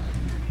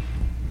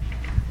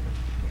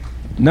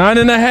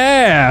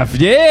 9.5.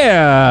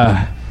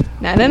 Yeah.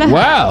 9.5.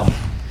 Wow.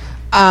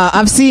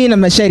 I've seen a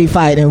machete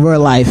fight in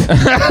real life.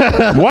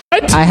 What?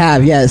 I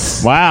have,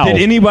 yes. Wow. Did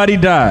anybody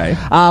die?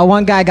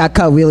 One guy got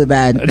cut really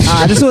bad.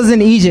 This was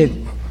in Egypt.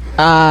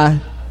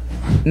 9.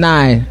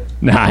 9.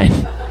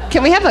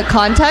 Can we have a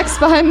context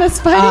behind this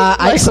fight?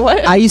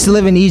 What? I used to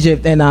live in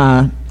Egypt, and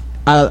I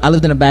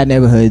lived in a bad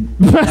neighborhood.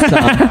 So.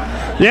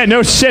 Yeah,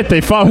 no shit.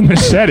 They fought with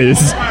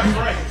machetes.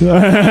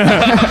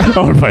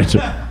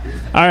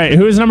 All right,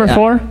 who is number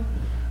 4?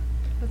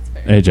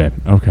 AJ.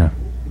 Okay.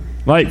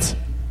 Lights.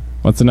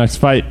 What's the next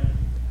fight?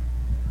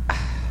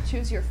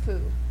 Choose your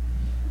food.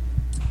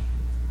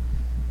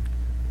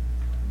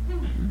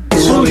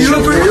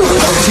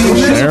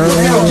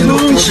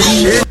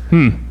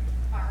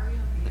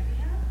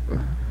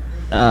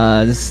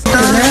 This.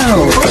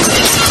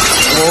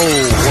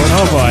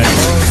 Oh boy.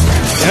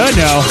 Oh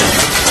no.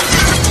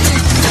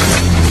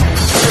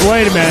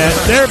 Wait a minute.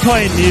 They're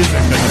playing music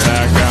in the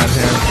background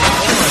here.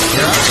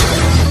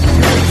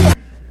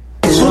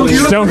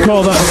 Stone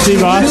Cold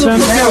Steve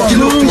Austin?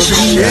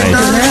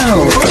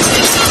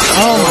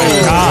 Oh my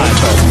God.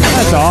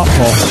 That's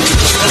awful.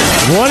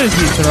 What is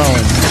he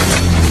throwing?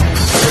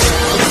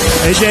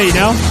 AJ, you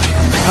know?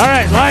 All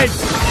right,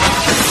 lights.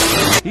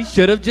 He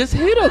should have just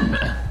hit him.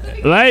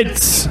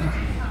 Lights.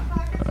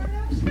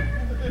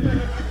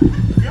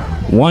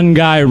 One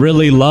guy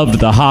really loved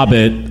The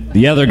Hobbit.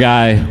 The other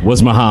guy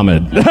was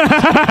Muhammad.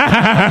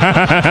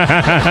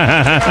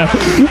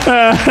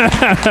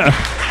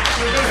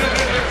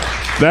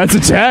 That's a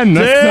 10.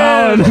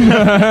 That's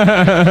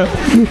solid.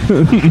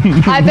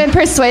 I've been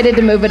persuaded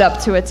to move it up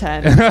to a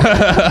 10.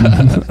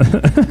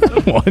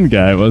 One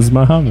guy was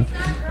Muhammad.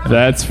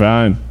 That's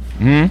fine.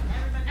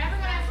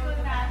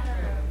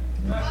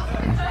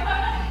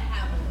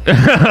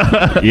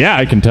 Yeah,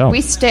 I can tell.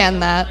 We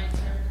stand that.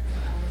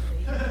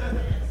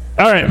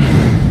 All right.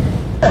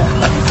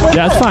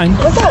 Yeah, it's fine.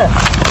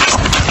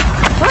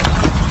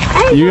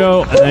 You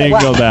go, and then you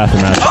can go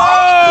bathroom after.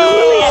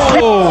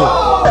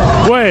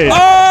 Oh! Wait.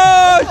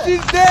 Oh,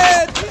 she's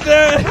dead. She's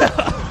dead.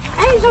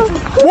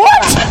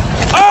 What?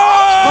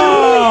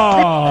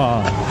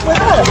 Oh!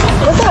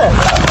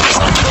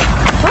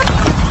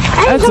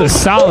 That's a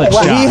solid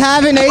shot. We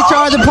have an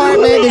HR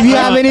department if you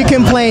have any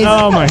complaints.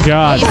 Oh my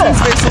God.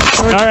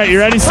 All right, you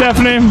ready,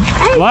 Stephanie?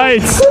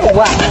 Lights.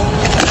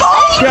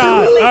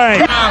 God. All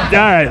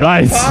right,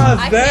 lights.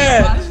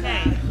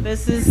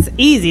 This is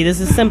easy.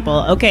 This is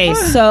simple. Okay,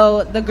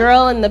 so the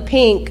girl in the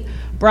pink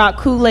brought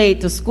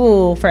Kool-Aid to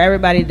school for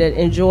everybody to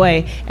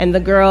enjoy, and the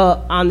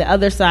girl on the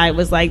other side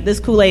was like, this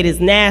Kool-Aid is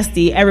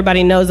nasty.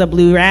 Everybody knows that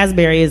blue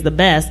raspberry is the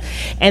best.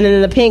 And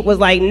then the pink was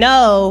like,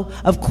 no,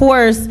 of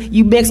course,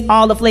 you mix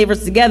all the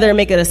flavors together and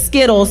make it a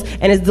Skittles,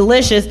 and it's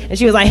delicious. And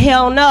she was like,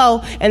 hell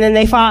no. And then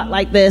they fought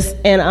like this,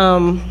 and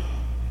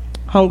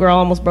homegirl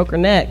almost broke her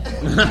neck.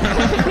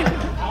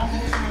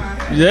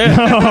 Yeah.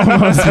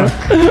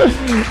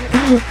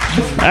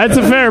 That's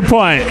a fair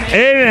point.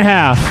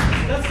 8.5.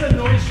 That's the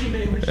noise she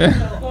made when she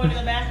fell going to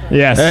the bathroom.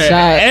 Yes.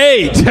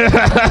 8.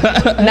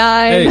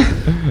 9.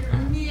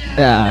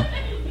 Yeah.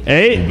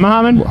 8,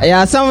 Muhammad?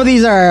 Yeah, some of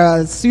these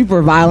are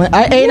super violent.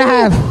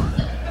 8.5.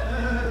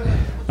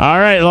 All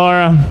right,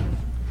 Laura.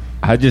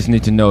 I just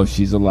need to know if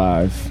she's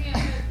alive.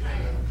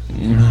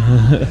 No.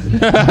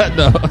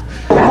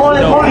 Oh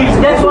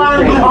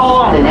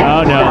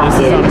no, this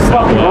is on the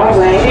subway.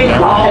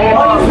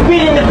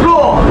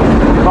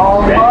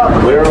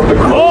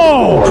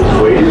 Oh!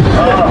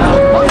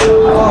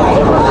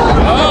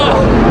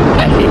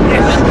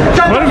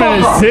 Put him in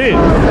his seat.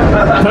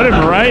 Put him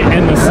right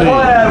in the seat.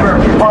 Whatever.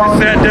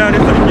 Sat down.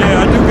 He's like,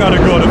 yeah, I do gotta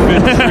go to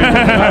Fifth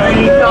Street.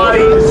 He thought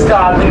he was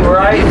stopping,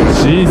 right?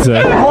 Jesus.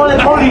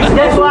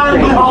 That's why I'm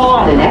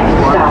home. The next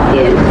stop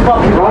is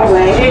fucking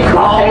Broadway.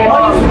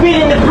 Why you spit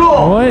in the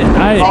floor? What?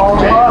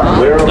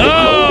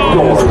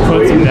 Just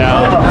puts him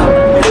down.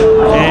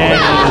 And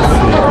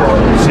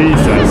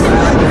Jesus.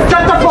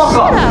 Shut the fuck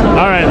up.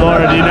 All right,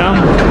 Laura, do you know?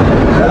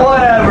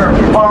 Whatever,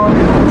 punk.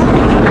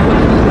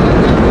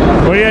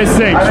 What do you guys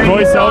think?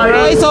 Voice over it?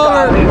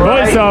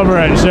 Voice over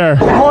it, sure.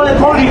 Call the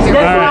police.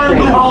 That's why I'm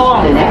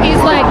home.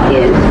 He's like,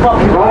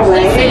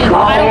 listen,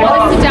 I don't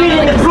want to sit down, I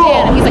like to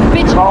stand. And he's like,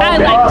 bitch, I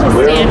like to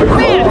stand.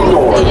 Man,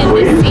 sit in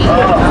this seat.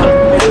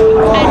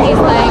 And he's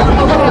like,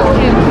 okay,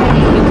 you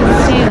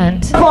can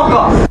stand. Fuck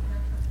off.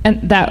 And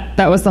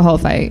that was the whole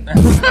fight.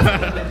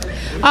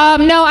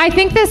 No, I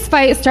think this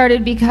fight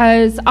started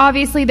because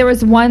obviously there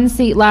was one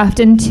seat left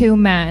and two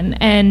men,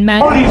 and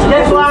men.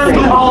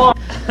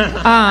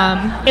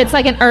 It's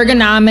like an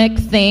ergonomic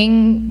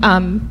thing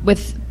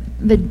with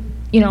the,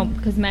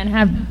 because men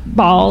have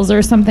balls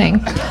or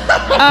something.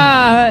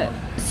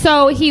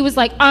 So he was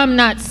like, I'm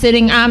not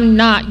sitting, I'm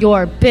not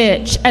your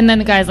bitch. And then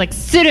the guy's like,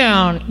 sit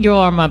down,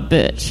 you're my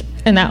bitch.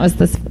 And that was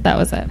it.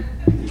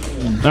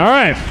 All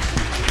right.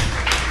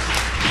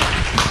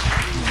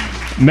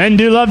 Men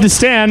do love to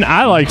stand.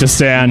 I like to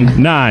stand.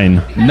 9.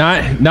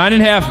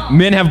 9.5.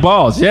 Men have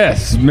balls.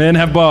 Yes, men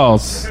have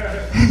balls.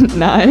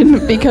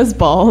 9 because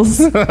balls.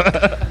 8.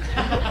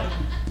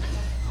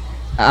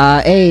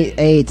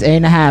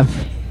 8.5.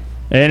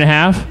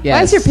 8.5? Yes.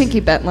 Why is your pinky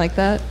bent like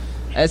that?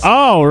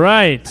 Oh,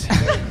 right.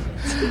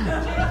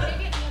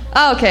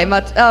 Okay,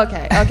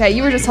 okay.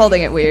 You were just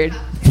holding it weird.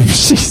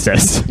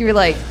 Jesus. You were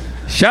like,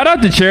 Shout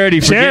out to Charity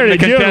for Charity,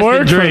 getting the good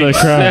work contestant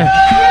for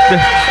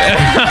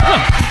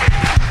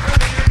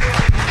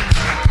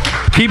the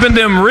drinks. Keeping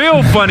them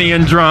real funny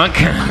and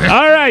drunk.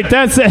 All right,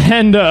 that's the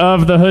end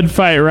of the hood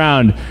fight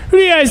round. Who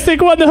do you guys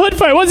think won the hood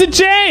fight? Was it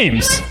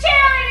James?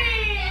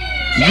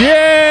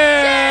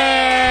 Yeah!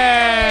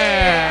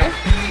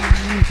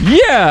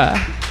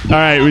 Yeah! All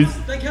right.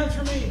 That counts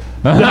for me.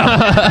 All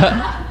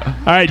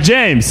right,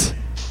 James.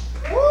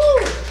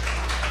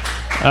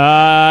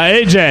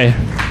 AJ.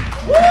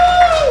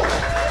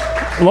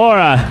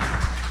 Laura.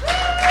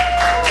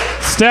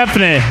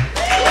 Stephanie.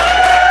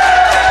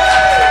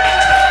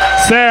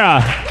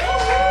 Sarah.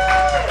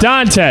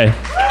 Dante.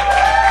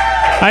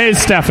 I need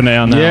Stephanie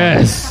on that.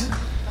 Yes.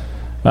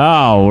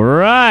 All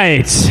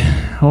right.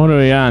 What do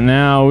we got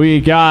now? We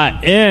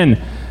got in.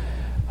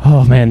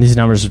 Oh, man, these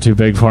numbers are too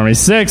big for me.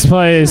 6th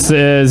place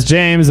is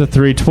James with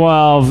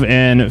 312.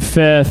 In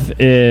 5th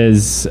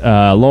is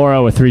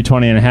Laura with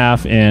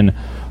 320.5. In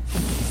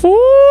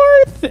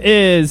 4th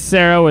is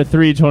Sarah with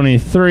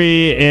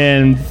 323.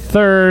 In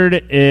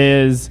 3rd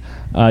is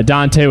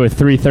Dante with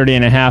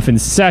 330.5. In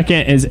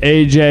 2nd is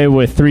AJ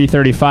with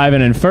 335.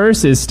 And in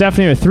 1st is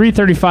Stephanie with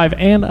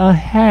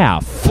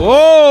 335.5.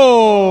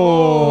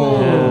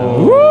 Whoa! Yeah.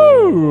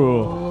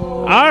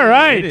 Woo! All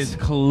right. It is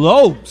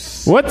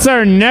close. What's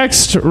our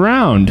next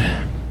round?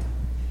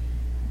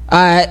 All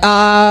right,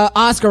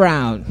 Oscar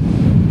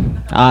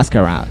round.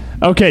 Oscar round.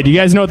 Okay, do you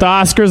guys know what the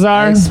Oscars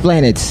are?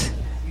 Explain it.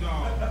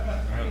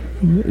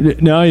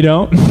 No, you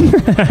don't.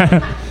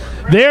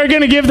 They are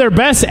going to give their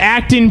best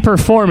acting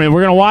performance.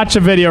 We're going to watch a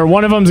video, or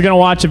one of them is going to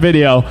watch a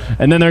video,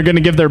 and then they're going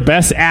to give their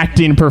best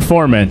acting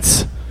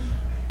performance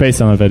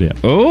based on the video.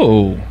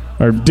 Oh.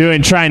 Or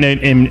trying to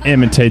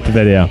imitate the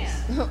video.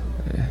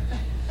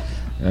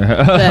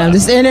 Damn,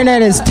 this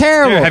internet is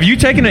terrible. Dude, have you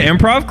taken an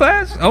improv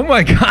class? Oh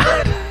my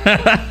god.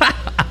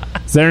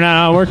 Is that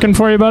not working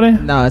for you, buddy?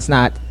 No, it's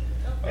not.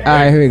 All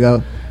right, here we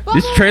go.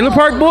 This Trailer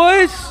Park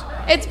Boys?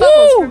 It's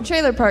Bubbles from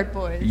Trailer Park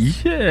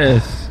Boys.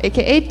 Yes.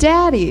 AKA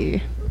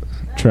Daddy.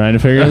 Trying to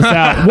figure this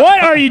out.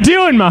 What are you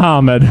doing,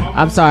 Muhammad?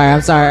 I'm sorry.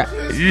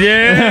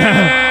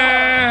 Yeah.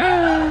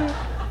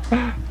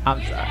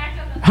 I'm sorry.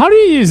 How do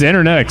you use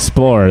Internet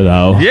Explorer,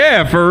 though?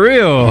 Yeah, for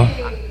real.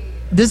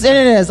 This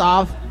internet is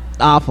awful.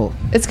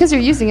 It's because you're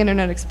using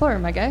Internet Explorer,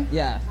 my guy.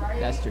 Yeah,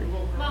 that's true.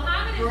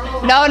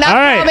 No, not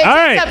right, Chrome. It all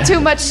takes right. up too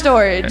much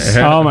storage.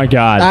 Oh, my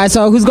God. All right,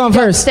 so who's going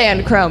first?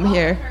 Stand Chrome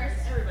here.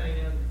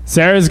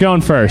 Sarah's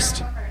going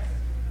first.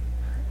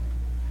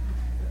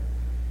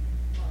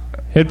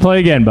 Hit play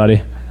again,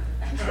 buddy.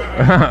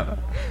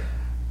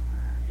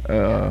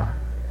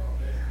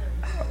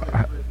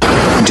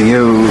 Do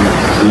you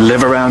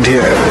live around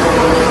here?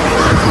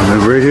 I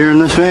live right here in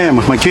this van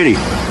with my kitty.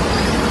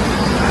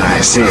 I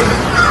see.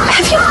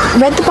 Have you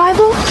read the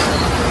Bible?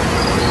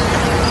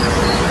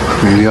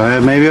 Maybe I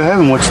have, maybe I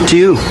haven't. What's it to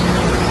you?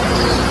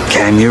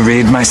 Can you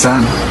read, my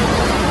son?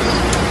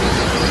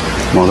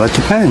 Well, that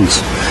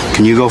depends.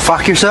 Can you go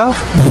fuck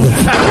yourself?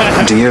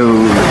 Do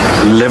you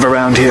live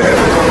around here?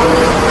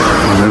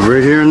 I live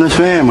right here in this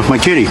van with my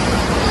kitty.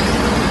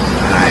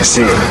 I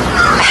see.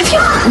 Have you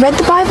read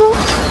the Bible?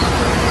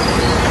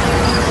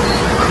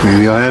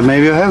 Maybe I have,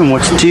 maybe I haven't.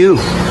 What's it to you?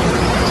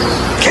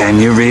 Can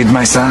you read,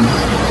 my son?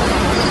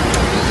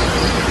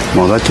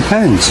 Well, that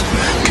depends.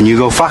 Can you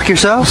go fuck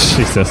yourself?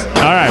 Jesus.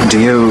 All right. Do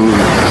you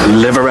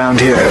live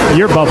around here?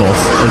 You're Bubbles,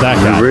 or that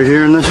I guy. live right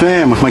here in this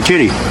van with my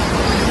kitty.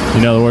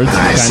 You know the words?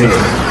 I see.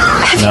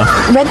 Have you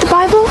read the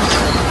Bible?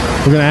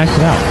 We're going to act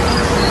it out.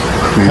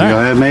 Maybe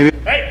I have, maybe.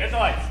 Hey, hit the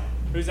lights.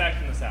 Who's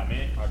acting this out?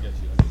 Me? I'll get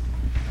you.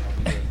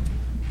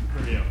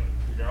 Review.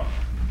 Your girl?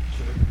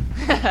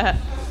 I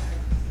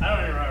don't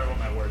even remember what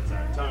my words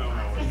are. Tell me what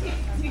my words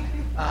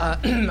are.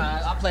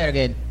 I'll play it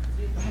again.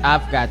 I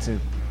forgot to.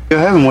 I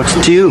haven't. What's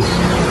it to you?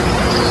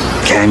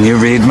 Can you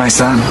read, my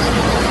son?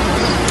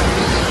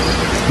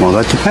 Well,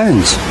 that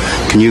depends.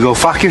 Can you go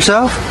fuck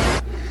yourself?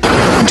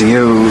 Do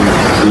you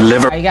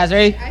live? Are you guys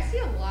ready? I see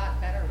a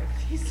lot better with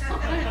these.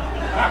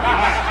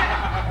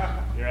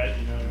 You're right.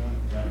 You know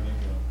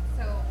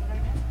So,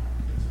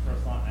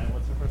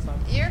 what's the first line?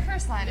 your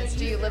first line is,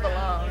 do you live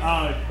alone?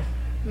 Oh,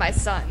 My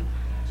son.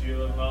 do you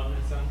live alone,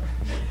 my son?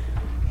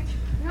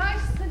 No, I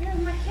just live here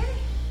with my kitty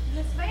in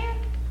this van.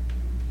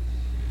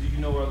 Do you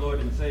know our Lord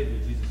and Savior,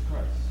 Jesus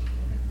Christ?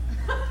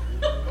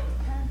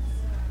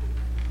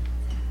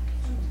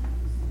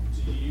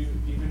 Do you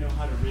even know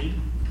how to read?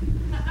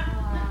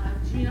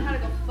 Do you know how to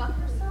go fuck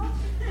yourself?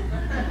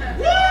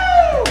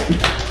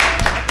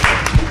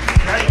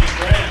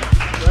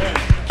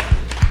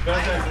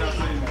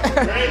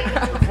 Great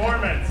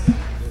performance.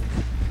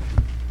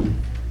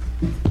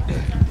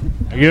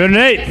 I give it an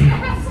 8.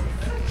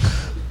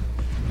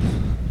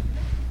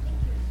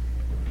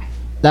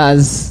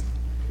 Does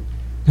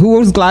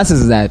whose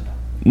glasses is that?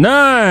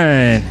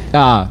 9.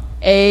 Ah,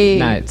 8.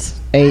 9.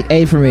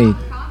 8 for me.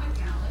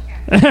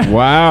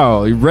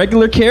 Wow,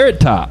 regular carrot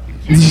top.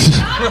 What do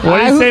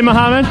you say,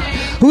 Muhammad?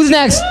 Who's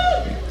next?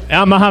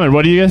 Muhammad,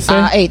 what do you guys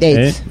say? 8.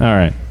 All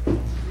right.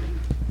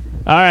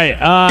 All right.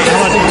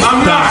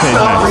 I'm not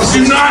sorry.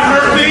 Do not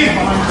hurt me. Do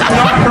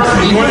not hurt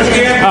me. You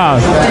understand? Oh,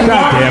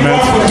 God damn it.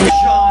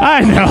 I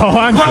know.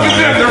 I'm Look at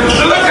sorry. them.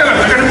 Look at them.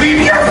 They're going to beat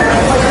me up.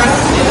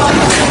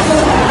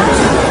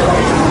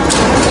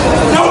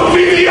 Don't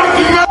beat me up,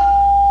 you mother.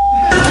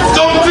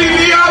 Don't beat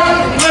me up.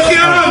 Look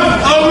at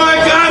them. Oh, my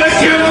God. I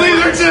can't believe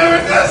they're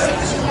doing this.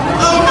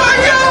 Oh, my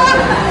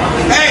God.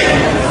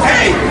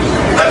 Hey.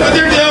 Look what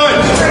they're doing.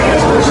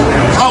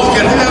 Oh,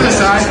 get to the other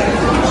side.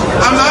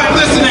 I'm not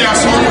listening. I'm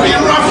supposed to be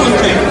rough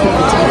with me.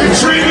 You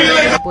treat me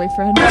like a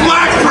boyfriend.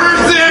 black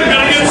person. You're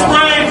gonna get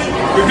sprayed.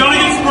 You're gonna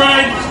get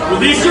sprayed.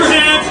 Release your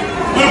hands.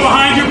 Put it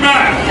behind your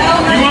back.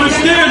 You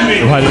understand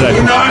me? Why did I?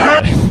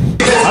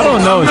 I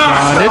don't know No,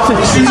 Sean. It's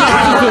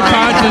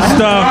conscious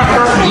stuff.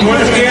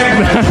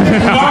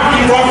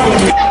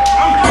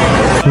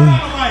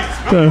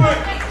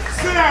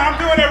 Sit down. I'm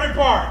doing every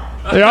part.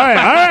 All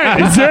right.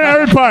 He's doing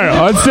every part.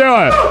 Let's do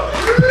it.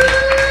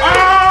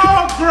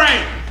 Oh,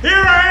 great.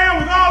 Here I am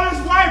with all this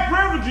white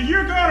privilege, and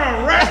you're going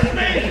to arrest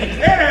me in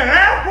an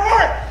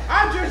airport?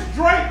 I just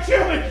drank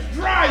Chili's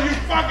dry, you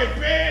fucking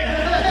pig.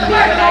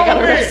 I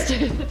got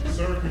arrested.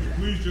 Sir, could you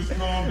please just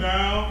calm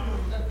down?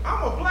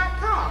 I'm a black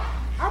cop.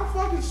 I'm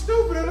fucking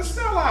stupid and a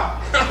sellout.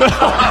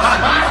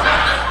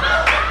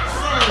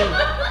 Sir,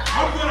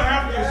 I'm going to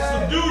have to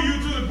subdue you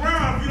to the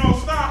ground if you don't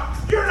stop.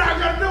 You're not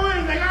going to do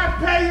anything. I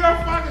pay your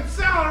fucking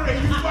salary,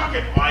 you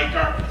fucking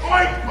oinker.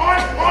 Oink,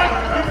 oink, oink,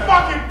 you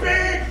fucking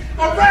pig.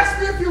 Arrest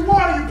me if you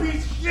want, you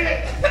piece of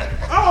shit.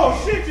 Oh,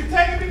 shit, you're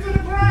taking me to the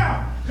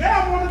ground.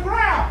 Now I'm on the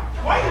ground.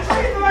 Why you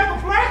treat me like a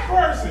black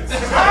person?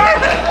 Huh?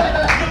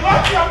 You're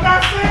lucky I'm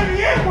not saying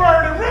the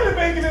N-word and really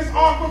making this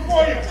awkward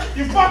for you.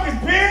 You fucking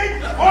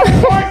pig. Oink,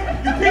 oink,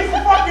 you piece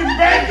of fucking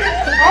bacon.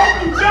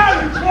 Uncle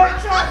John, you pork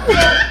chop, you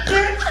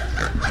bitch.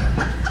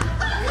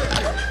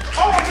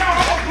 Oh, now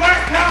I'm a black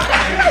cop. I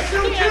can't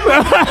shoot you.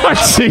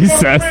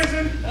 Jesus. I'm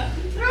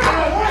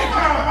a white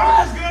cop. I'm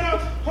just going to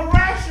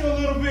harass you a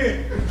little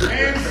bit.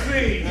 And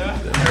see.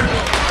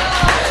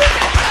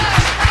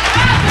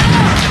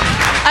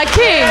 A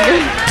king.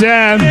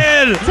 10.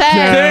 10.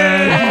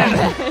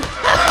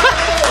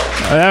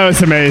 That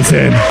was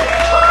amazing.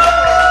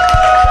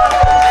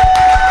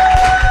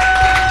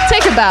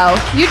 Take a bow.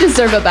 You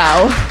deserve a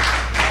bow.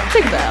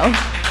 Take a bow.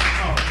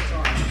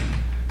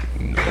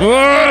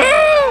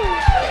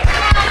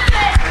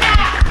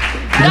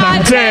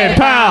 Dante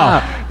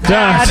Powell.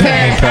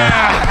 Dante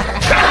Powell.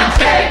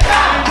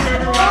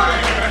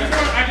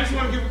 I just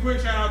want to give a quick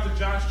shout out to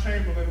Josh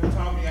Chamberlain who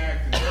taught me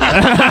acting.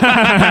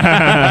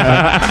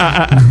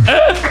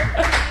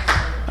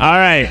 All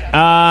right.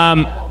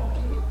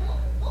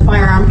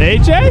 Firearm.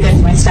 AJ?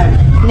 Against my stomach.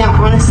 Now,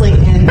 honestly,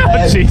 in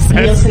a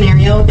real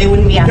scenario, they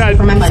wouldn't be asking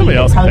for my money.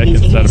 They'd probably be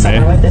taking me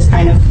somewhere with this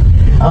kind of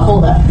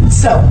hold up.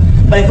 So,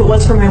 but if it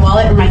was for my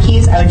wallet or my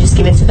keys, I would just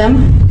give it to them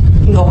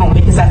and go home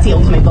because that's the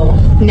ultimate goal.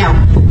 Now,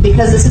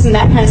 because this isn't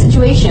that kind of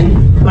situation,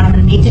 what I'm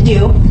going to need to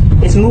do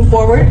is move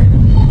forward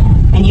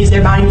and use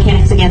their body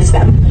mechanics against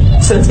them.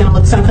 So it's going to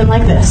look something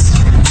like this.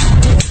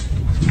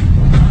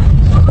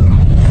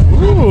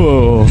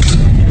 Ooh.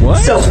 What?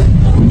 So,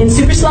 in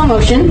super slow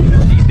motion,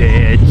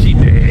 She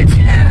did.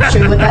 show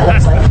you what that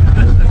looks like.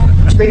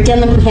 To break down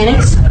the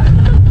mechanics,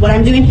 what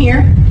I'm doing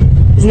here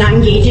is not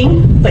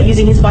engaging, but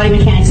using his body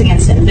mechanics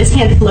against him. This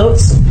hand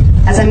floats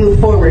as I move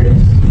forward,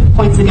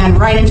 points the gun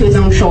right into his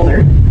own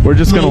shoulder. We're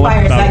just When going to he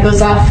fires, let that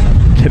goes off.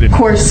 Of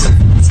course,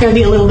 it's going to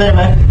be a little bit of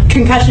a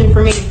concussion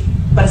for me,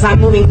 but as I'm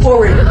moving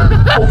forward,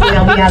 hopefully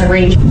I'll be out of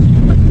range.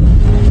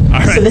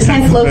 Right. So this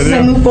hand floats as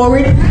I move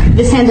forward.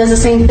 This hand does the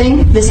same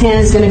thing. This hand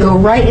is going to go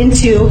right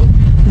into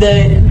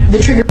the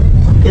trigger.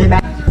 The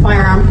back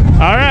firearm.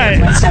 All right.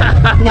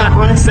 Now,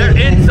 honestly,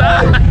 in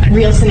a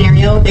real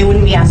scenario, they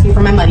wouldn't be asking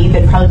for my money.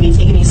 They'd probably be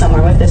taking me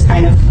somewhere with this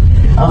kind of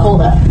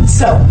hold up.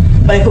 So,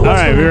 but if it was All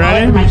right, for we my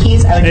wallet ready? or my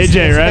keys, I would just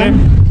give AJ, it to ready? them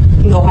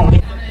and go home.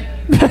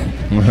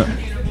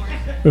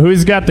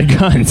 Who's got the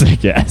guns, I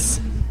guess?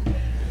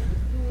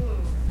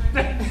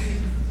 All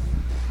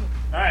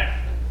right.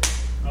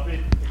 I'll be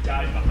the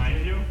guy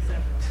behind you.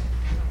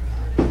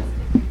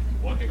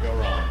 What could go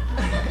wrong?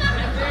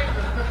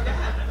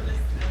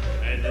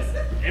 And this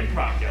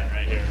improv gun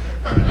right here.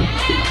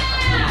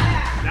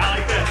 Not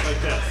like this,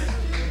 like this.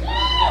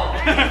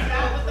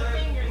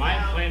 Am I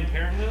Planned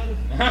Parenthood?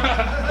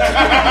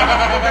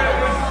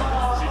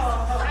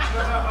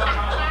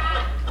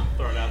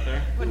 Throw it out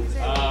there.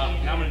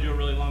 Now I'm going to do a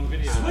really long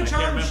video. Switch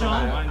arms,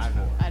 Sean.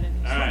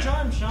 Switch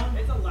arms, Sean.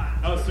 It's a lot.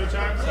 Oh, switch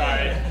arms?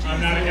 Sorry. I'm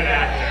not a good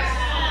actor.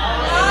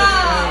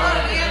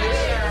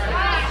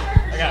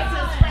 I got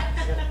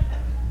it.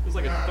 It was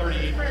like a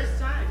 30,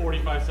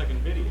 45-second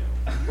video.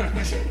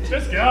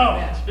 Just go.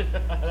 I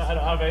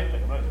don't have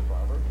anything. I'm not a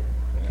barber.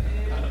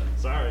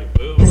 Sorry.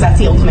 Boom. Because that's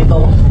the ultimate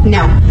goal.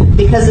 Now,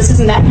 because this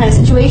isn't that kind of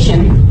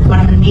situation, what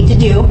I'm going to need to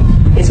do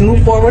is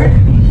move forward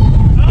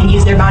and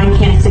use their body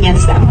mechanics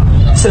against them.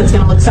 So it's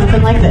going to look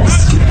something like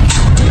this.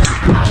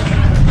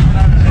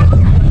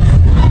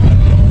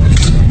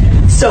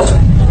 So,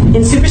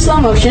 in super slow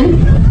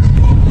motion,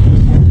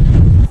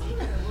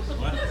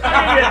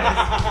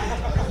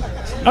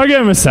 I'll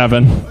give him a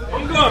 7. I'm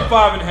going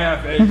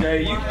 5.5, AJ.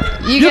 You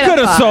You get a could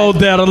have 5. sold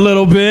that a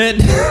little bit.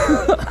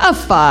 A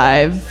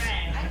 5.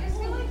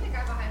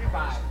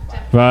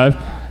 5.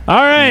 All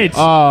right.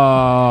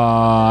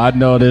 I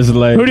know this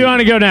lady. Who do you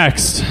want to go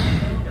next?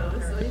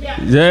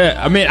 Yeah,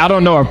 I mean, I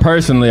don't know her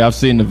personally. I've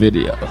seen the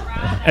video.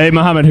 Hey,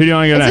 Muhammad, who do you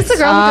want to go Is next? this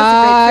the girl who does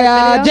the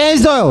grapefruit video?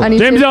 James Doyle. I need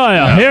James to-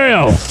 Doyle. Here you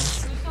go.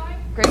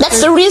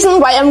 That's the reason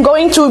why I'm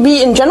going to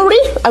be in January.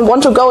 I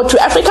want to go to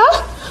Africa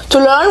to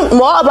learn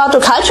more about the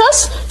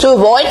cultures, to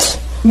avoid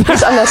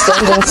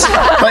misunderstandings.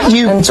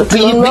 And to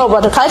learn more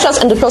about the cultures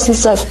and the person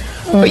itself.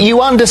 But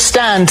you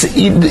understand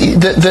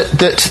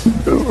that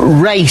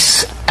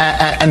race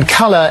and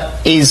colour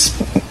is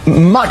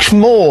much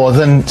more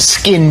than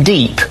skin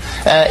deep.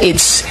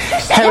 It's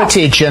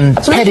heritage and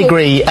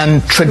pedigree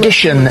and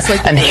tradition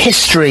and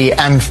history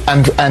and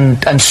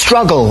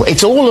struggle.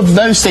 It's all of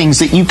those things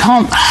that you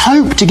can't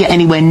hope to get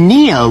anywhere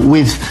near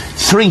with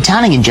 3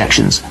 tanning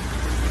injections.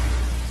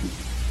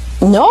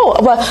 No,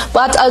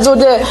 but also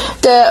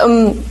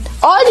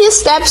all these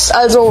steps,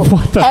 also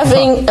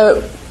having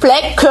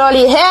black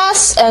curly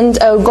hairs and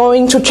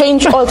going to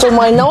change also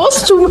my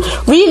nose to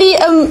really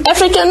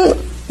African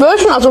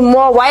version, also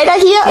more wider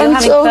here, and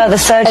further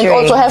surgery. And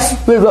also have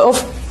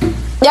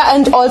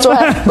and also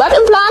have blood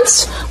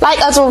implants.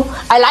 Like also,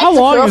 I like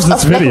the curves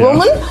of black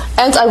women,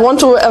 and I want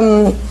to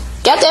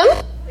get them.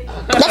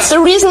 That's the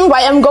reason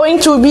why I'm going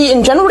to be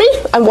in January.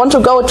 I want to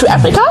go to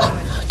Africa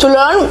to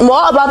learn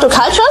more about the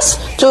cultures,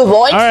 to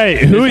avoid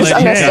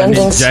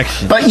misunderstandings.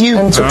 But you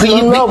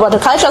know about the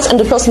cultures and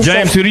the person's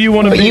James, who do you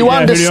want to be? You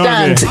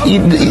understand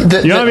you want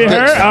to be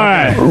her? All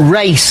right.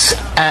 Race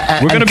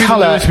We're going to be the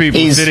Lewis people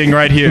is sitting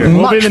right here.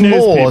 We'll much be the news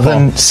more people.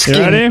 than skin.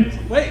 You ready?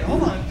 Wait,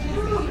 hold on.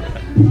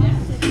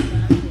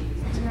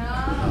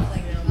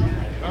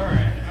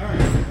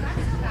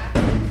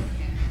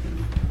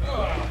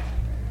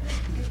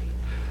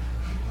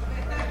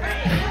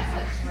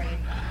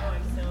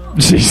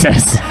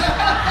 Jesus.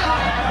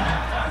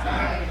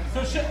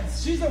 So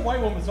she's a white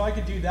woman, so I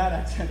could do that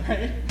accent,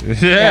 right?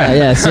 Yeah.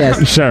 Yes.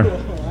 Sure. Cool. All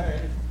right.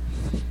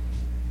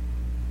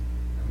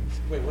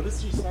 Wait, what does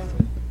she start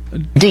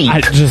with? Deep.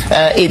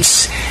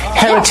 It's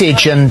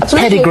heritage and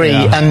pedigree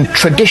and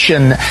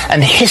tradition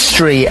and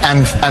history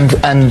and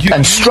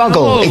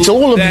struggle. It's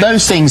all of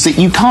those things that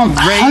you can't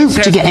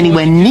hope to get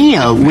anywhere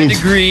near with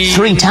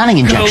 3 tanning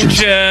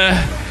injections.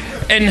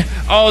 And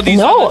all these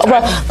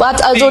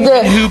but also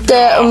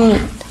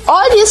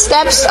all these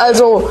steps,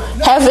 also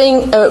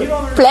having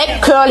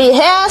black curly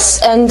hairs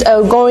and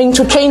going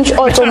to change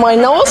also my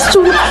nose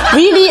to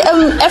really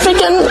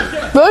African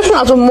version,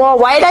 also more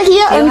wider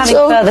here, and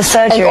further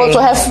surgery. And also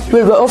have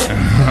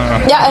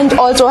and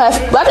also have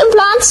blood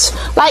implants.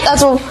 Like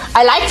also,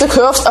 I like the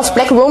curves of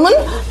black women,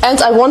 and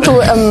I want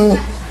to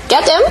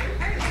get them.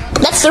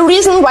 That's the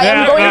reason why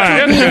I'm going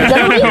to be in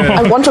January.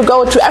 I want to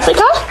go to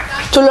Africa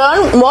to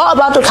learn more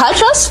about the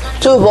cultures,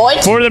 to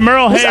avoid For the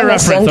Merle Hay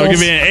reference, I'll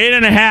give you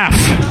an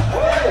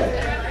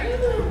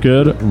 8.5.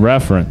 Good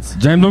reference.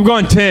 James, I'm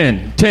going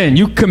 10. 10.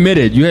 You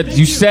committed.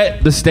 You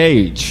set the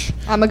stage.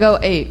 I'm gonna go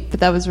 8, but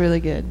that was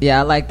really good. Yeah,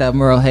 I like the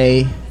Merle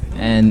Hay,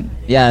 and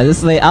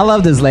this lady. I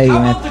love this lady, How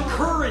man. about the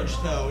courage,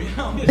 though? You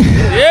know?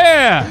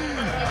 Yeah.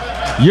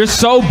 You're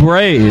so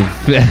brave.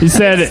 You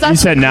said 9?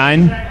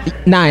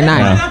 9.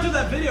 After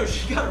that video,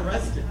 she got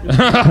arrested.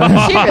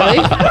 She really?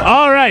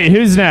 All right,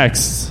 who's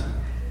next?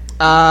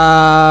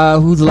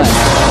 Who's left?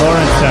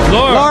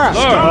 Laura.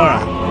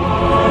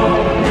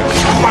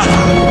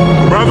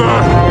 Brother,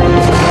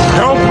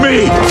 help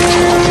me!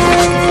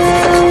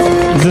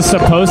 Is this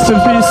supposed to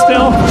be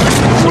still?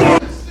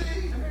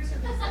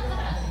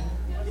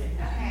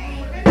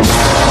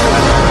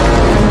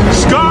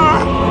 Scar!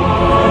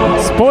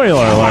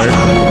 Spoiler alert.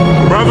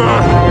 Brother,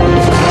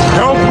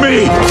 help me!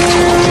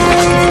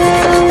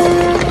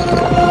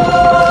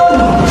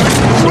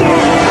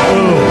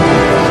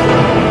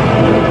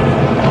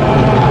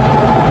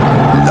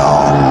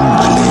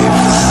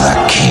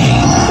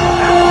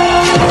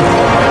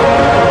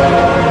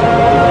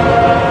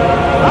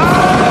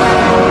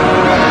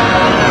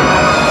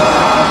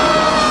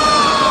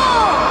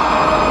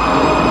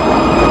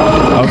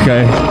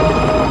 Okay.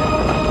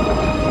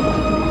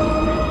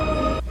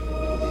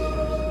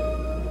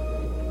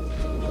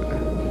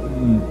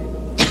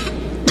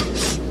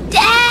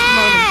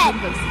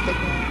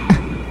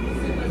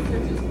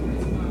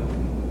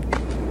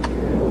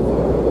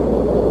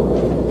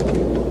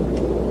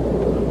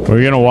 Are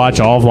we gonna watch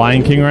all of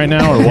Lion King right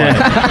now, or what?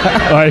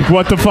 Like,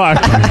 what the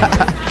fuck?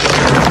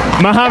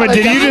 Muhammad,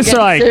 did you just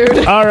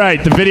all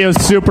right, the video's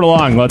super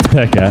long, let's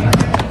pick it.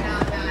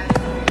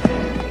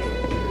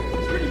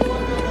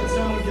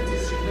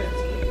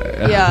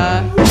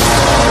 Yeah.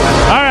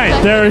 All right,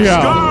 there we go.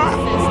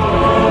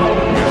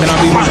 Can I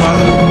be more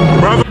positive?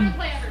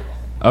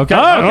 Okay.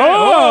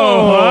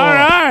 All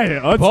right.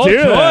 Let's Bold do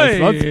this. choice.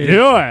 Let's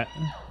do it.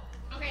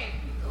 Okay.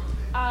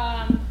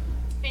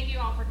 Thank you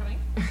all for coming.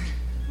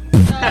 So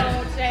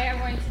today I'm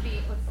going to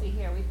be. Let's see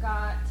here. We've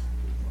got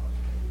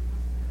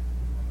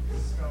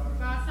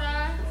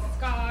Masa,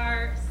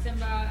 Scar,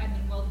 Simba, and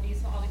then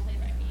Wildebeest will all be played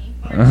by me.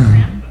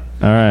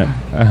 All right.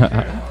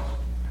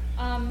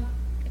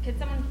 Could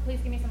someone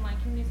please give me some Lion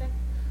King music?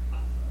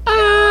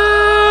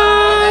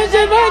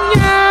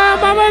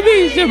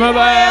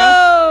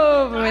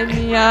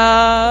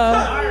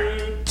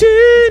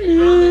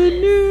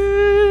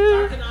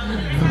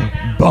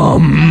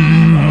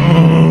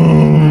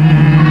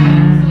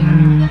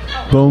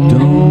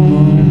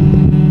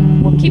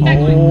 We'll keep that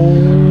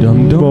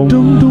going.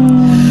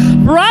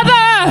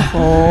 Brother!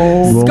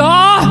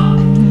 Scar!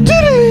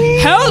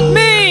 Help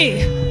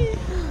me!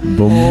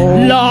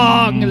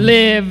 Long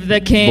live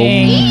the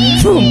king!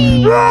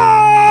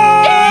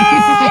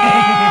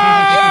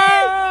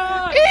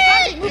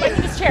 Move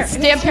into this chair.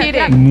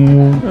 Stampeding.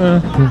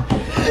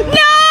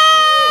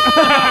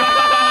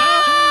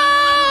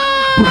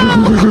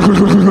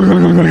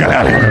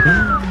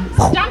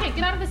 Stop it.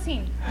 Get out of the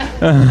scene.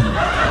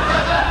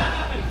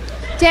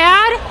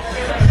 Dad?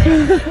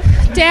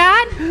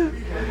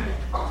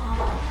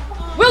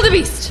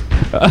 Wildebeest.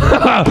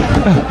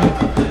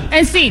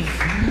 And scene.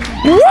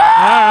 All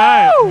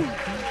right.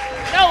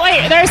 No,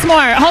 wait. There's more.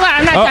 Hold on.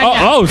 I'm not done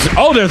yet.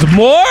 Oh, there's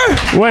more?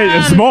 Wait,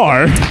 there's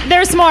more?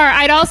 There's more.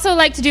 I'd also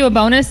like to do a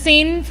bonus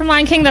scene from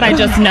Lion King that I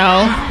just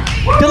know.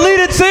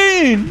 Deleted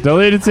scene.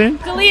 Deleted scene?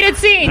 Deleted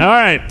scene. All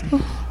right.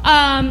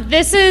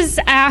 This is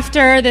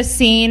after the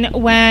scene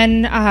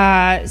when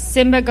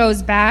Simba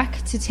goes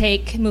back to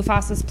take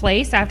Mufasa's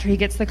place after he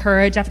gets the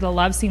courage after the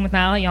love scene with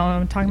Nala. Y'all know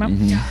what I'm talking about?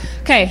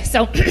 Mm-hmm. Okay,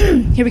 so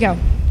here we go.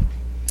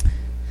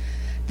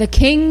 The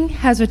king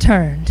has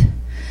returned.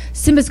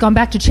 Simba's gone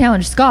back to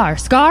challenge Scar.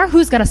 Scar?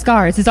 Who's got a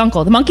scar? It's his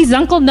uncle. The monkey's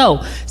uncle?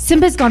 No.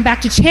 Simba's gone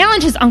back to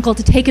challenge his uncle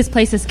to take his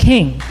place as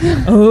king.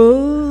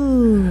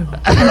 Oh. All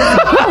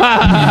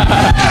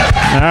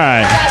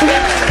right.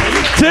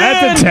 10.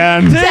 That's a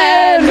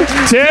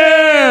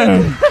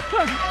 10.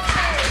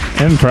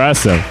 10.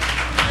 Impressive.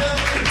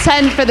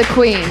 10 for the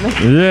queen.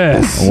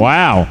 Yes.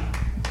 Wow.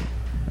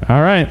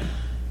 All right.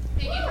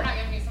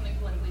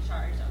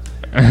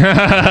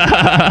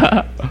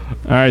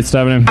 All right,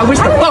 Stephanie. I wish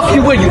the fuck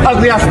you would, you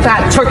ugly ass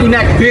fat turkey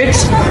neck bitch.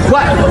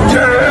 What?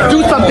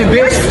 Do something,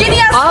 bitch.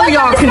 Skinny ass All fuck,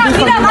 y'all you can got do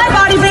beat something. up my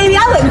body, baby.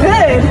 I look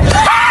good.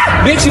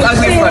 Bitch, you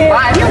ugly as fuck.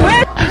 Bye.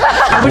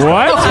 I wish the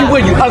fuck you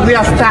would, you ugly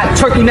ass fat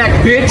turkey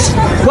neck bitch.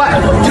 What?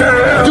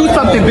 Do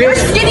something, bitch.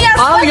 Skinny ass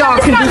All fuck, y'all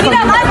you can got do beat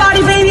up something. my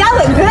body, baby. I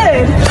look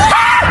good.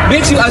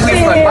 Bitch, you ugly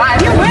as fuck. Bye.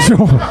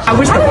 I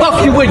wish the fuck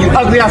you would, you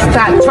ugly ass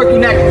fat turkey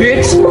neck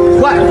bitch.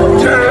 What?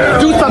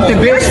 Do something,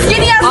 bitch.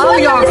 Skinny ass All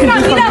fuck, y'all you can got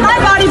do beat up something. my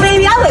body,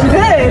 baby. I look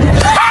good.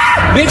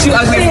 Bitch, you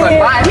ugly as fuck.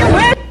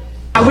 Bye.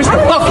 I wish the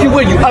fuck you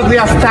would, you ugly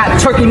ass fat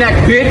turkey neck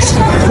bitch.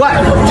 What?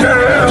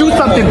 Do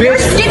something,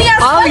 bitch. Skinny ass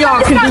All fuck, y'all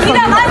you can got do beat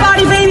up something. my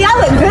body, baby. I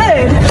look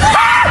good.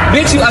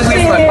 Bitch, you ugly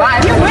as fuck. Bye.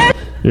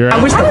 You're I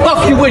right. wish the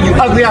fuck you would, you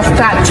ugly ass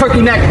fat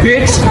turkey neck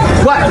bitch.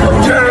 What?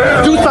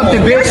 Do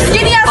something, bitch.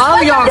 Skinny ass All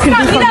fuck, y'all you can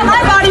got do beat up something.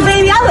 my body,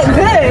 baby. I look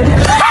good.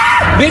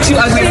 Bitch, you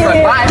ugly as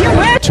fuck. Bye.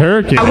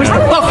 Turkey. I wish the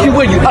fuck you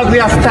would, you ugly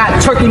ass fat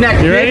turkey neck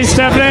bitch. You ready,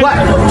 Stephanie? What?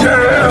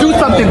 Do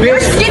something,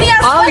 bitch. Skinny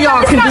ass All fuck,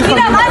 y'all you can got do beat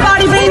up something. my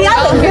body, baby. I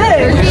look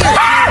good.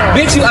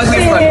 Bitch, you ugly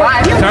as fuck.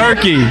 Bye.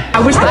 Turkey. I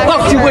wish the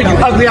fuck you would, you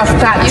ugly ass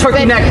fat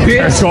turkey neck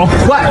bitch. Circle.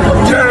 What?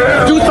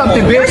 Do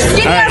something, bitch.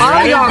 Skinny ass All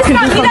fuck, y'all you can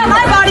got do beat up something.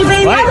 my body,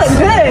 baby. I look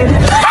good.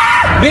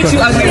 Bitch, you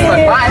ugly as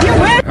fuck. Bye.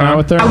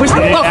 I wish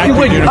the fuck you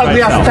would, you ugly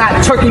ass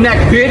fat turkey neck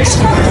bitch.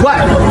 What?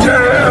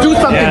 Do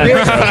something,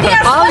 bitch.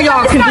 All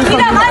y'all can do beat up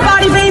something. my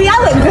body, baby. I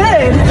look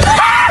good.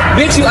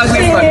 Bitch, you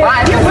ugly as fuck.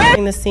 Bye.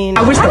 The scene.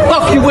 I wish the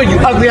fuck you would, you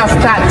ugly ass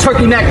fat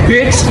turkey neck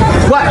bitch.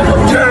 What?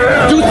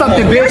 Do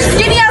something, bitch.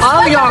 Skinny ass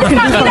All fuck, y'all you can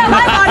got do beat up something.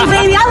 my body,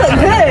 baby. I look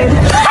good.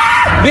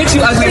 Bitch,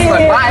 you ugly as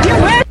fuck.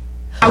 Bye.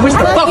 I wish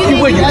the fuck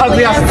you would, you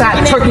ugly ass fat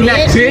turkey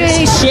neck bitch.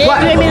 What?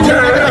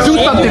 Do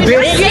something,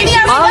 bitch. Skinny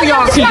ass All fuck,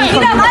 y'all you can got do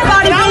beat up something. my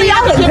body, baby. I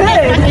look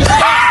good.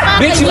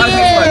 Bitch, you ugly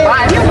as fuck.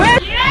 Bye.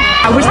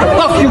 I wish the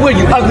fuck you would,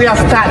 you ugly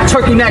ass fat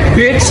turkey neck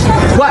bitch.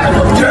 What?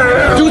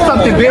 Do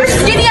something, bitch.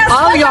 Skinny ass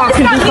All fuck, y'all you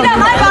can got do beat up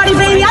something. my body,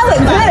 baby. I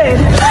look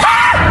good.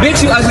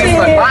 Bitch, you ugly as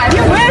fuck.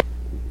 Bye.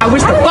 I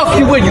wish the fuck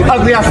you would, you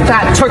ugly ass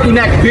fat turkey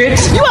neck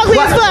bitch. You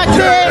ugly What? as fuck,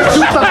 bitch.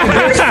 Do something,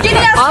 bitch.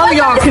 Skinny ass All fuck,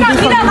 y'all you can got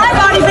do beat up something. my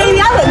body,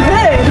 baby. I look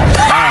good.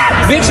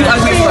 Bitch, you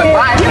ugly as fuck.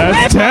 Bye.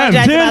 That's 10.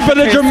 10 for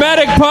the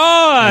dramatic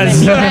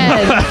pause. 10.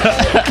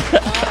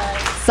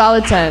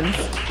 Solid 10.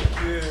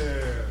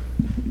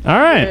 All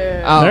right.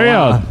 Oh, there you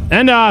wow. go.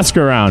 End of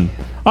Oscar round.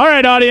 All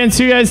right, audience.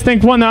 You guys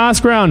think won the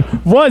Oscar round?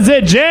 Was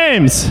it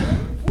James?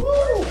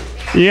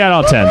 You got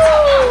all 10.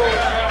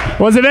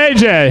 Was it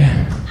AJ?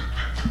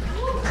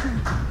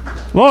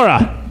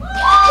 Laura?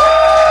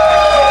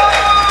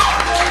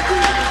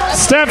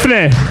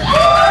 Stephanie?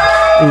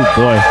 Ooh,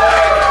 boy.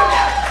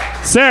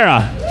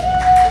 Sarah?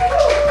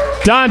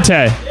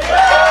 Dante?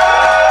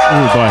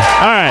 Ooh, boy.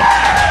 All right.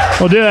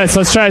 We'll do this.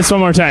 Let's try this one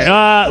more time.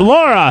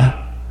 Laura?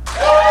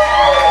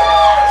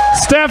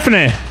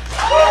 Stephanie?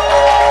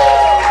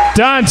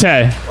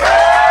 Dante? All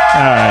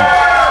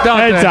right.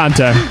 Hey,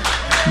 Dante.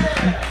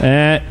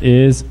 That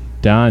is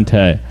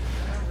Dante.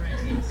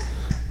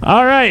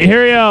 All right,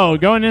 here we go.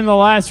 Going into the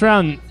last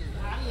round.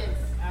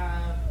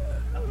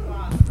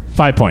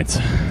 5 points.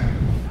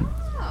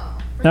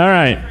 All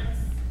right.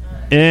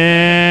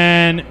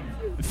 In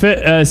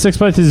sixth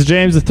place is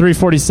James with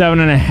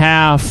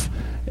 347.5.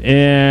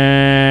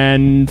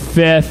 In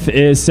fifth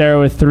is Sarah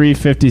with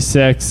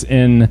 356.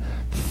 In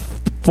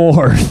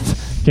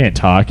fourth, can't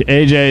talk.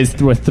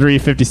 AJ's with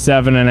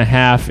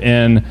 357.5.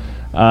 In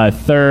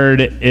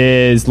third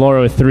is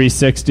Laura with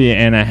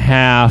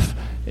 360.5.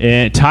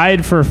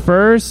 Tied for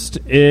first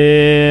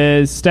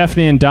is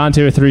Stephanie and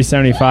Dante with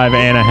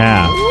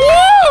 375.5.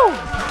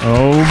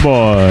 Oh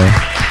boy!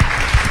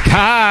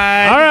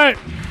 Kai. All right.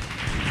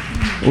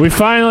 We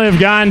finally have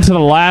gotten to the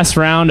last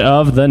round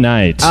of the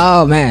night.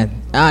 Oh, man.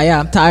 Yeah,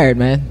 I'm tired,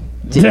 man.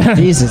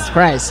 Jesus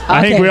Christ. Okay.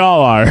 I think we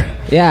all are.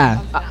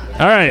 Yeah.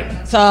 All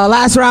right. So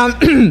last round,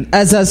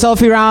 as a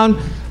selfie round,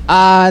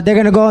 they're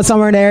going to go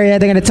somewhere in the area.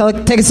 They're going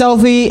to take a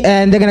selfie,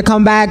 and they're going to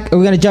come back.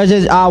 We're going to judge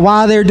it.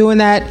 While they're doing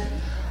that,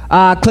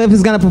 Cliff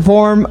is going to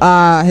perform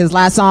his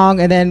last song,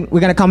 and then we're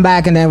going to come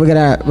back, and then we're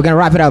gonna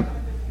wrap it up.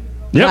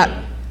 Yep.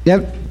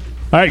 Yep.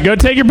 All right, go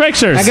take your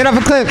pictures. I get up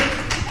for Cliff.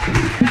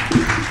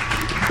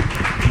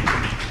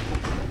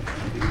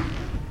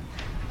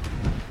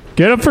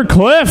 Get up for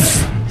Cliff.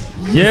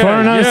 Yeah, for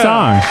another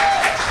song.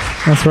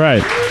 That's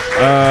right.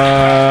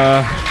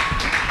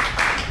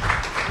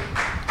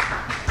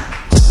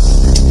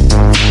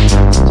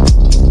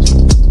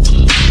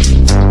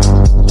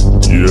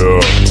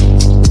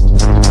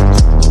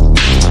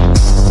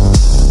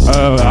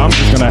 I'm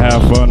just gonna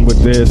have fun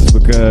with this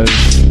because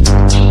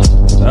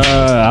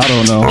I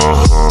don't know.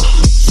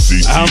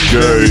 I'm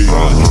very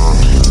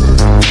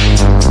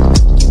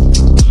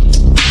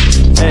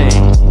Hey,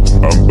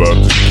 I'm about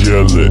to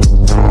kill it.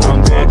 I'm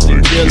about to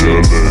kill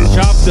it.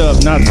 Chopped up,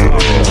 not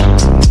chopped up.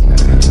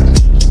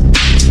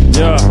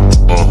 Yeah.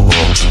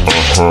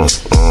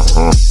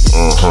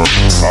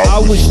 I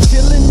was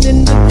chilling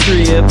in the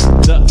crib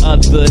the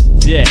other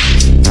day,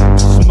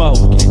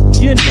 smoking,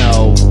 you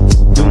know,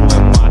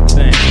 doing my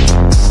thing.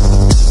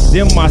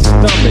 Then my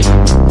stomach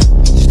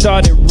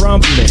started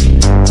rumbling.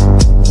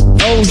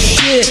 Oh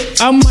shit,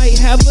 I might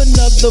have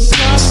another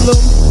problem.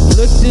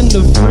 Looked in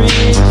the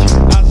fridge,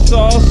 I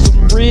saw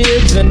some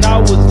ribs, and I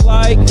was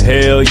like,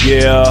 hell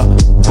yeah,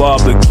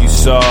 barbecue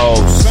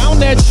sauce.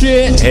 Found that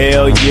shit.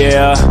 Hell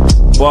yeah,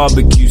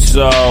 barbecue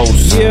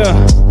sauce. Yeah.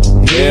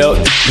 Hell.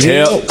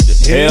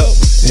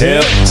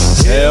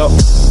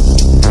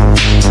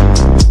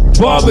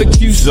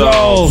 Barbecue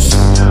sauce.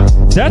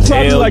 That's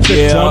probably hell like the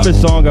yeah,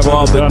 dumbest song I've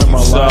ever done in my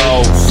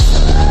life.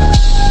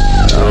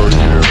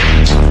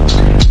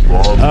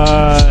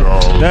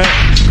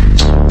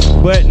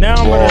 But now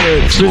I'm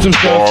gonna spit some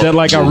stuff that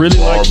like I really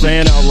like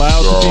saying out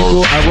loud to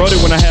people. I wrote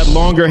it when I had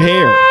longer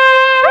hair.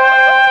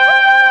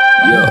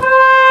 Yeah.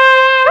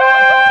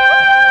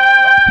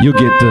 You'll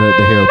get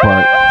the hair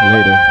part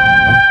later.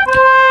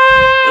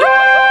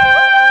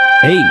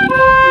 Hey.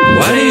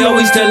 Why they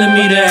always telling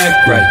me to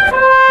act right?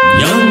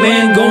 Young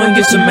man, go and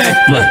get some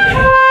act right.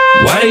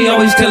 Why they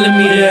always telling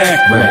me to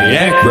act right?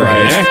 Act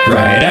right, act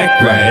right,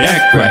 act right,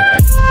 act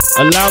right.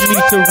 Allow me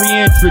to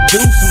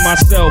reintroduce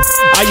myself.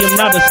 I am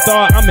not a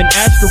star, I'm an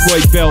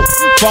asteroid belt.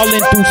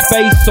 Falling through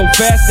space so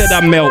fast that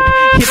I melt.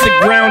 Hit the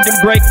ground and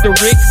break the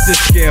Richter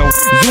scale.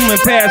 Zooming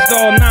past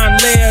all 9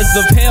 layers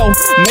of hell.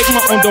 Make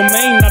my own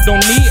domain, I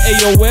don't need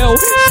AOL.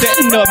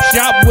 Setting up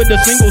shop with a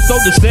single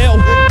soda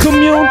cell.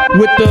 Commune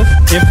with the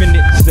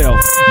infinite self.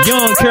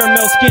 Young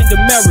caramel skinned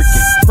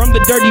American. From the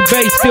dirty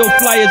bay, still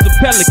fly as a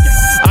pelican.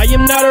 I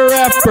am not a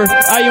rapper,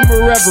 I am a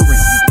reverend.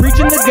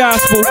 Preaching the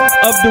gospel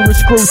of the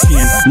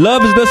Rosicrucian.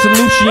 Love is the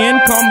solution.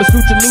 Karma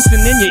suture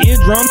loosen in your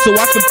eardrum so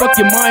I can fuck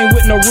your mind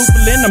with no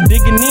Rufalin. I'm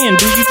digging in.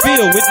 Do you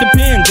feel? It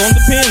depends on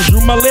the pins.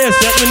 Drew my legs,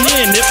 settling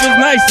in. If it's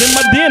nice in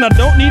my den, I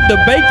don't need the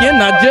bacon.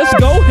 I just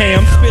go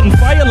ham, spitting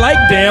fire like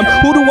damn.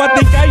 Who do I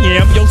think I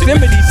am?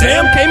 Yosemite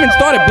Sam came and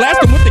started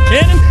blasting with the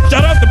cannon.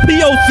 Shout out to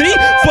POC.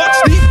 Fuck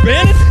Steve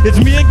Bannon. It's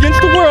me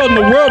against the world, and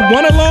the world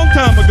won a long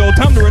time ago.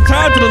 Time to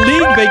retire to the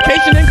league.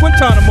 Vacation in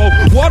Guantanamo.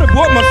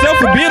 Waterboard myself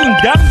for building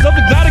gallons of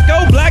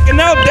Exotico. Blacking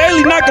out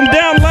daily, knock 'em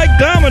down like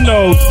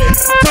dominoes.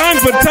 Time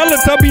for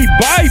Teletubby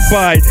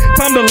bye-bye.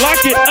 Time to lock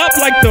it up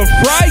like the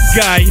Fry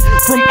Guy.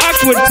 From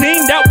Aqua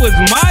Teen, that was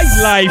my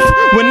life.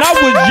 When I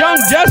was young,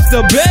 just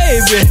a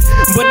baby.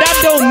 But I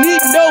don't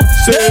need no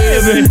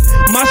saving.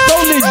 My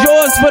soul is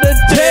yours for the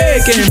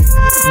taking.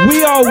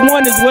 We are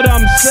one is what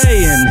I'm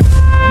saying.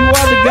 You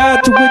are the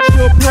God to which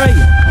you're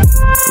praying.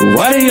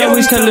 Why they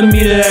always telling me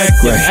to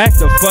act right?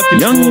 Act a fucking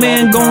young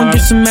man, go and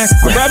get some act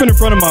right. I'm rapping in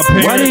front of my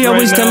parents. Why they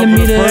always telling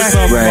me to act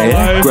right?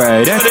 Act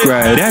right, act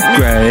right, act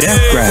right,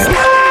 act right.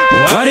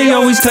 Why they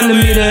always telling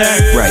me to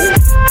act right?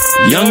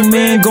 Young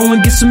man, go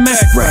and get some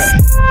act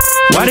right.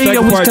 Why they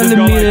always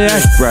telling me to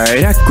act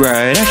right? Act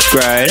right, act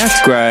right,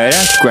 act right,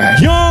 act right.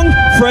 Young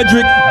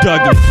Frederick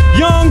Douglass.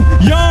 Young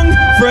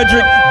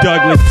Frederick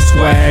Douglass.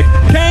 Swag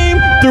came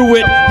through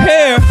it,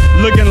 hair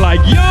looking like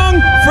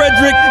young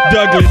Frederick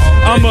Douglass.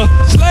 I'm a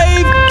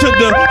slave to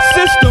the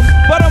system,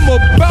 but I'm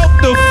about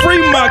to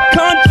free my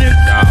conscience.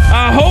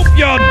 I hope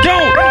y'all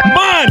don't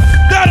mind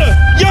that a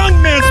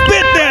young man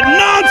spit that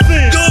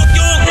nonsense.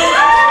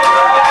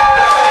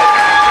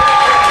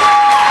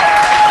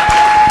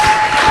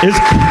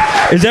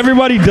 Is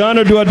everybody done,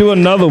 or do I do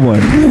another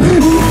one?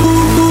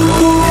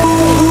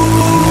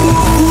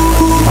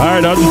 All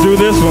right, I'll just do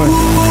this one.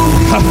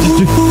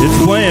 It's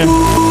playing.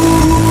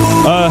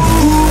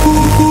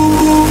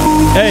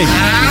 Hey,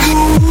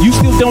 you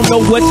still don't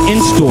know what's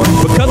in store.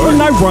 Because when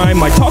I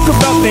rhyme, I talk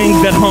about things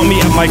that haunt me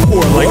at my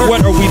core. Like,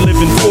 what are we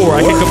living for?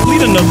 I can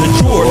complete another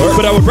chore, but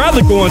but I would rather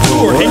go on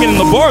tour, hanging in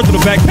the bars with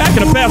a backpack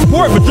and a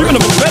passport. But dreaming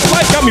of a better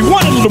life got me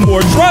wanting a little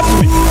more. Trust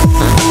me.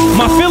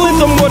 My feelings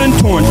are more than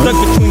torn, stuck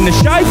between the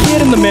shy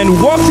kid and the man who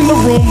walks in the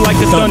room like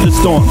a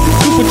thunderstorm.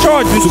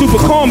 Supercharged and super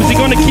calm, is he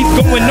gonna keep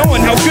going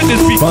on? How could this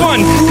be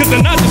fun? Cause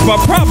they're not just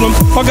my problem,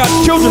 all God's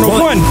children are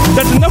one.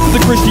 That's enough of the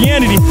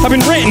Christianity. I've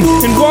been ranting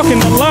and walking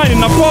the line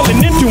and I'm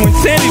falling into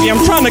insanity. I'm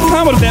trying to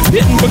climb out of that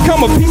pit and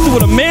become a piece of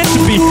what a man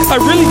should be. I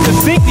really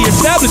just think the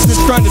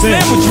establishment's trying to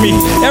sandwich me.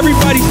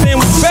 Everybody's saying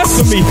what's best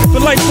for me,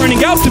 but life's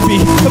turning out to be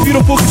a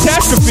beautiful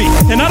catastrophe.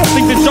 And I don't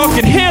think that y'all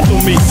can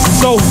handle me.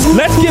 So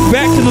let's get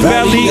back to the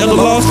Valley of the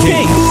Lost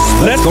Kings.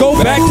 Let's go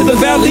back to the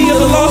Valley of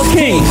the Lost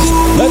Kings.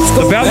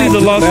 The Valley of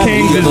the Lost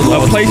Kings is a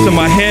place in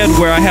my head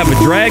where I have a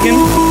dragon,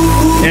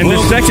 and the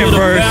second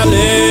verse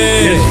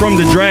is from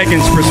the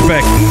dragon's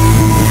perspective.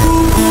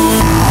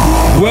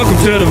 Welcome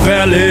to the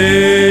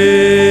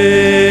Valley.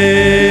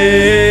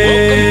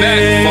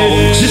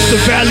 It's the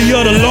Valley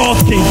of the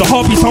Lost Kings. The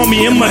harpies haunt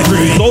me in my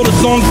dreams. All the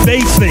songs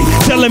they sing,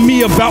 telling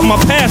me about my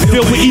past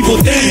filled with evil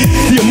things.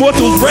 The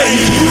immortals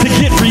rage to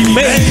get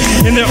remade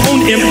in their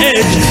own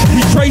image.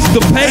 We trace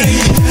the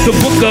page, the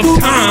book of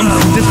time,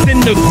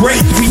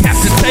 disintegrates. We have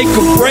to take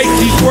a break.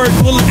 These words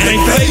bullets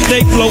ain't fake.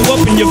 They blow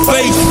up in your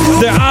face.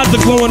 Their eyes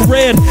are glowing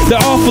red.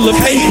 They're all full of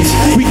hate.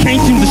 We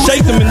can't seem to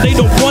shake them and they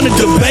don't want to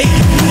debate.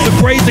 The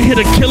grades are here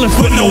to kill us,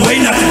 but no way,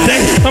 not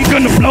today. I'm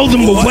gonna blow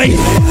them away.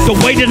 The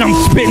way that I'm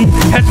spitting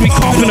has me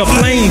coughing up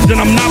flames,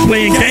 and I'm not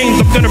playing games.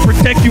 I'm gonna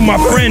protect you, my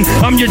friend.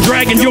 I'm your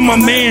dragon, you're my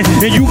man,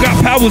 and you got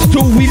powers too.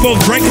 We both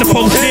drank the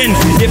potion.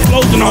 It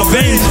flows in our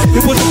veins.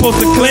 It was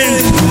supposed to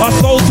cleanse our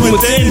souls from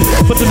within,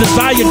 but the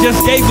desire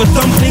just gave us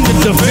something to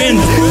defend.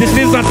 This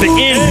is not the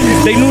end.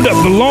 They knew that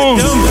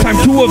belonged. Time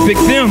to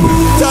evict them.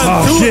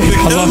 Oh shit,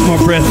 I lost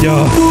my breath,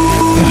 y'all.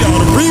 The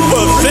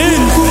reaper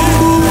sins.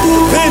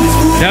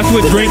 That's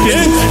what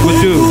drinking would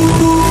do.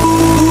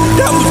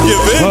 That was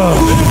given.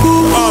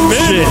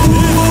 Amen. Shit.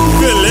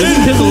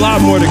 There's a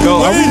lot more to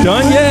go. Are we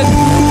done yet?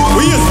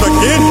 We is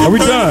beginning. Are we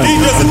done?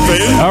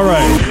 All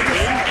right.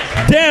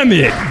 Damn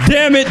it.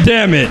 Damn it.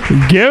 Damn it.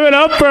 Give it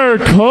up for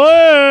Cliff.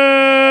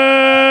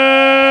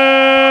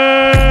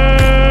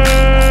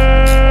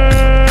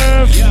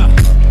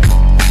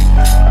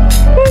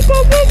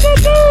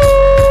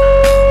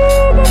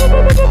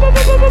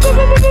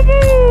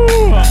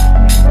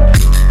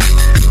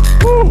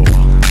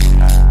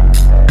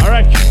 All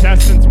right,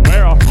 contestants,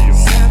 where are you?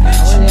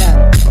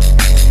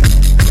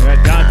 We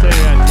got Dante, we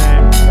got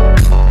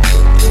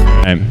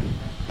James.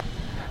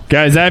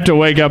 Guys, I have to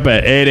wake up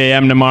at 8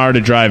 a.m. tomorrow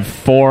to drive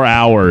 4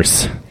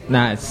 hours.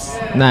 Nice.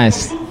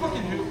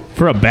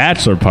 For a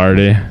bachelor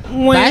party.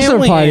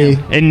 Bachelor party.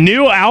 In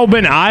New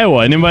Albin,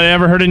 Iowa. Anybody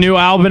ever heard of New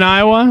Albin,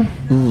 Iowa?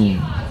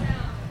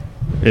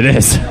 It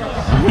is.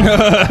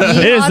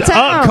 It is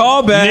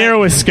up near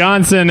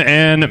Wisconsin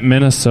and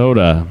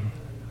Minnesota.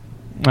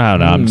 I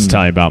don't know. I'm just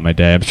telling you about my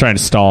day. I'm trying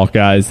to stall,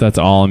 guys. That's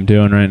all I'm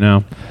doing right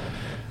now.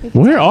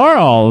 Where are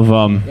all of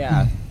them?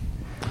 Yeah.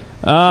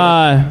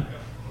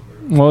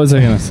 What was I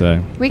going to say?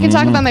 We can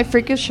talk about my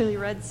freakishly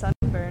red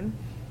sunburn.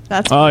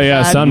 That's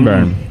bad.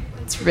 Sunburn.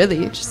 It's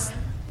really just...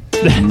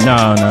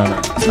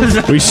 No.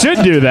 We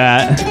should do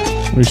that.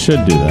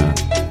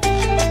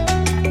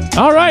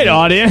 All right,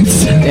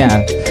 audience.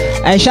 Yeah.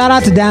 Hey, shout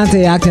out to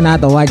Dante acting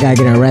out the white guy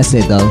getting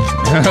arrested, though.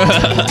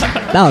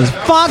 That was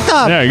fucked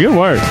up. Yeah, good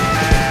work.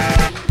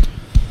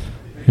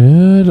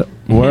 Good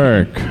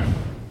work.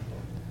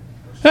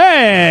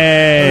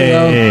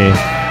 Hey!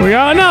 We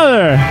got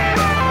another.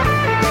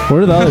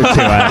 Where are the other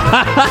two at?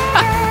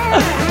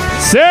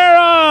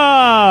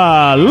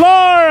 Sarah!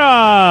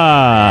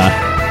 Laura!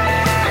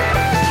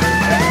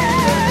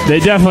 They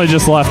definitely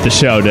just left the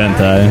show, didn't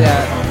they?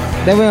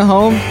 Yeah. They went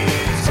home.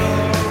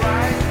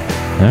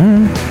 All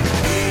right.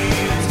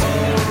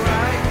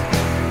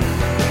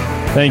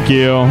 Thank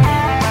you.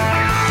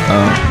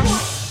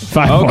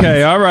 5 points.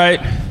 Okay, all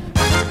right.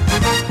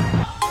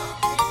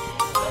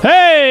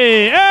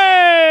 Hey!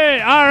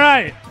 All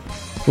right.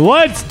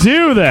 Let's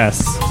do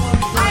this.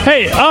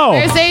 Hey,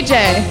 There's AJ.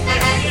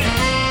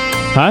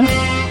 Huh?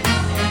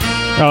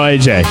 Oh,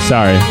 AJ.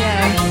 Sorry.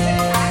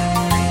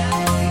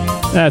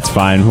 That's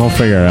fine. We'll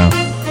figure it out.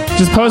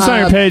 Just post on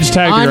your page,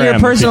 tag on your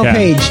personal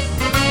page.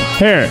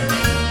 Here.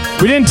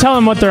 We didn't tell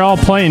them what they're all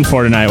playing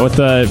for tonight, what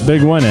the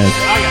big win is.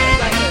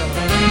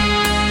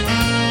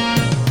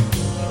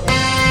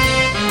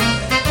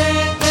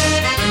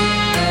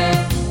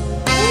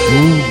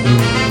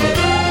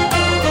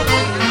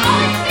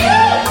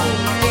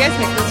 You guys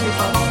make this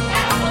yourself.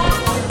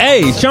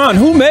 Hey, Sean,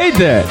 who made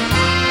that?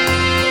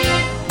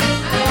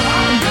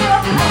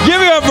 Give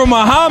it up for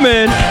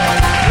Muhammad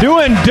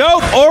doing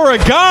dope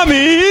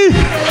origami.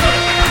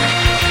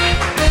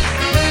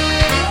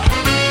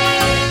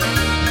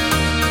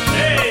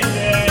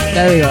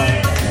 There we go.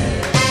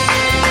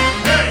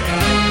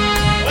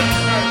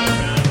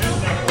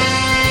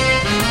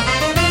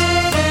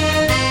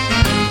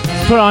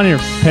 Put it on your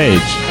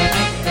page.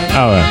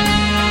 Oh,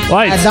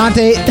 lights.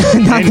 Dante.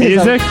 And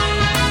music.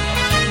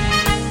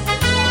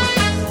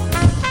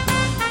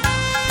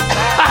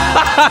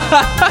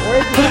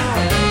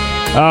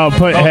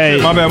 Hey.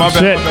 Shit, my bad.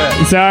 Shit.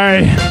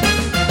 Sorry.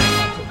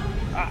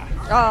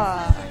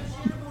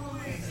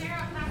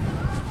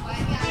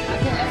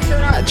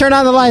 Turn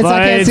on the lights.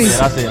 I can't see.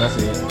 I see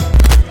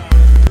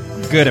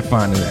it. Good at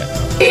finding that.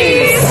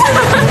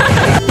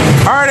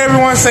 All right,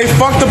 everyone, say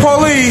fuck the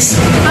police.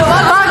 Fuck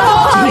the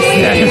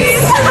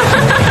police.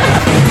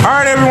 All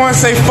right, everyone,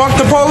 say fuck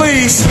the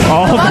police.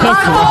 Fuck the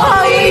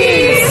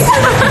police.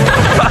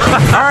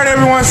 All right,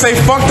 everyone, say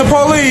fuck the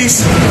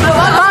police.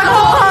 Fuck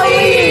the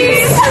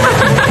police.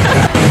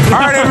 All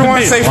right,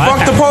 everyone, say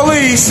fuck the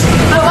police.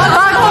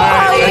 Fuck the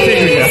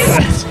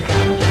police.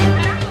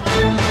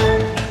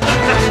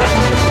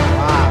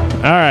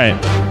 All right.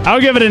 I'll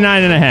give it a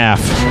 9.5.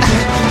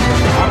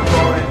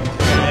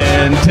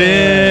 And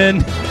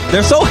 10.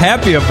 They're so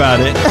happy about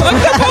it. Fuck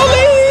the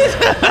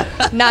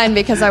police. 9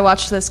 because I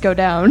watched this go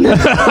down.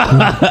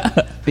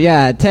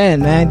 Yeah,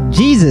 10, man.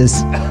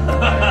 Jesus. All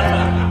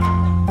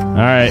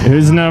right.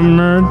 Who's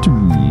number 2?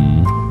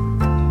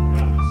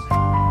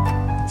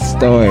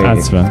 Story.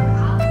 That's fun.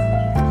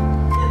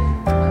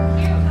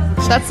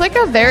 That's like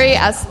a very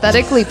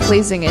aesthetically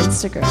pleasing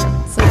Instagram.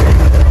 It's like,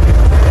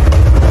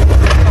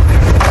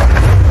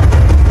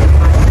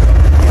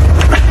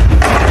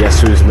 Guess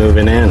who's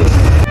moving in?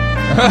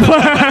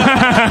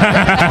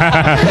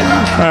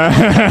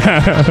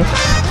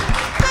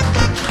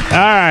 All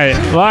right.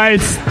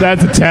 Lights.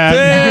 That's a 10.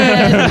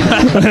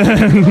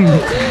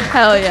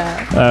 hell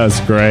yeah. That was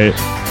great.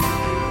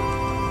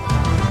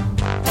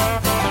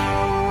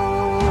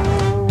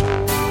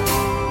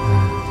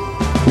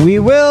 We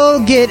will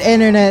get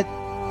internet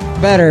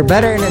better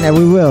internet.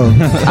 We will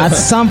at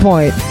some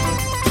point.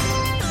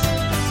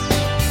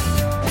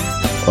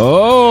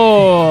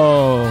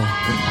 Oh,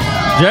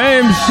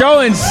 James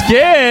showing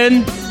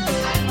skin.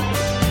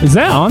 Is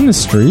that on the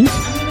street?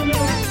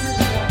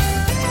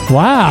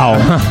 Wow.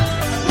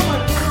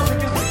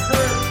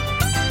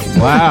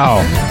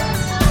 Wow.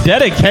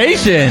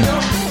 Dedication.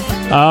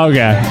 Oh,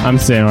 okay. I'm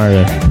seeing where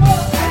it is.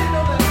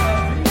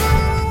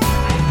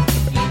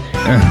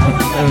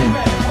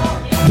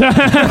 All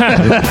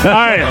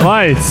right,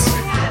 lights.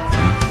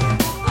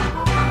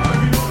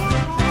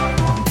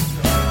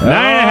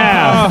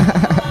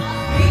 9.5.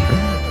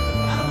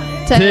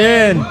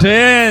 10.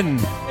 10.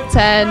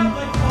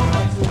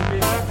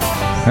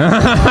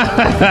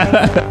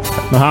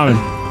 Muhammad.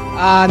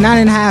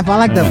 9.5. I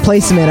like the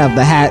placement of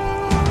the hat.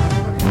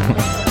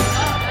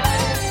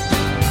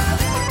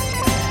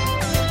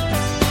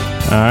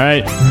 All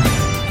right.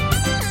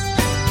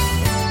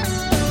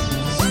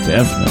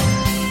 Definitely.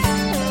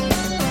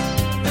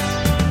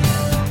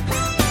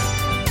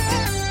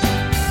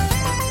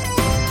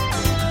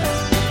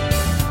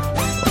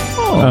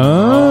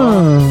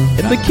 Oh.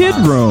 In the kid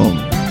room.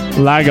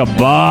 Like a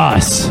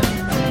boss.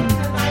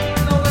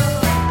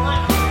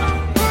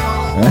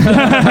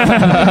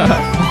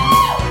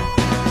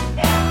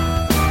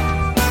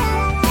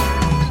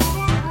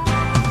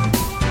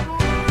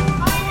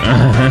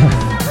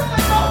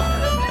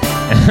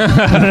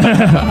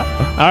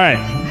 All right.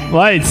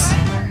 Lights.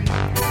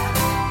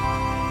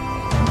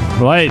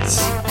 All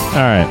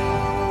right.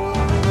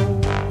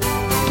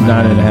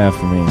 9.5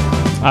 for me.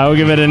 I will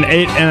give it an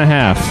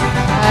 8.5.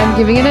 I'm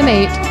giving it an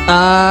 8.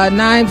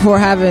 9 for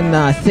having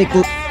thick.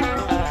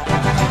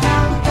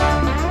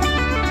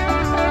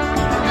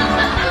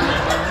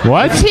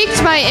 What?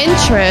 Piqued my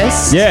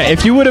interest. Yeah,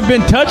 if you would have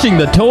been touching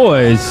the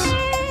toys.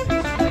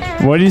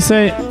 What do you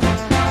say?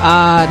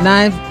 9.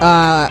 9?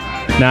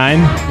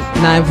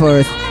 9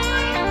 for.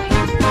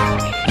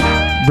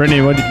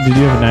 Brittany, what did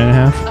you have? A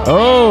 9.5?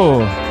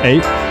 Oh.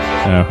 8?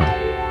 Oh.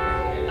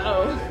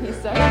 Oh, he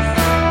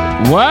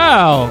says.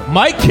 Wow.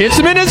 Mike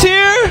Kitzman is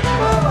here?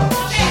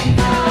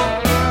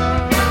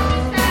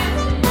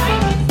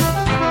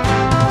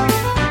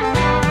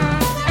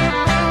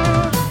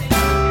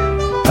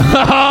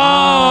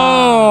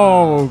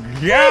 Oh,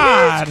 God.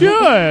 That's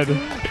good.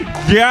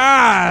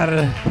 God.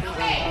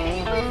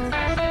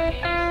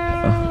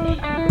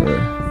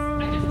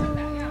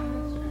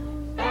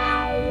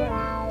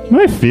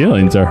 My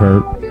feelings are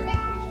hurt.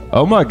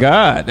 Oh, my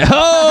God.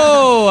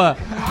 Oh,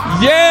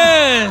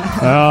 yes.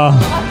 Oh.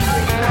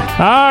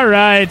 All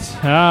right.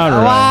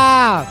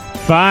 Wow.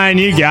 Fine,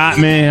 you got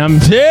me. I'm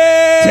 10.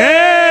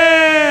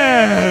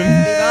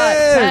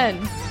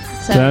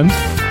 10.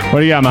 What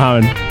do you got,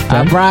 Muhammad?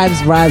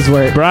 Bribes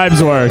work.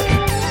 Bribes work.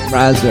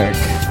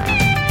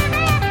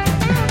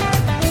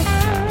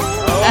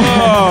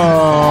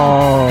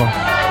 Oh.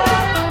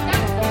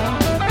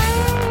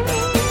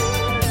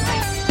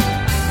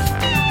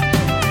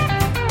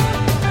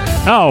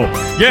 Oh.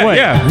 Yeah, wait.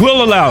 yeah.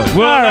 We'll allow it.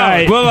 We'll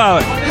allow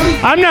it.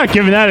 I'm not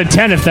giving that a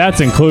 10 if that's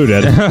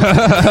included.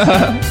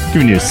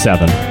 Giving you a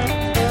 7. You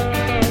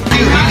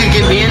could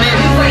get me in it.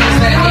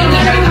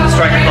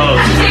 Strike pose.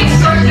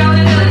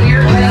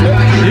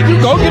 Did you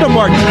go get a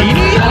martini?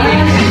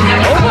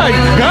 Oh, my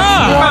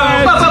God.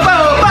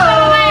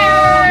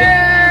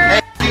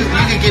 You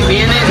could get me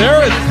in it.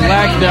 Sarah's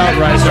blacked out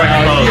right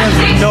now.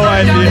 She has no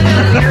idea.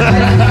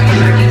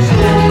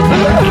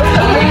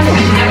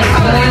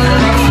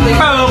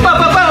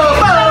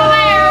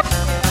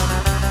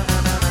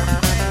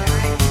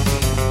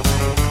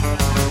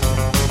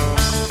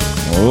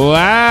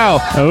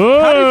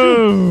 How did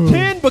you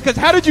 10? Because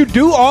how did you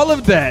do all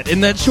of that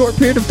in that short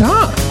period of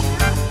time?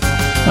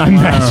 I'm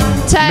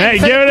Magic. 10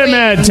 for give it a Queen.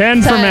 minute.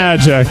 10 for 10.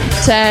 Magic.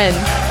 10.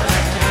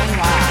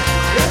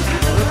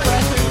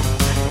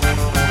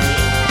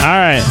 All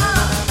right.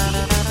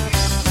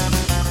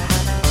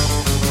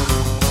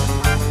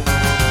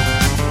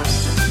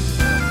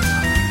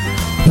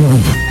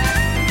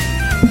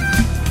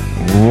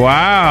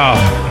 Wow.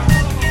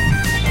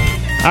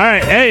 All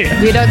right, hey.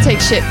 We don't take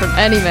shit from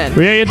any men.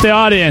 We gotta get the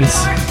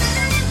audience.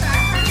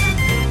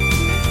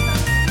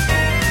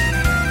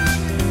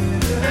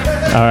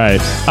 All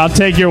right, I'll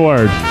take your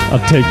word.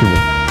 I'll take your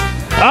word.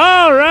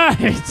 All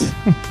right.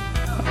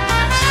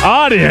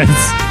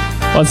 Audience.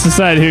 Let's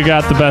decide who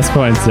got the best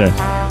points there.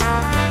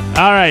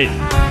 All right.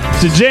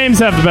 Did James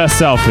have the best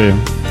selfie?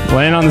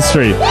 Laying on the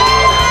street.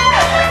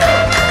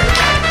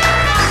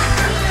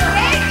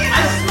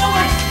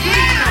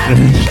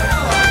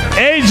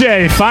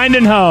 AJ,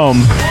 finding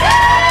home.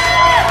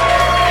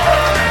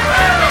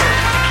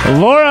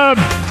 Laura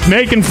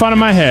making fun of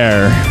my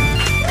hair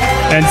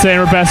and saying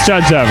her best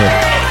judge ever.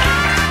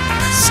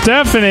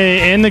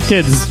 Stephanie in the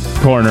kids'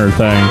 corner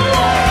thing.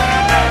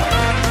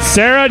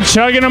 Sarah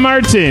chugging a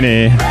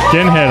martini,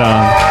 getting hit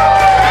on.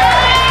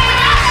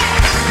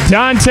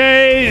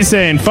 Dante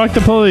saying fuck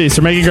the police,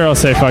 or making girls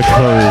say fuck the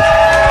police.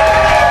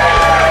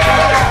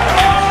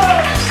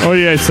 What do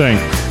you guys think?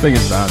 I think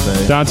it's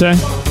Dante. Dante?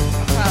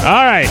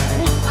 All right.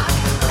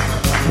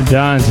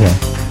 Dante.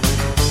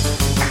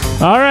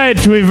 All right,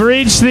 we've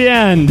reached the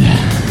end.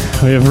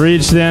 We have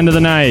reached the end of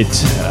the night.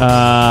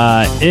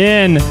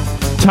 In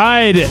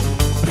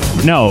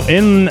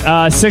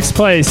sixth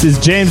place is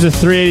James with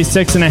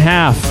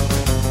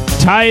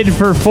 386.5. Tied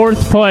for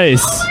fourth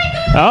place.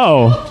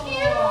 Oh.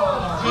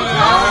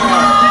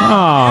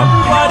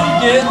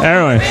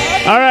 Everyone.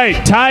 All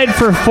right, tied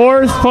for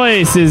fourth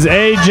place is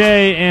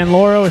AJ and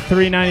Laura with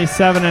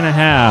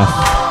 397.5.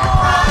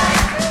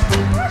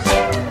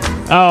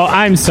 Oh,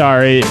 I'm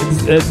sorry.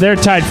 They're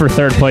tied for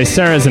third place.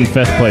 Sarah's in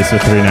fifth place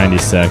with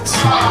 396.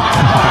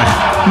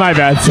 My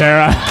bad,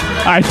 Sarah.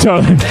 I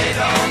totally...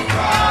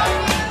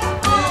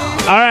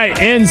 All right,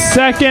 in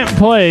second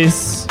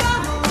place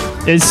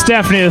is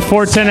Stephanie with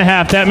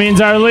 410.5. That means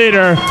our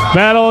leader,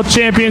 Battle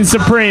Champion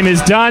Supreme,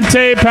 is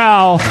Dante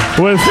Powell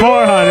with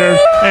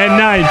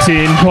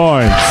 419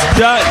 points.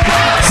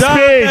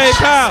 Dante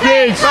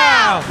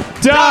Powell.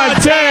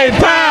 Dante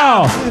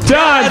Powell.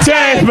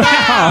 Dante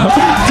Powell.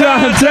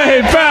 Dante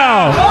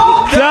Powell.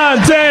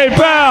 Dante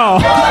Powell.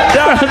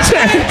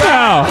 Dante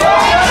Powell.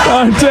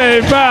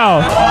 Dante Powell.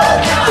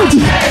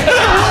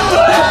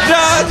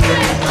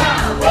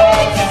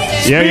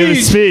 Yeah, give a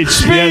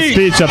speech. You got a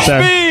speech up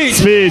there.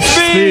 Speech.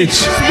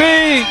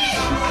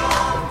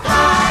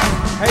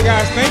 Hey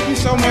guys, thank you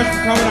so much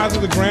for coming out to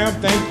the Gram.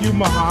 Thank you,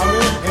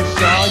 Muhammad and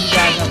Shaw. You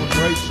guys have a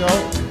great show.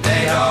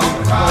 It's absolutely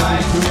a pleasure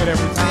to do it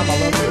every time. I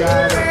love you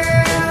guys. I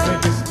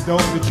think it's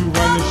dope that you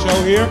run the show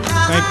here.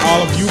 Thank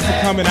all of you for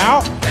coming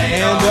out.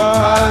 And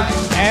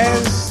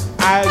as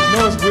I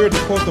know it's weird to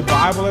quote the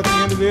Bible at the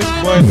end of this,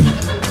 but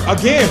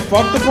again,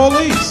 fuck the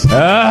police.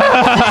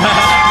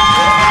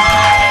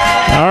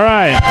 All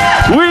right.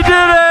 We did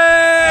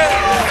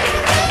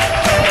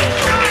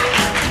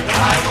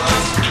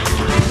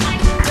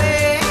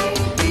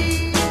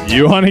it!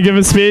 You want to give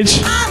a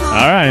speech?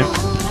 All right.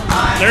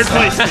 Third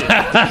place speech.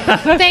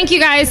 Thank you,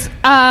 guys.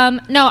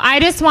 No, I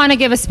just want to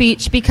give a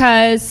speech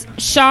because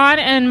Sean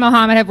and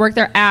Mohammed have worked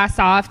their ass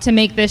off to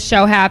make this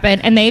show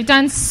happen, and they've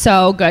done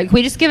so good. Can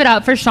we just give it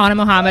up for Sean and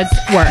Mohammed's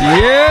work?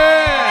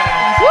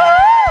 Yeah! Woo!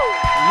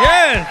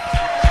 Yes!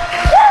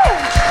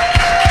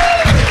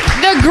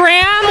 The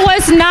Gram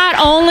was not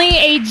only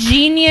a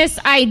genius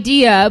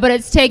idea, but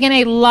it's taken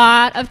a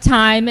lot of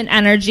time and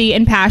energy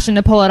and passion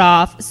to pull it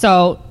off.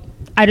 So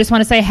I just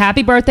want to say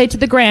happy birthday to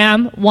the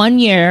Gram, 1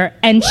 year,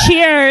 and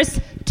cheers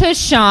to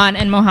Sean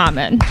and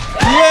Mohammed.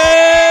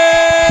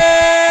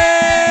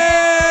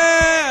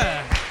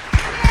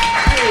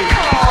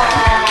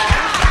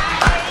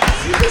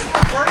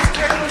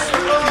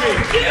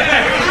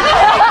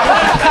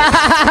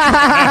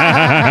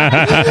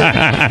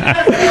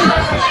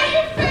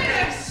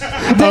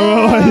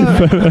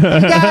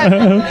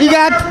 You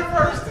got.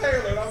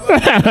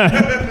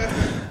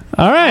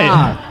 All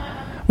right.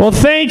 Well,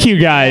 thank you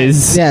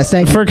guys. Yes,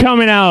 thank you for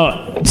coming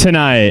out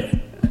tonight.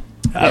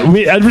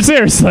 We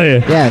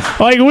seriously. Yes.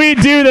 Like, we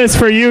do this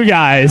for you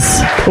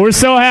guys. We're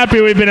so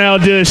happy we've been able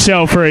to do this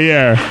show for a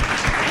year.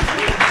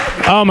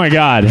 Oh my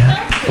God.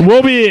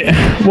 We'll be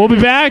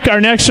back.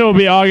 Our next show will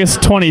be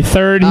August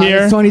 23rd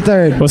here. August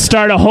 23rd. We'll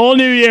start a whole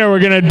new year. We're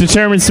going to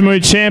determine some new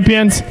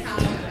champions.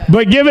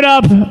 But give it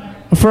up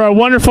for our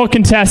wonderful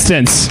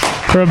contestants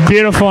for a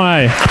beautiful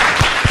night.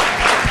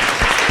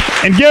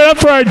 And give it up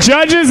for our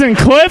judges and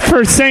Cliff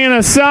for singing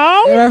a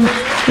song.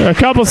 A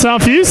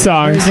few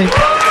songs.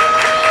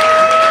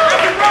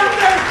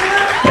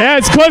 Yeah,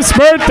 it's Cliff's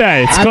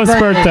birthday. It's Cliff's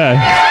birthday.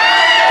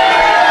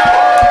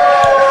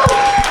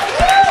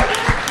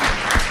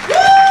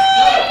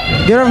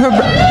 Give it up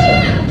for.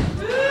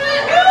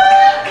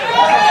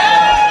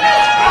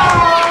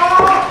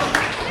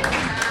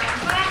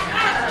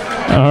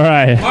 All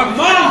right. My mom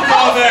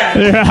saw that.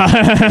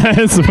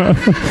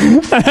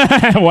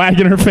 Yeah.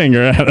 Wagging her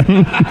finger at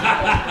him.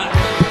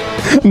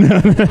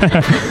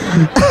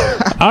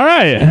 All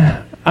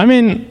right. I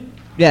mean,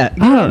 yeah.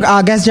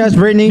 Guest judge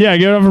Brittany. Yeah,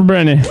 give it up for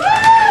Brittany.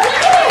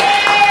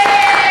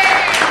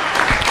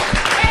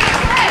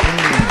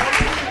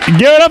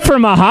 Give it up for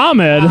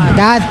Muhammad.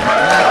 God.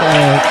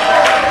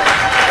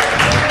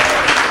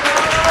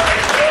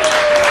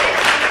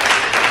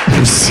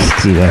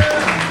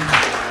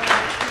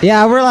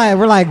 Yeah, we're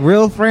like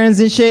real friends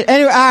and shit.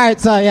 Anyway, all right,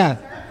 so yeah.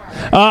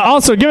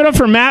 Also, give it up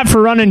for Matt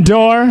for running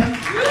door.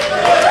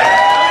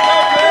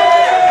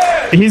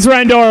 He's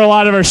running door a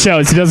lot of our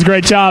shows. He does a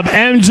great job.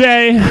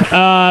 MJ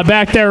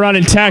back there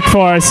running tech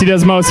for us. He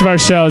does most of our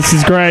shows.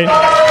 He's great.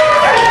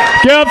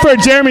 Give it up for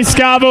Jeremy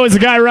Scavo. He's the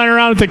guy running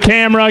around with the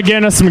camera,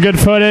 getting us some good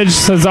footage.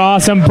 This is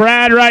awesome.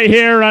 Brad right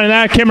here running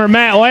that camera.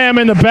 Matt Lamb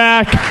in the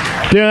back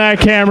doing that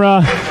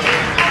camera.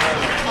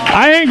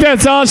 I think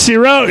that's all she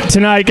wrote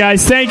tonight,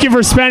 guys. Thank you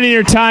for spending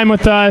your time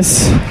with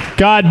us.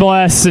 God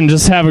bless, and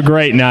just have a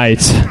great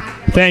night.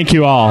 Thank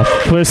you all.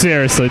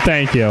 Seriously,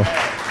 thank you.